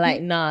whatever.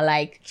 Like, nah,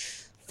 like,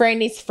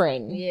 friend is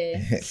friend. Yeah.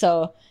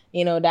 So,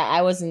 you know, that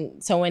I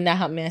wasn't. So when that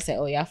happened, I said,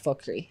 oh, yeah,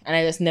 fuckery. And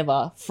I just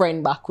never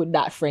friend back with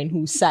that friend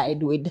who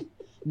side with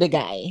the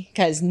guy.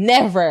 Because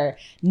never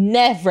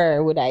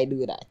would I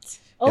do that.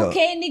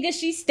 Okay, nigga,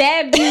 she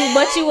stabbed you,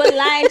 but you a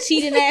lying,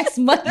 cheating ass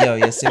mother. Yo,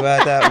 you see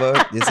what that, boy?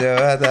 You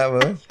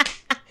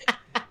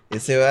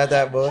see what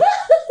that, boy?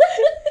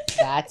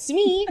 That's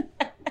me.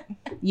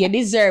 You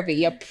deserve it.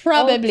 You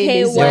probably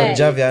Okay, deserve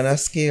Yo, it. Javi, on a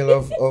scale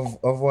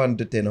of 1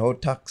 to 10, how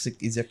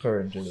toxic is your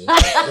current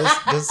relationship?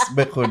 Just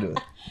be good.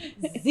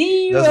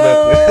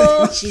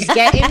 Zero. She's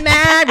getting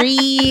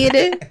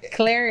married.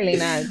 Clearly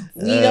not.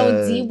 We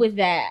don't deal with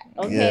that.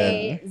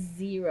 Okay?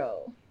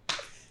 Zero.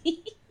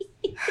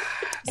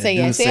 So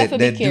yeah, so you have to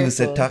be They do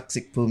say careful.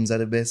 toxic poems are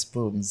the best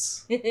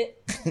poems.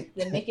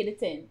 Then make it a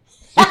 10.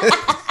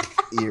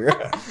 You're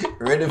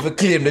ready for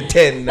claim the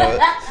 10 now.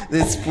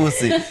 This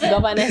pussy.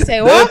 Governor say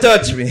Don't what?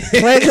 touch me.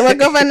 What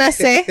governor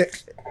say?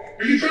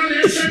 Are you trying to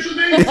have sex with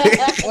me?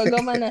 What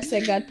governor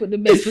say? God put the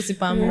best pussy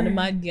palm on the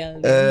mad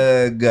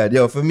girl. God,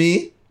 yo, for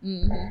me,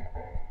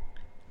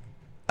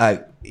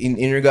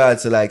 in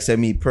regards to like, say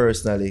me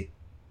personally,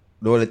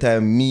 the only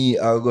time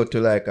I'll go to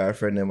like our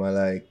friend them are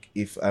like,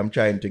 if I'm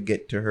trying to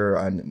get to her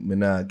and me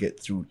not get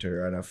through to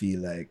her and I feel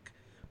like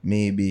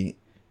maybe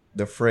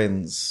the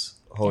friends,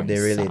 how Can they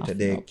relate, soften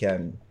they up.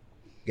 can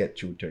get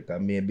through to her.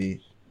 Cause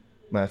maybe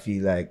I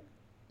feel like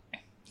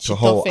She to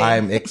how tough it.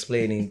 I'm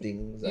explaining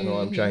things and how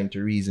I'm trying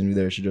to reason with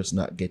her, she just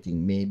not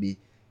getting. Maybe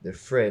the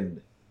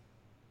friend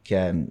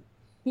can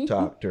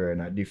talk to her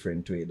in a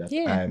different way that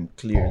Yeah. I'm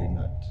clearly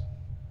not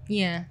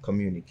Yeah.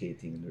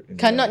 communicating. In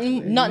the Cause right way.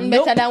 nothing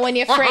better than when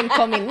your friend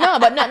come in. No,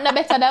 but nothing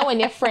better than when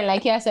your friend,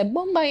 like you said,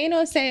 Bumba, you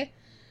know, say,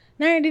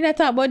 Nara, did I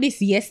talk about this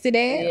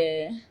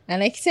yesterday? Yeah.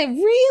 And like he said,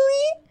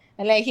 really?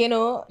 And like,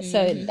 so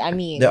I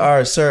mean, There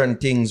are certain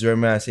things where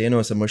I say,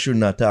 so I should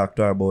not talk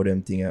to her about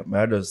them things.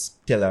 I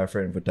just tell her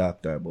friend to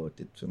talk to her about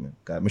it. So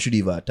I should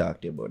even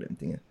talk to you about them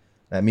things.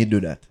 Like me do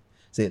that.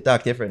 Say,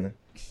 talk to your friend.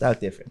 Talk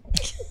to your friend.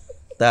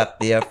 Talk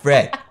to your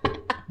friend.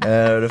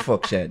 The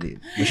fuck shit I did.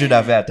 We should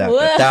have had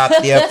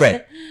talk to your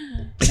friend.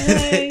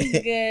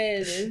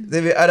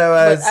 Good.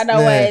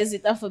 Otherwise,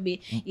 it have to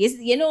be. Yes,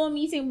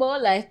 me think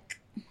about like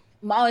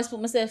I always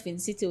put myself in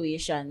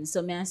situations.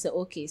 So I say,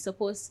 okay,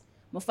 suppose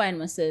I find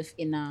myself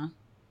in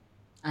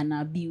an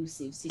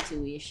abusive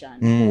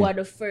situation. Who are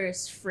the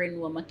first friend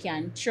who I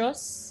can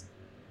trust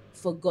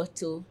for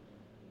tell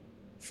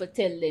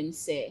them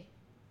say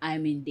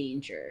I'm in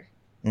danger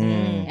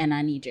and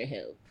I need your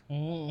help.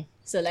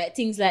 So like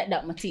things like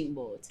that I think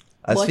about.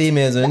 As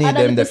females, we need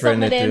them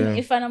different too.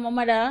 If I'm my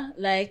mother,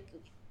 like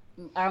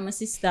or my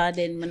sister,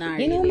 then I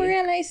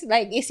realize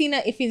like you see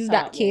that if it's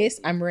that case,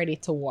 I'm ready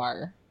to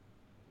war.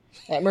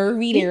 Like I'm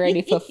really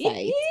ready for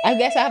fight. I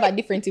guess I have a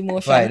different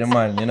emotion. Fight the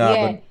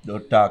man,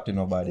 don't talk to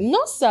nobody.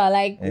 No sir,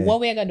 like what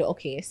we gonna do?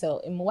 Okay, so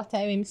in what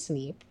time him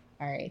sleep?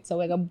 Alright, so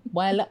we're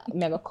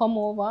gonna come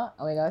over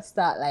and we're gonna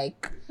start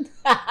like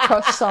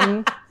crush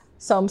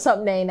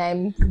something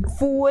in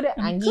food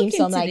and give him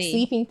some like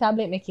sleeping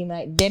tablet, make him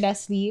like dead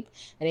asleep,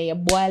 and then you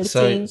boil the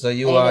thing. So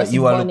you are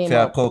look for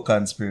a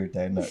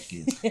co-conspirator in that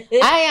case.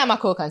 I am a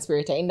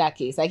co-conspirator in that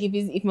case. Like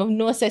if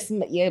no says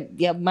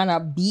your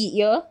man beat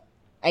you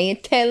and you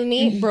tell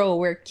me, bro,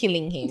 we're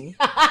killing him.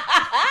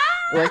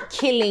 We're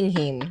killing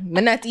him.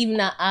 We're not even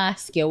gonna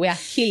ask you. We are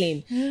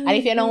killing. And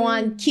if you don't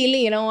want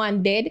killing, you don't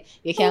want dead,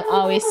 you can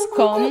always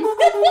come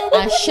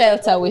and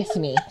shelter with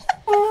me.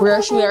 We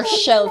are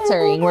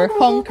sheltering. We're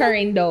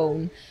hunkering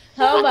down.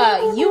 How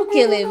about you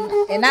kill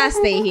him and I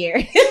stay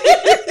here?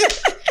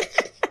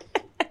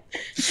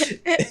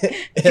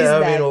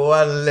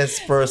 One less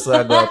person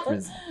I got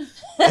prison.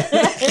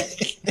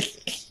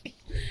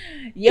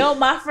 Yo,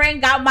 my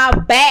friend got my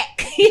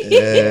back.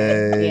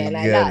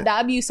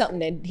 That'd be something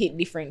that hit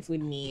different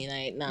with me.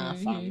 Like, nah,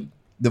 fam.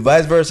 The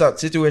vice versa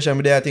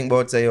situation I think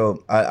about say,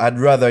 I'd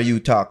rather you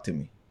talk to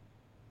me.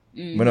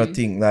 I don't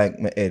think like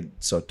my head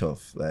so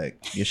tough.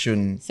 Like you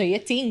shouldn't. So you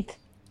think?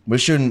 We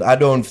shouldn't. I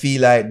don't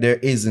feel like there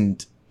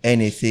isn't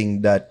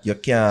anything that you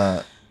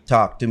can't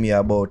talk to me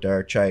about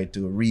or try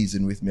to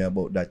reason with me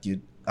about that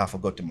I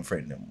forgot to my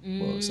friend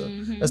them. So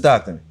let's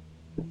talk to me.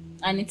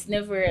 And it's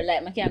never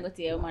like I can't go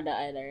to your mother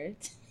either.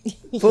 Right?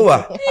 For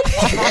what?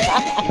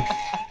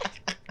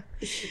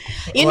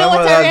 You know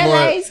what I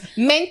realize?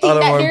 Men think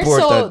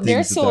that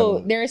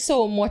they're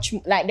so much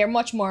like they're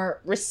much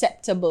more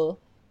receptive,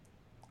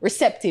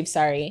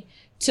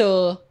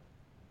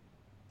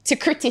 to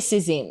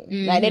criticism.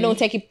 Like they don't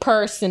take it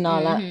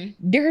personal.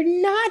 They're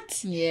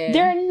not. Yeah.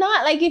 They're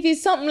not. Like if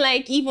it's something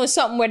like even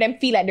something where them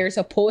feel like they're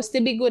supposed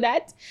to be good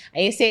at,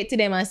 and you say it to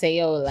them and say,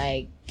 yo,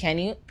 like, can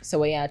you? So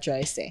what you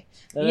try to say?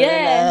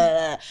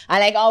 Yeah. I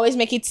like always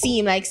make it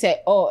seem like say,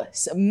 so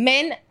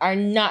men are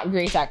not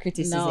great at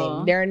criticism.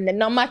 No. They're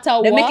no matter they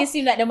what. They make it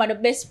seem like them are the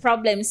best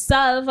problem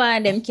solver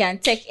and them can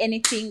take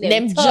anything.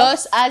 Them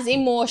just as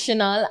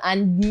emotional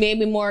and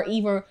maybe more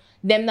even.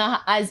 Them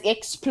not as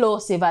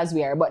explosive as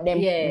we are, but them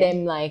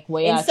like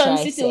where in some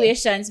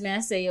situations, may I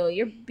say, yo,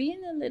 you're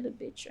being a little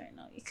bitch right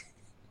now.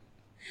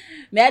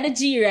 Me at the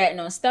G right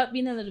now. Stop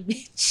being a little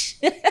bitch.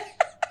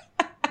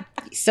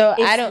 So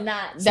it's I don't.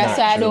 That's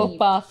why I don't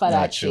fall for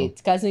that true. shit.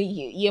 Because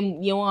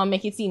you want to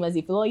make it seem as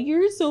if like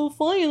you're so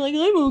fine. Like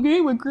I'm okay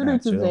with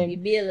criticism. You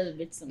be a little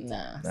bit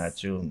sometimes. Not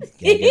true.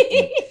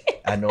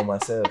 I know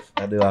myself.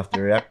 I do have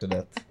to react to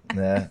that.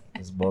 Nah,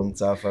 it's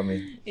bounce off of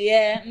me.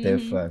 Yeah.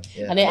 Fun.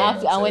 Yeah. And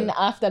then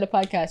after the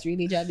podcast,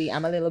 really, Javi,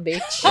 I'm a little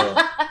bitch.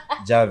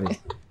 Javi.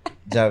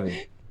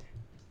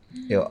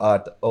 Yo,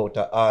 out of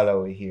all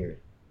over here,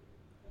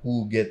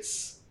 who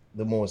gets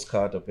the most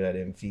caught up in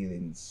them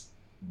feelings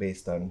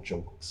based on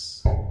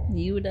jokes?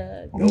 You,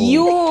 dog. No.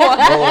 You. Yo,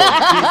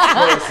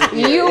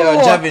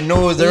 Javi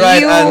knows the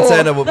right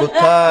answer, but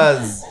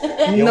because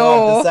you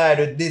want to side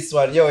with this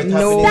one, yo, it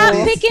happened Stop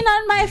in this picking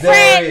on my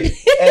very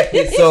friend.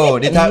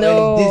 episode. It happened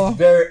in this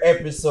very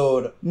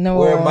episode No.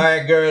 where my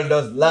girl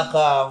does lock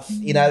off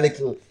in a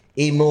little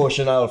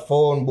emotional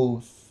phone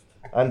booth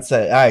and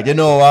say, alright, you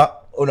know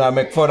what? Una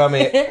make fun of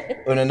me.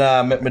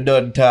 Una make me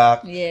done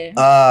talk.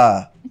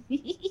 Yeah.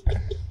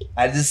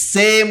 And the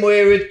same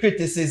way with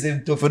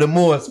criticism too, for the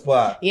most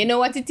part. You know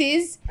what it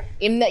is?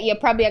 You're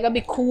probably gonna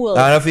be cool. And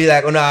I feel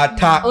like una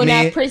attack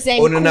Una me,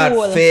 present una not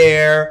cool.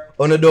 fair,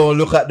 una don't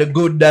look at the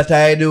good that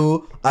I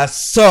do, I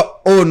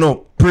so una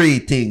pretty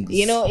things.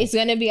 You know, it's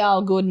gonna be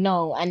all good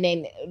now, and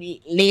then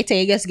later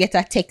you just get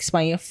a text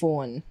on your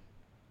phone.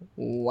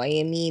 What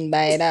you mean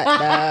by that,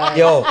 dog?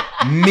 Yo,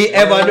 me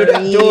ever do that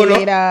to Really,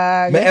 Uno?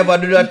 dog? Me ever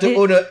do that to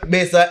Uno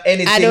based on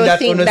anything don't that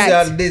think Uno say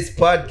that- on this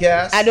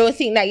podcast? I don't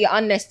think that you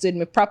understood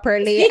me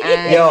properly.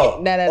 And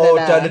Yo,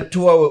 out of the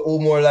two, who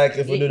more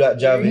likely to do that,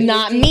 Javi?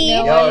 Not me.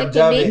 Yo,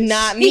 Javi.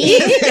 Not me.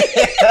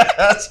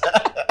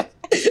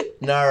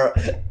 Nara,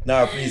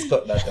 please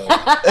cut that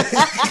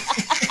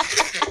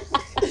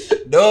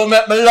out. Don't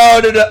make me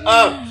loud in the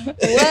up.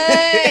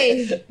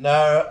 Way.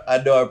 No, I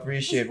don't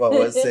appreciate what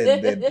was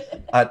said then.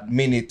 At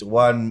minute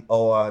 1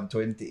 hour and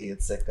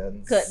 28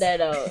 seconds. Cut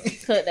that out.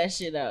 Cut that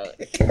shit out.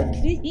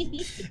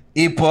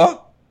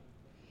 Ipo?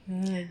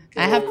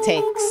 I have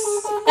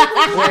texts.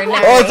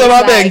 Also,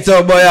 my bank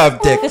so boy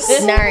have text.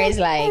 Nara is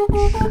like,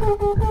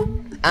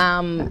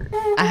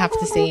 I have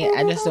to say,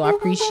 I just don't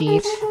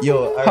appreciate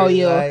how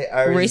you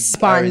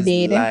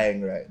responded.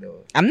 Lying right now.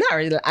 I'm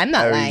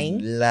not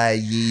lying.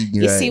 Lying.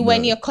 You see,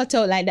 when you cut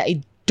out like that,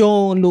 it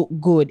don't look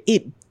good.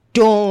 It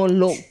don't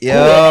look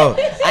Yo.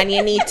 good. And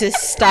you need to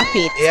stop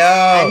it.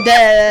 Yo. And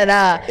da, da,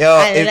 da, Yo,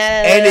 and if da,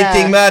 da, da,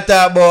 anything da. matter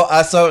about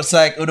assault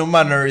like the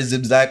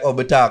mannerisms like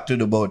we talk to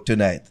the boat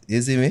tonight.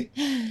 You see me?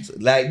 So,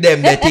 like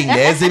them the thing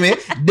there, you see me?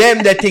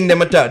 Them the thing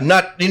them talk.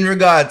 Not in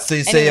regards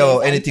to say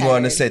Anyways, I'm anything you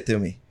want to tired. say to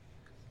me.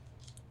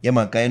 Yeah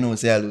man, can you know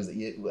say I lose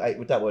it?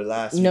 We talked about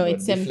last No, week.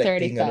 it's about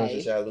deflecting, 7:35. I know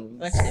say I lose.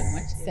 Watch them.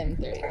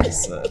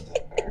 7:30.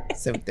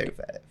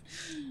 7:35.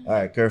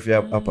 Alright, curfew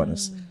up on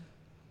us.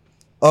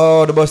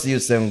 Oh, the bus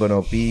youth them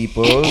gonna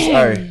peoples.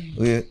 Alright,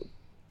 we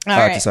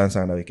artist and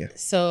song that we can.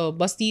 So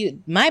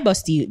my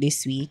busty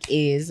this week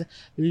is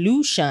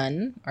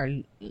Lucian.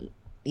 And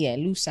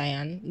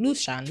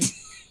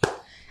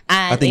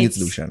I think it's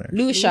Lucian, right?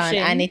 Lucian,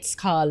 and it's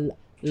called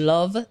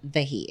Love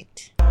the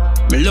Hate.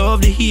 Me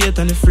love the hate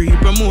and the free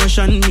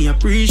promotion. Me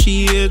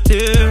appreciate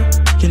it.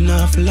 You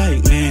not feel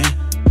like me.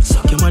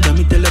 Suck your mother,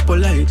 me tell her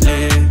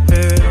politely.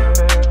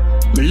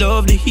 Me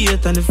love the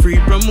hate and the free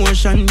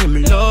promotion. Yeah,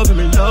 me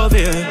love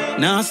it.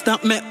 Now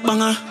stop me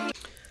banger.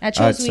 I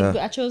chose Alright,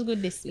 good. I chose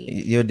good this week.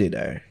 You did,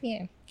 alright.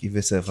 Yeah. Give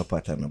yourself a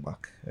pat on the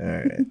back.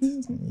 Alright.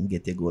 You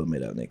get your gold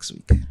medal next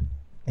week.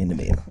 In the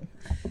mail.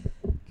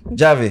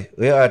 Javi,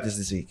 where your artist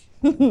this week?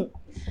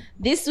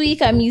 This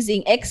week I'm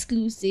using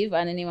Exclusive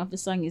and the name of the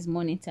song is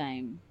Money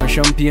Time.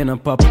 Champagne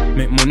and pop,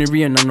 make money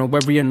rain and no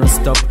worry and no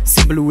stop.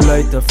 See blue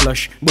light a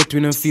flash, but we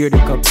no fear the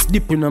cops.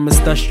 Dip in a my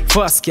stash,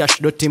 fast cash,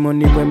 dirty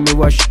money when me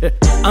wash.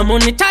 I'm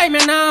on the time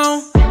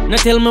now. No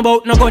tell me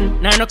about no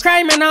gun, nah no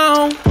crime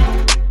now.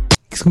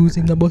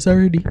 Excusing the boss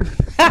already.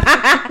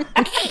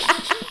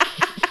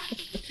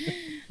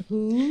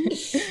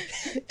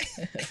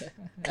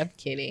 I'm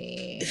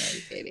kidding.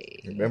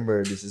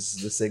 Remember, this is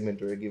the segment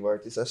where I give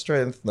artists a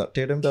strength, not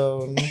tear them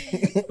down.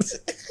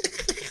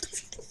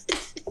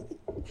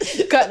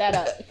 Cut that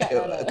out.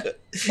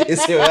 You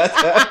see what?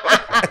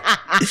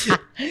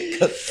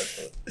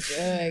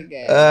 Oh my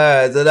God.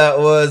 Alright, so that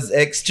was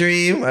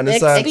Extreme and the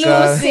song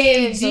called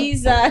Exclusive.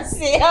 Jesus.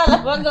 Say all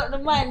of I got the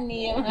man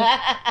name.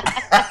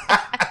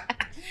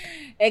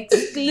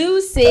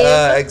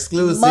 Exclusive.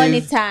 Exclusive.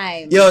 Money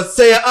Time. Yo,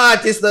 say your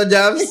artist no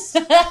jams.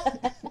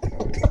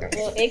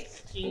 Oh,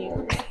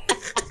 extreme.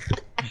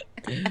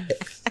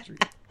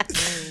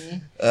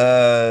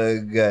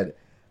 God.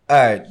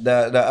 Alright,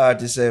 the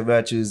artist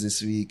I choose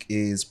this week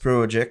is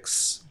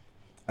Projects.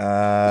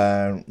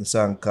 The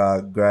song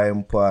called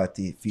Grime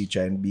Party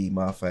featuring Beam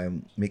off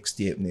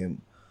mixtape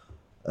name.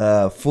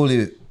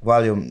 Fully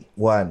volume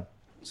 1.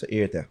 So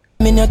here it is.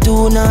 Me not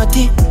too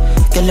naughty.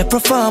 Girl a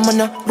perform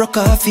and a rock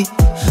coffee.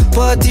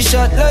 Party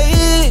shot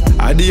like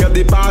I do have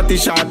the party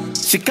shot.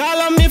 She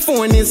call on me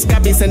phone is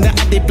scabby. Send her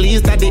at the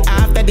place that the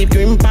after the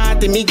dream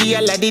party. Me give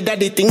a laddie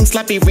daddy thing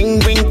slappy ring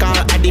call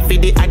addy for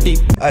the addy.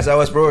 As I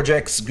was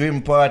Projects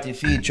Grim Party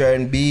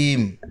featuring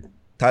Beam.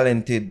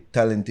 Talented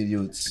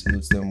youths.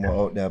 Youths them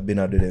out there been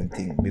out do them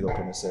thing. Big up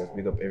on yourself.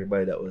 Big up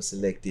everybody that was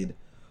selected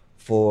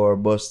for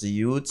Bust the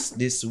Youths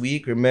this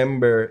week.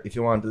 Remember, if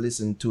you want to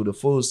listen to the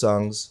full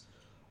songs,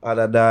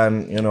 other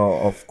than,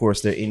 of course,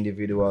 their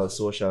individual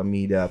social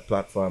media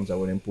platforms, I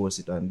wouldn't post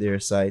it on their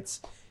sites.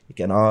 You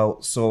can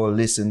also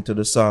listen to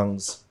the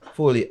songs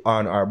fully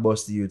on our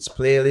Bust the Youths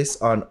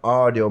playlist on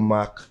Audio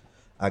Mac.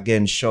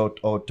 Again, shout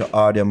out to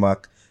Audio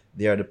Mac.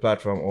 They are the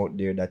platform out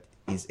there that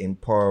is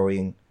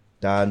empowering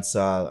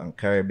dancehall and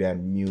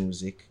Caribbean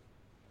music.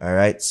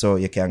 Alright, so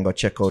you can go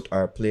check out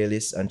our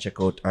playlist and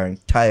check out our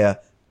entire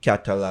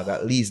catalog.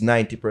 At least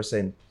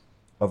 90%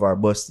 of our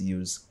Bust the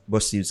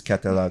Youths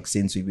catalog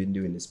since we've been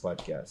doing this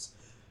podcast.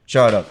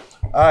 Shout out.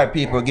 Alright,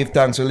 people, give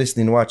thanks for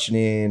listening, watching,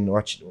 and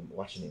all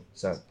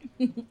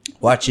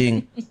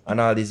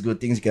these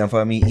good things. You can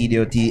follow me,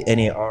 EDOT,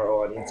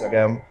 NARO on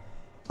Instagram,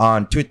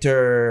 on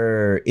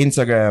Twitter,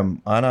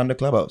 Instagram, and on the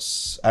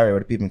Clubhouse. Alright,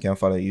 where the people can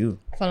follow you?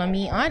 Follow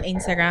me on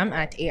Instagram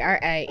at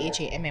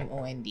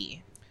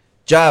ARIHAMMOND.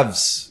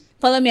 Javs.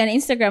 Follow me on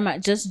Instagram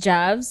at Just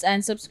Javs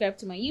and subscribe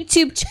to my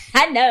YouTube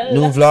channel.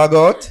 New vlog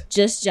out.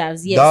 Just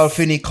Javs, yes.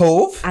 Dolphiny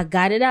Cove. I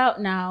got it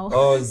out now.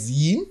 Oh,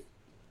 Zine.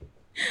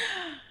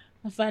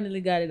 I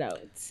finally got it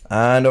out.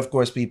 And of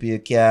course, people, you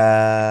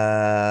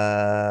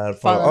can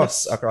follow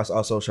us across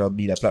all social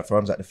media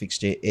platforms at the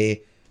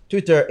FixJA.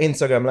 Twitter,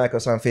 Instagram, like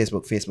us on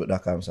Facebook,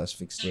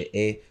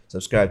 facebook.com/FixJA.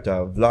 Subscribe to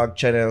our vlog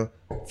channel,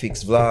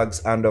 Fix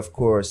Vlogs. And of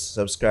course,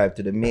 subscribe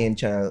to the main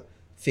channel,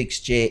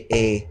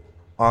 FixJA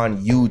on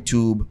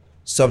YouTube.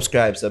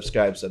 Subscribe.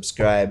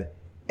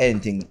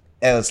 Anything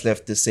else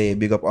left to say?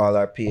 Big up all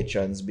our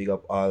patrons, big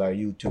up all our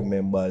YouTube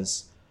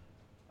members.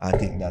 I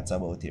think that's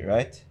about it,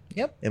 right?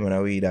 Yep. Them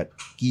and we that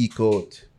geek out